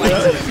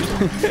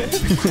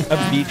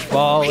 A beach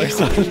ball or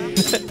something.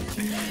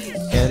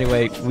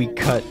 Anyway, we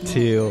cut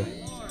to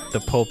the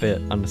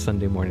pulpit on a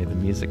Sunday morning. The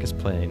music is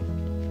playing.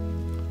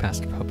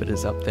 Pastor Puppet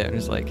is up there and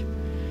is like,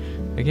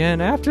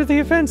 again, after the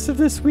events of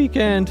this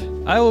weekend,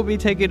 I will be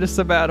taking a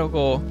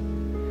sabbatical.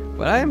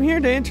 But I am here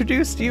to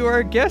introduce to you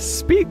our guest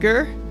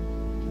speaker,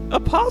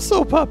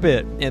 Apostle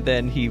Puppet. And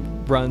then he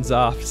runs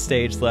off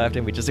stage left,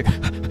 and we just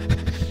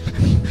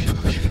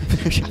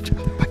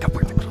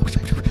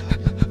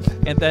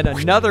and then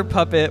another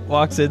puppet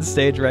walks in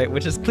stage right,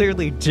 which is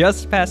clearly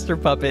just Pastor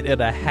Puppet in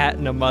a hat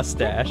and a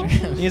mustache.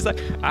 And he's like,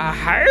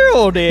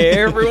 howdy,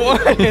 everyone.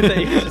 And then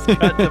he just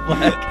cut to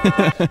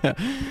black.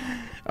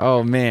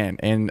 Oh, man.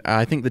 And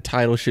I think the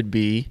title should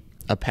be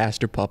A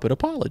Pastor Puppet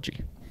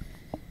Apology.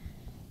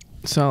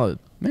 Solid.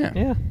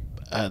 Yeah.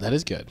 That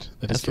is good.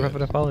 That is Pastor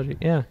Puppet Apology.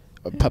 Yeah.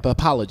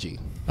 Apology.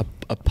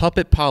 A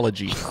puppet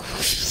apology.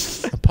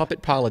 A puppet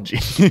apology.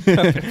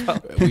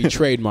 We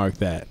trademarked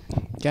that.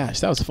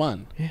 Gosh, that was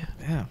fun.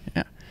 Yeah.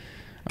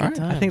 All right.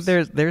 I think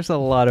there's a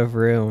lot of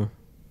room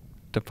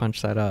to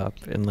punch that up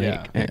and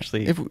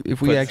actually.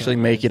 If we actually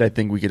make it, I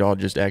think we could all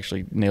just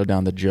actually nail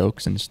down the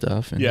jokes and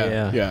stuff. And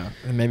Yeah.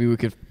 And maybe we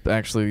could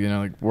actually,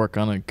 like work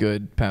on a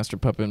good Pastor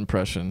Puppet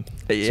impression, so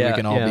we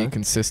can all be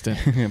consistent.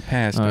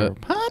 Pastor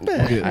Puppet.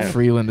 We'll get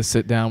Freeland to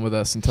sit down with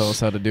us and tell us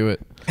how to do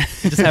it.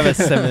 Just have a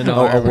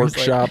seminar, a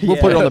workshop. We'll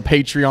put it on the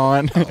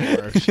Patreon. A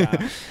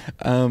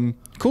workshop.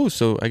 Cool.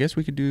 So I guess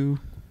we could do.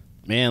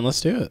 Man,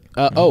 let's do it.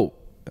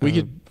 We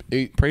could.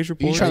 Praise Are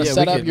report. you trying to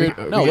set up your?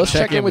 No, let's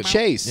check in with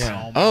Chase.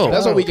 Yeah. Oh,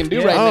 That's what we can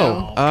do right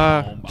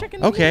now.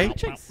 Okay.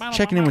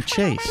 Checking in with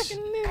Chase.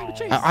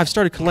 I've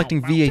started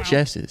collecting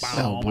VHSs.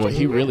 Oh boy,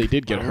 he really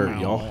did get hurt,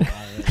 y'all.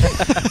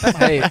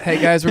 hey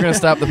guys, we're gonna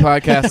stop the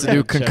podcast to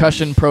do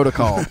concussion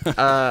protocol.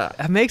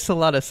 That makes a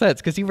lot of sense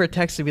because you were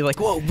texting me like,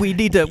 "Whoa, we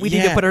need to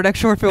put our next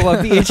short film on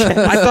VHS."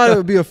 I thought it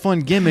would be a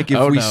fun gimmick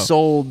if we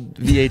sold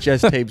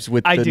VHS tapes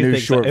with the new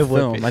short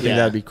film. I think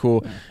that'd be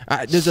cool.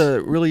 There's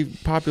a really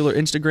popular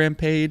Instagram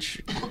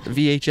page,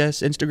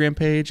 VHS Instagram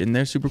page, and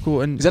they're super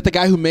cool. And Is that the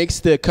guy who makes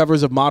the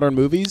covers of modern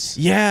movies?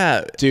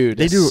 yeah, Dude,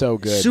 they that's do so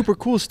good. super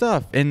cool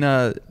stuff. And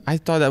I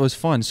thought that was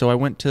fun, so I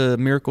went to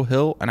Miracle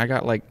Hill and I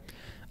got like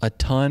a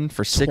ton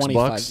for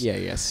 $6.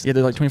 Yeah,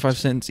 they're like 25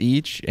 cents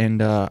each,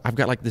 and I've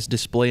got like this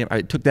display.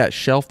 I took that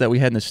shelf that we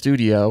had in the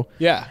studio,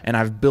 and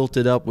I've built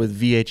it up with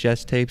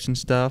VHS tapes and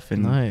stuff.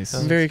 And Nice.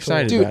 I'm very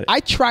excited Dude, about it. I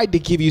tried to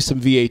give you some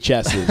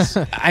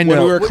VHSs. I know.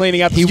 When we were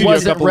cleaning up the He studio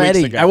wasn't a couple ready.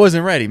 weeks ago. I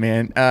wasn't ready,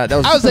 man. I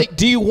was like,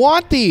 "Do you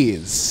want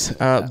these?"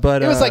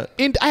 But it was like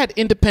I had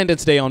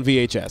Independence Day on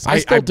VHS. I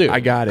still do. I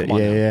got it. Come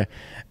on now.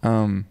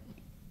 Yeah.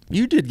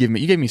 You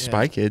gave me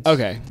Spy Kids.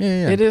 Okay.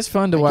 Yeah. It is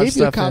fun to watch Gave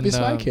you a stuff. copy of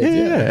Spy Kids.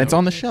 Yeah. It's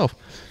on the shelf.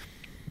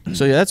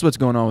 So yeah, that's what's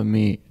going on with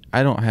me.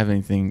 I don't have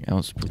anything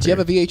else prepared. Do you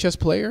have a VHS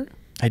player?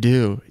 I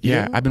do.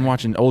 Yeah. do? I've been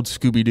watching old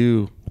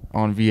Scooby-Doo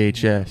on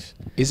VHS.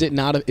 Is it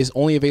not? Is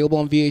only available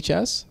on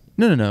VHS?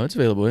 No. It's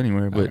available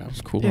anywhere, but Okay.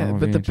 it's cool. Yeah, on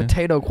but the VHS.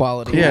 potato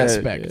quality Yeah,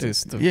 aspect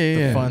is the,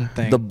 yeah. the fun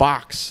thing. The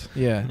box.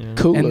 yeah.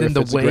 Cooler And then if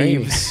the it's grainy.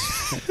 waves.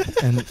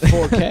 and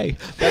 4K.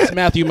 That's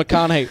Matthew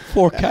McConaughey.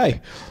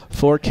 4K.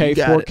 4K, You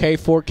got 4K,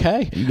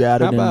 4K. You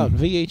got it. How in, about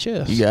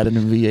VHS? You got it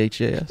in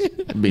VHS.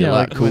 It'd be Yeah, a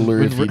lot like when- cooler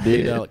when if you we're- did.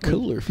 You know,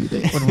 cooler if you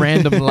did. when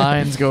random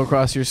lines go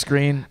across your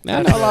screen.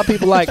 I know a lot of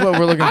people like. That's what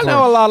we're looking I for.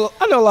 know a lot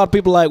of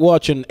people like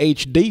watching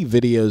HD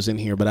videos in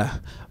here, but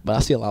I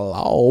see a lot of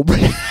law.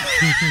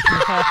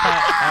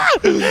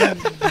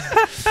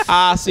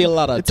 I see a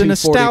lot of It's a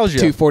nostalgia.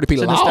 240p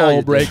It's a law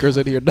nostalgia breakers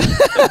in here. But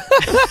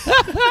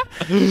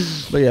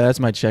yeah, that's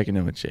my checking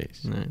in with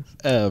Chase. Nice.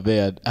 Oh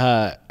man.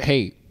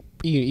 Hey,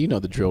 you know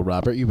the drill,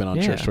 Robert. You've been on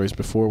Yeah. Church Stories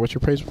before. What's your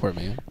praise report,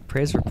 man?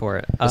 Praise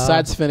report.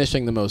 Besides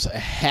finishing the most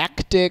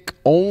hectic,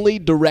 only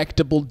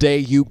directable day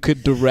you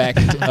could direct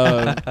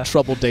a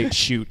Trouble Date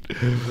shoot.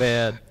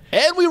 man.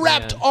 And we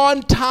wrapped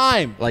on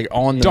time. Like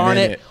on the Darn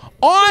minute. it.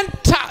 On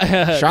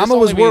time. Shama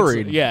was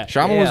worried. Yeah.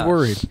 Shama was Yeah.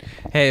 worried.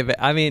 Hey, but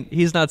I mean,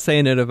 he's not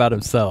saying it about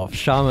himself.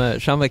 Shama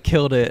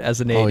killed it as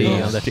an AD Oh,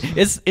 yeah. on that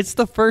shoot. It's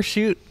the first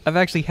shoot I've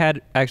actually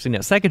had. Actually,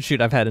 no, second shoot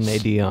I've had an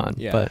AD on.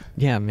 Yeah. But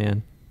yeah,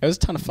 man. It was a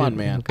ton of fun,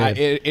 man. good.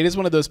 It is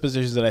one of those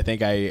positions that I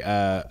think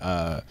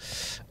I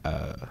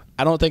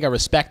don't think I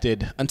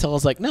respected until I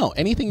was like, no,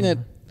 anything that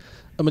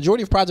a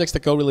majority of projects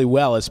that go really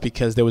well is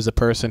because there was a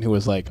person who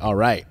was like, all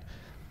right,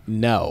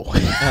 no.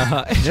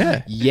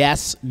 Yeah.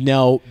 Yes,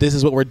 no, this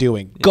is what we're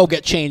doing. Go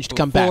get changed,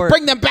 come back. For-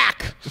 Bring them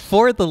back.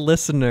 For the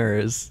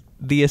listeners,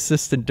 the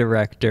assistant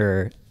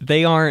director,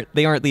 they aren't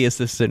the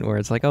assistant where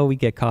it's like, oh, we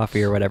get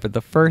coffee or whatever.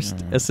 The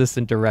first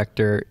assistant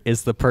director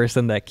is the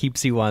person that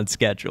keeps you on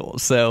schedule.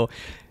 So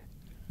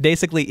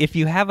basically, if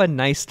you have a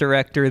nice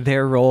director,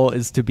 their role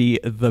is to be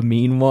the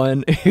mean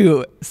one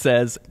who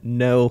says,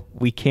 no,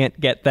 we can't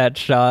get that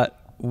shot.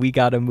 We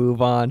got to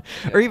move on.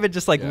 Or even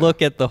just like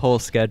look at the whole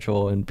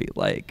schedule and be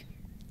like,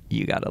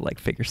 you got to like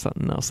figure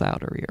something else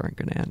out or we aren't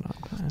going to end on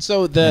time.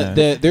 So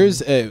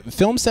there's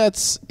film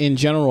sets in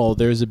general.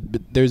 There's a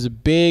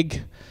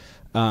big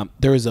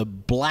there is a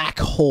black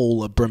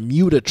hole, a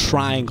Bermuda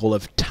Triangle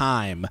of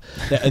time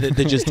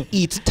that just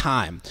eats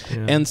time.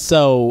 Yeah. And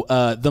so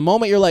the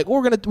moment you're like,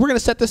 we're gonna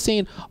set the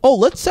scene. Oh,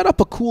 let's set up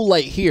a cool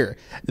light here.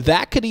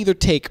 That could either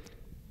take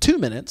 2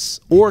 minutes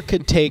or it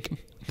could take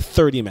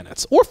 30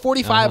 minutes or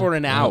 45 or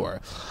an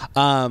hour.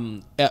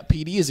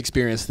 PD has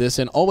experienced this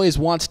and always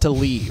wants to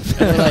leave.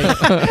 And we're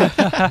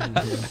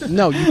like,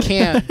 no, you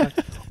can't.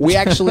 We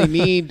actually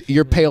need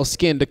your pale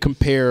skin to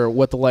compare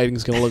what the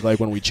lighting's going to look like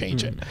when we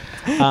change it.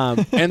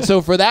 And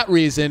so for that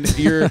reason,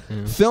 your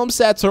film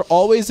sets are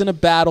always in a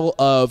battle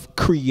of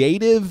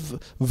creative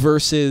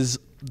versus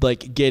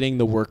like getting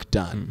the work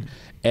done.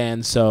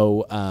 And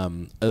so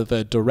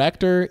the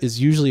director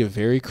is usually a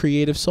very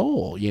creative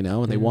soul, you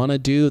know, and they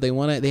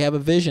have a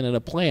vision and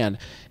a plan.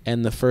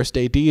 And the first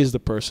AD is the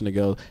person to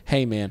go,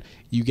 hey man,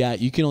 you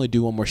can only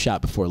do one more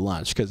shot before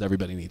lunch because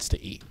everybody needs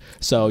to eat.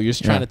 So you're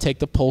just trying to take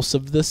the pulse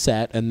of the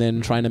set and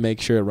then trying to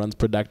make sure it runs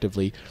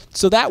productively.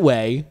 So that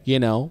way, you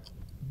know,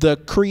 the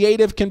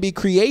creative can be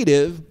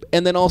creative,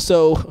 and then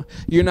also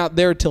you're not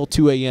there till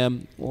 2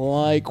 a.m.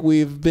 like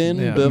we've been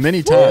before.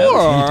 Many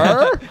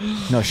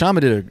times. No,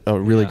 Shama did a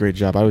really great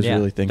job. I was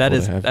really thankful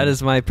to have that him.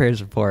 is my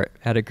praise report.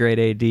 Had a great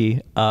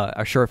AD.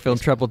 Our short film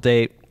Trouble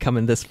Date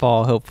coming this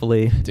fall,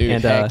 hopefully. Dude,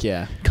 and, heck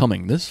yeah.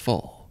 coming this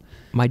fall.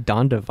 My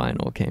Donda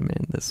vinyl came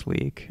in this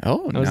week.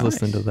 Oh, I was nice.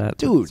 listening to that.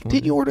 Dude, this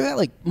didn't you morning. order that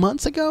like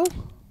months ago?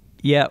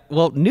 Yeah,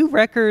 well, new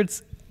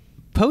records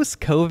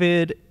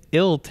post-COVID,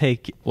 it'll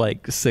take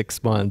like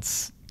 6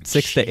 months,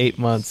 6 to 8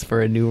 months for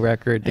a new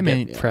record to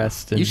get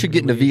pressed. You and should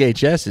get into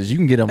released. VHSs. You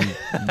can get them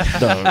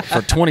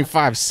for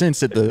 25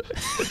 cents at the.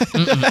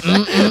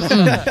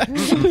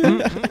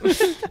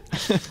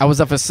 I was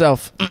up for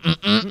self.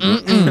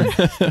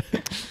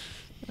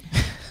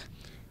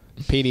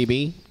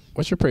 PDB,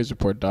 what's your praise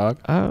report, dog?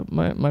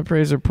 My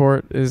praise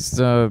report is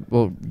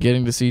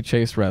getting to see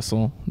Chase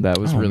wrestle. That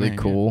was really man,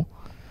 cool.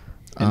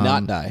 And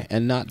not die.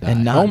 And not die.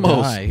 And not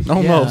Almost. die.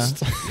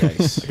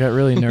 Almost. I got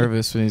really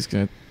nervous when he's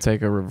going to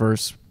take a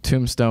reverse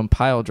tombstone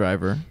pile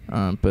driver,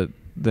 but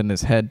then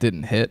his head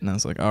didn't hit, and I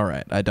was like, all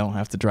right, I don't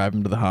have to drive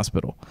him to the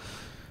hospital.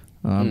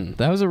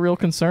 That was a real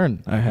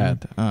concern I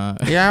had.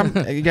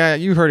 Yeah,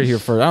 you heard it here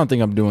first. I don't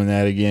think I'm doing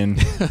that again.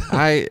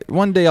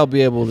 One day I'll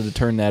be able to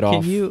turn that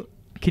off.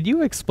 Could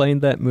you explain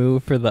that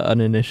move for the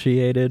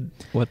uninitiated,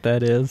 what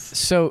that is?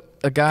 So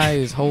a guy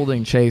is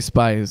holding Chase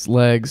by his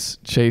legs.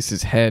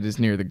 Chase's head is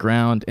near the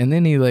ground, and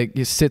then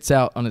he sits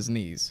out on his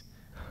knees,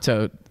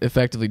 so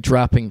effectively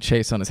dropping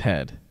Chase on his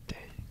head.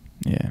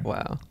 Yeah.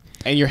 Wow.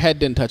 And your head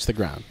didn't touch the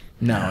ground.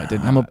 No, I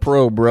didn't. I'm a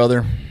pro,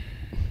 brother.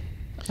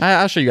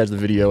 I'll show you guys the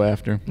video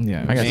after.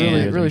 Yeah, I got it's some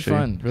really, videos really to show you.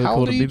 fun. Really How cool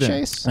old to are be you, there.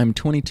 Chase? I'm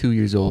 22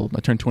 years old. I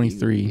turn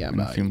 23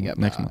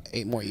 next month.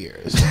 8 more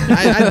years.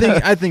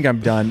 I think I'm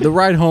done. The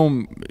ride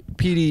home,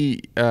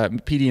 PD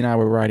and I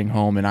were riding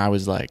home, and I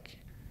was like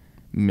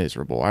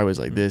miserable. I was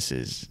like,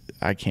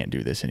 I can't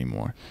do this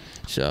anymore.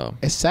 So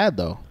It's sad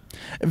though.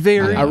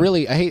 very. I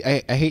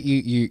hate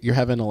you're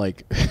having to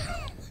like.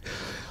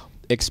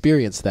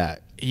 experienced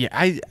that. Yeah,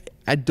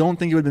 I don't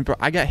think it would have been.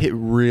 I got hit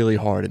really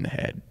hard in the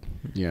head.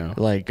 Yeah.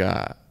 Like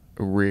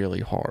really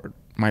hard.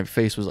 My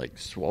face was like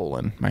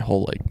swollen. My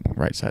whole like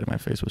right side of my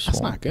face was That's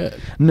swollen. not good.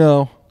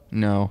 No.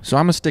 So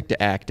I'm gonna stick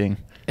to acting.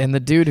 And the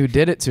dude who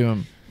did it to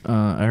him,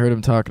 I heard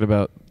him talking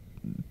about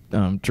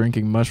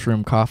drinking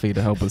mushroom coffee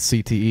to help with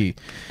CTE.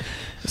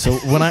 So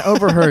when I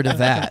overheard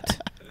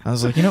that, I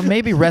was like,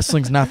 maybe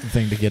wrestling's not the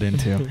thing to get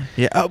into.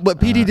 Yeah, but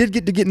PD did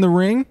get in the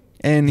ring,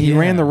 and he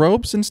ran the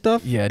ropes and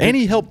stuff. Yeah, and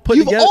he helped put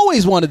You've together.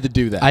 always wanted to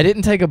do that. I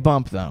didn't take a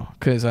bump though,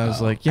 because I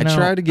was like, I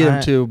tried to get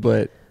him to,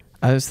 but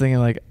I was thinking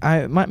like,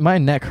 my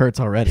neck hurts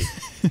already.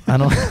 I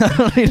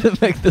don't need to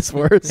make this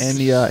worse. and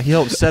he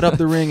helped set up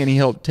the ring and he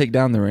helped take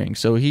down the ring.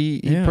 So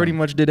he pretty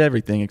much did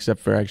everything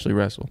except for actually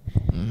wrestle.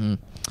 Mm-hmm.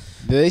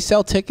 Did they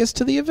sell tickets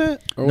to the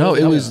event? Or No,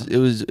 it was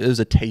was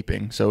a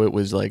taping. So it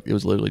was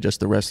literally just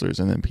the wrestlers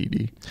and then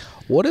PD.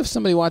 What if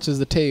somebody watches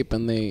the tape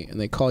and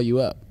they call you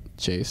up,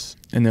 Chase?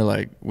 And they're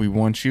like, "We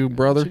want you,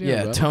 brother."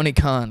 Yeah, brother. Tony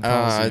Khan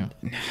calls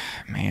you.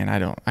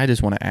 Man, I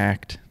just want to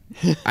act.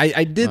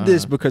 I did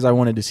this because I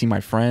wanted to see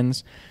my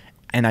friends,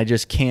 and I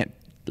just can't,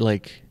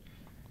 like,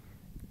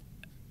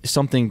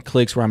 something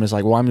clicks where I'm just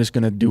like, well, I'm just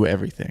going to do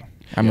everything.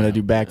 I'm going to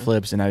do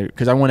backflips, and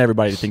because I want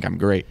everybody to think I'm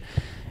great.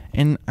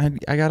 And I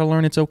got to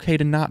learn it's okay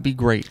to not be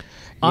great.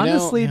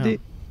 Honestly,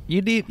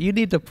 you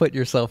need to put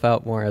yourself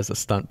out more as a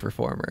stunt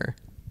performer.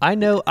 I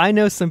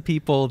know some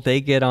people, they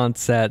get on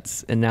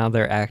sets and now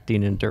they're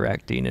acting and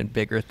directing in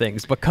bigger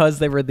things because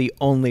they were the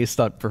only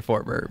stunt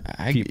performer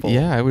people.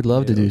 Yeah, I would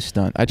love to do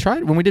stunt. I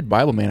tried when we did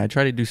Bible Man. I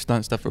tried to do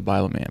stunt stuff for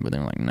Bible Man, but they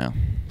were like, no.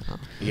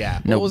 Yeah.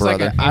 No, what was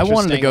brother. Like I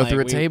wanted to go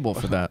through a we- table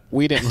for that.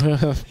 We didn't.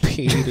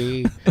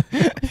 PD.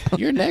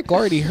 Your neck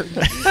already hurt.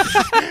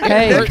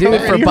 Hey,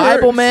 dude, for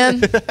Bible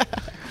Man,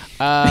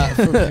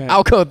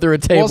 I'll go through a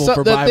table Well, so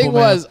for the Bible thing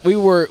Man. was, we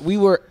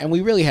were, and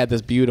we really had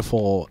this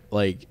beautiful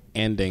like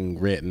ending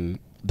written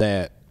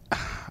that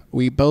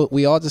we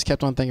all just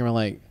kept on thinking, we're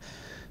like,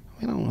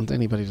 we don't want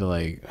anybody to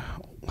like,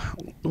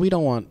 we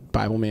don't want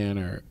Bible Man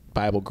or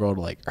Bible Girl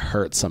to like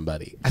hurt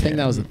somebody. I think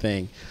that was the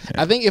thing.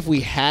 I think if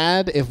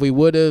we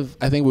would have,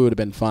 I think we would have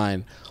been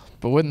fine.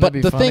 But wouldn't But that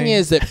be the funny? thing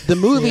is that the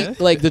movie,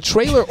 like the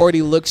trailer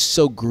already looks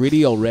so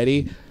gritty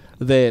already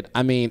that,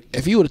 I mean,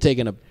 if you would have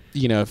taken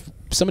if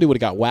somebody would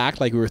have got whacked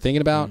like we were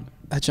thinking about,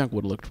 that junk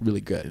would have looked really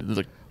good. It was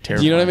like Do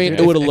terrifying. you know what I mean? If-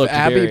 It would have if looked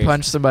Abby very,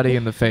 punched somebody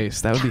in the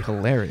face, that would be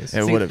hilarious.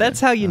 It See, would've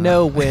that's how you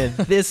know when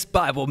this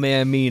Bible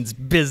man means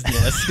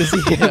business.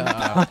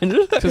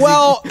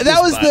 Well, that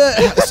was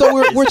the. So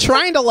we're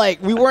trying to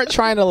like. We weren't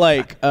trying to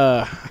like.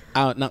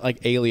 Not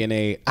like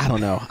alienate. I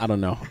don't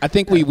know. I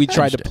think we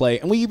tried to play,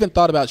 and we even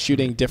thought about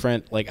shooting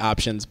different like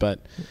options,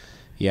 but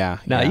yeah.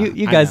 No, yeah,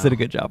 you I guys know. did a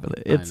good job with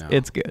it. I know.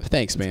 It's good.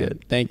 Thanks, It's man.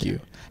 good. Thank you.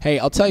 Hey,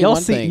 I'll tell you You'll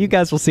one see. thing. You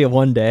guys will see it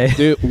one day.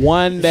 Dude,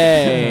 one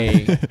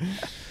day.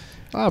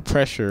 A lot of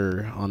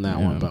pressure on that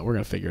one, but we're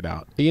gonna figure it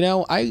out.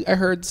 I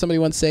heard somebody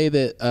once say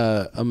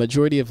that a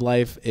majority of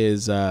life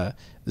is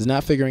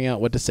not figuring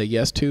out what to say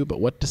yes to, but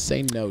what to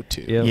say no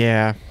to. Yep.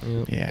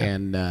 Yeah.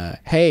 And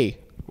hey,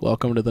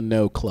 welcome to the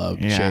No Club,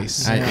 Yeah.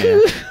 Chase.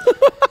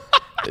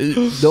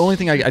 The only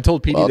thing I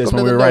told PD this Welcome when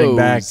to we were the riding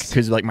back nose.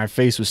 because like my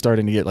face was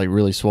starting to get like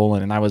really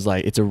swollen, and I was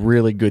like, it's a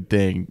really good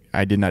thing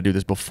I did not do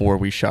this before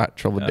we shot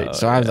Troubled Date.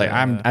 So I was like,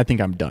 I think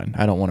I'm done.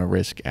 I don't want to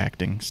risk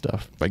acting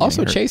stuff. By getting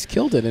Also, hurt. Chase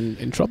killed it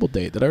in Troubled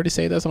Date. Did I already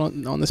say this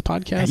on this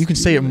podcast? Yeah, you can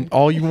say it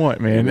all you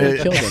want, man. You really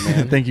killed it,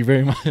 man. Thank you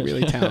very much.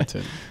 Really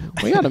talented.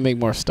 We got to make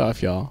more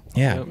stuff, y'all.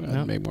 Yeah. We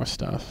gotta make more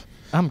stuff.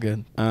 I'm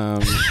good.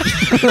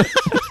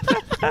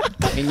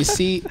 And you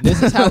see,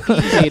 this is how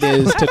easy it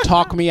is to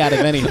talk me out of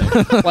anything.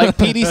 Like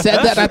PD said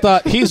that, and I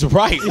thought he's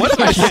right. What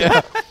am I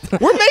saying?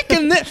 We're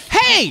making this.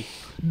 Hey,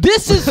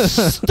 this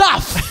is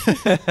stuff.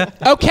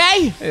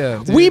 Okay,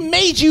 Yeah, dude. we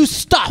made you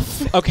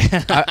stuff. Okay.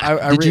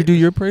 Did you do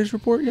your praise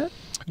report yet?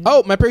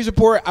 Oh, my praise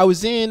report. I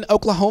was in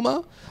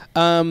Oklahoma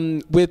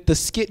with the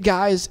Skit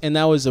guys, and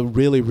that was a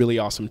really, really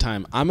awesome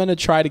time. I'm gonna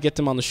try to get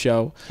them on the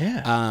show.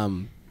 Yeah.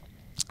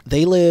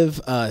 They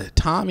live.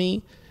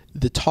 Tommy,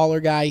 the taller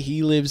guy,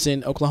 he lives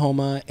in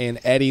Oklahoma, and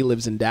Eddie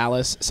lives in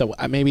Dallas. So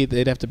maybe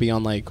they'd have to be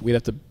on like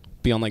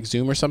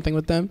Zoom or something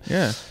with them.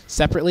 Yeah.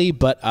 Separately,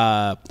 but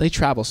they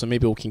travel, so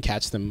maybe we can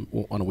catch them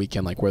on a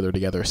weekend, like where they're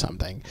together or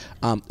something.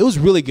 It was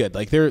really good.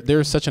 Like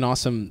they're such an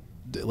awesome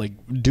like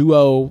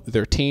duo.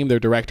 Their team, their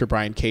director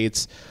Brian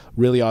Cates,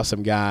 really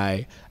awesome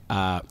guy.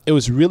 It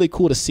was really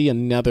cool to see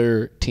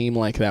another team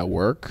like that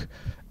work.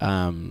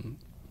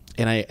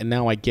 And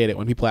now I get it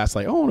when people ask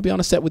like, "Oh, I want to be on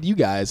a set with you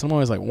guys." I'm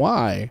always like,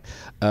 "Why?"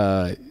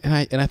 And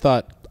I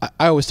thought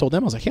I always told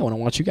them I was like, "Hey, I want to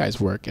watch you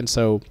guys work." And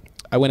so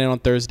I went in on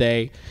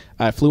Thursday.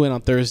 I flew in on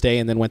Thursday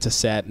and then went to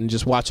set, and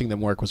just watching them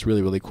work was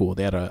really, really cool.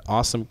 They had an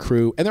awesome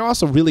crew, and they're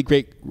also really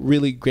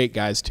great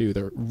guys too.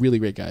 They're really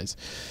great guys,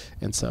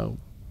 and so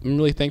I'm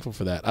really thankful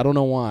for that. I don't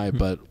know why,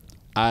 but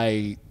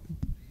I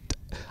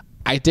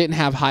didn't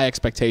have high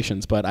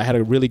expectations, but I had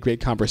a really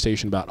great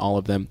conversation about all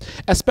of them,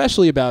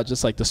 especially about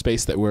just like the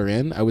space that we're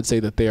in. I would say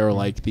that they are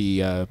like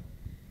the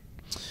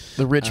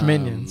The rich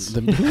minions.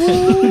 I got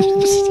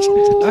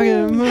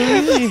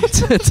money.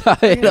 To tie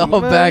it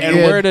all back And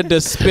in. we're the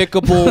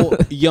despicable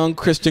young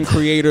Christian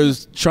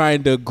creators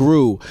trying to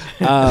grow.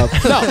 No,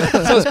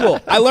 so it's cool.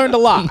 I learned a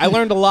lot,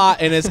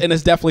 and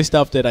it's definitely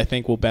stuff that I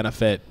think will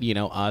benefit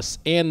us.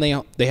 And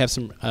they have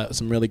some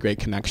really great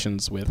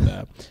connections with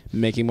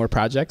making more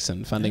projects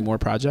and funding more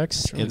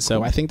projects. Really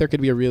so I think there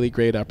could be a really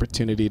great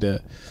opportunity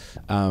to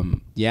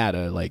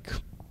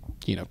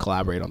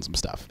collaborate on some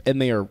stuff,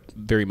 and they are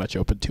very much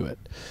open to it.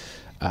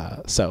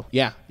 So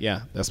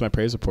that's my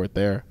praise report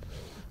there.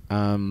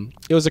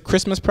 It was a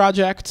Christmas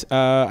project.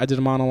 I did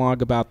a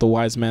monologue about the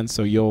wise men,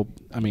 so you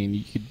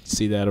could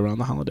see that around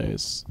the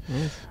holidays.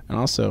 Nice. And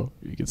also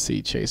you could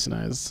see Chase and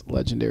I's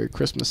legendary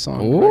Christmas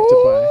song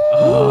directed by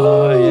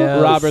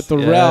Robert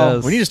Thorell.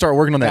 Yes. We need to start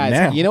working on that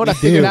now. You know what I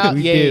figured out?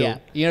 Yeah.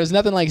 There's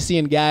nothing like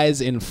seeing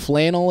guys in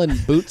flannel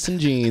and boots and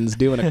jeans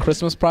doing a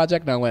Christmas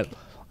project, and I went,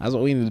 that's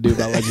what we need to do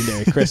about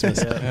Legendary Christmas.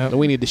 And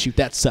we need to shoot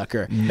that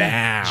sucker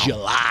now.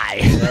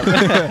 July.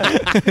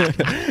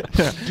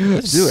 Let's do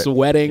it.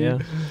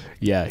 Sweating.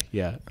 Yeah.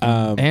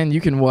 And you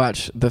can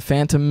watch The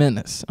Phantom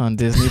Menace on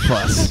Disney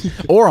Plus.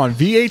 Or on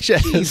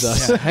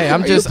VHS. Yeah. Hey,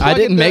 I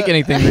didn't make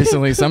anything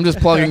recently, so I'm just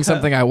plugging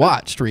something I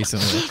watched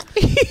recently.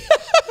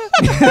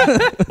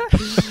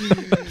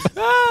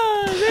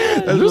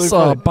 Really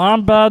Missa,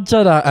 Bombad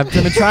Jedi. I've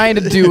been trying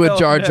to do a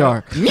Jar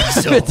Jar.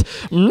 Missa.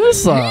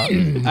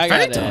 I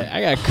got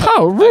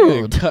How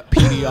rude. cut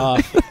PD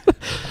off.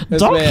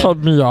 Don't cut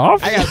me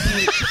off.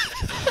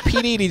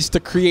 PD needs to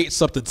create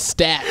something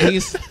stat.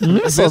 Missa,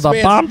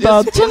 the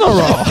Bombad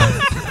General.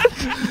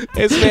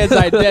 This man's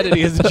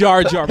identity is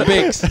Jar Jar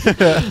Binks.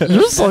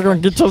 You're still gonna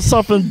get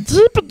yourself in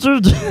deep.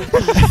 All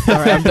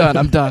right,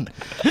 I'm done.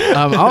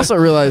 I also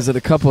realized that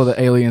a couple of the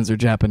aliens are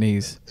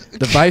Japanese.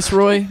 The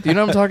Viceroy, do you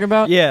know what I'm talking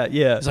about? Yeah.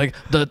 It's like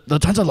the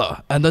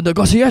Chancellor and the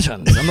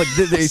negotiations. I'm like,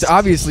 it's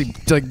obviously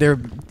like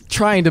they're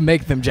trying to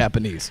make them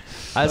Japanese.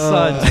 I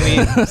saw a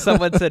tweet.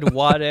 Someone said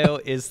Watto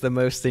is the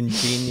most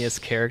ingenious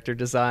character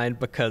design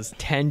because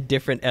 10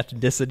 different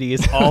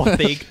ethnicities all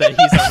think that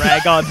he's a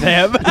rag on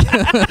them.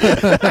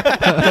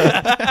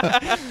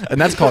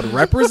 And that's called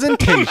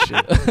representation.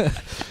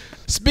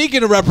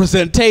 Speaking of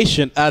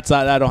representation, I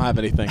don't have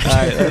anything. All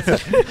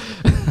right,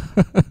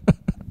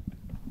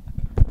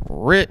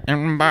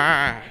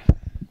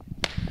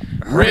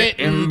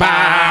 Written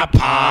by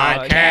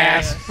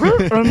podcast.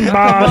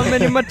 How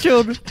many of my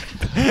children?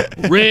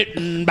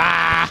 Written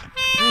by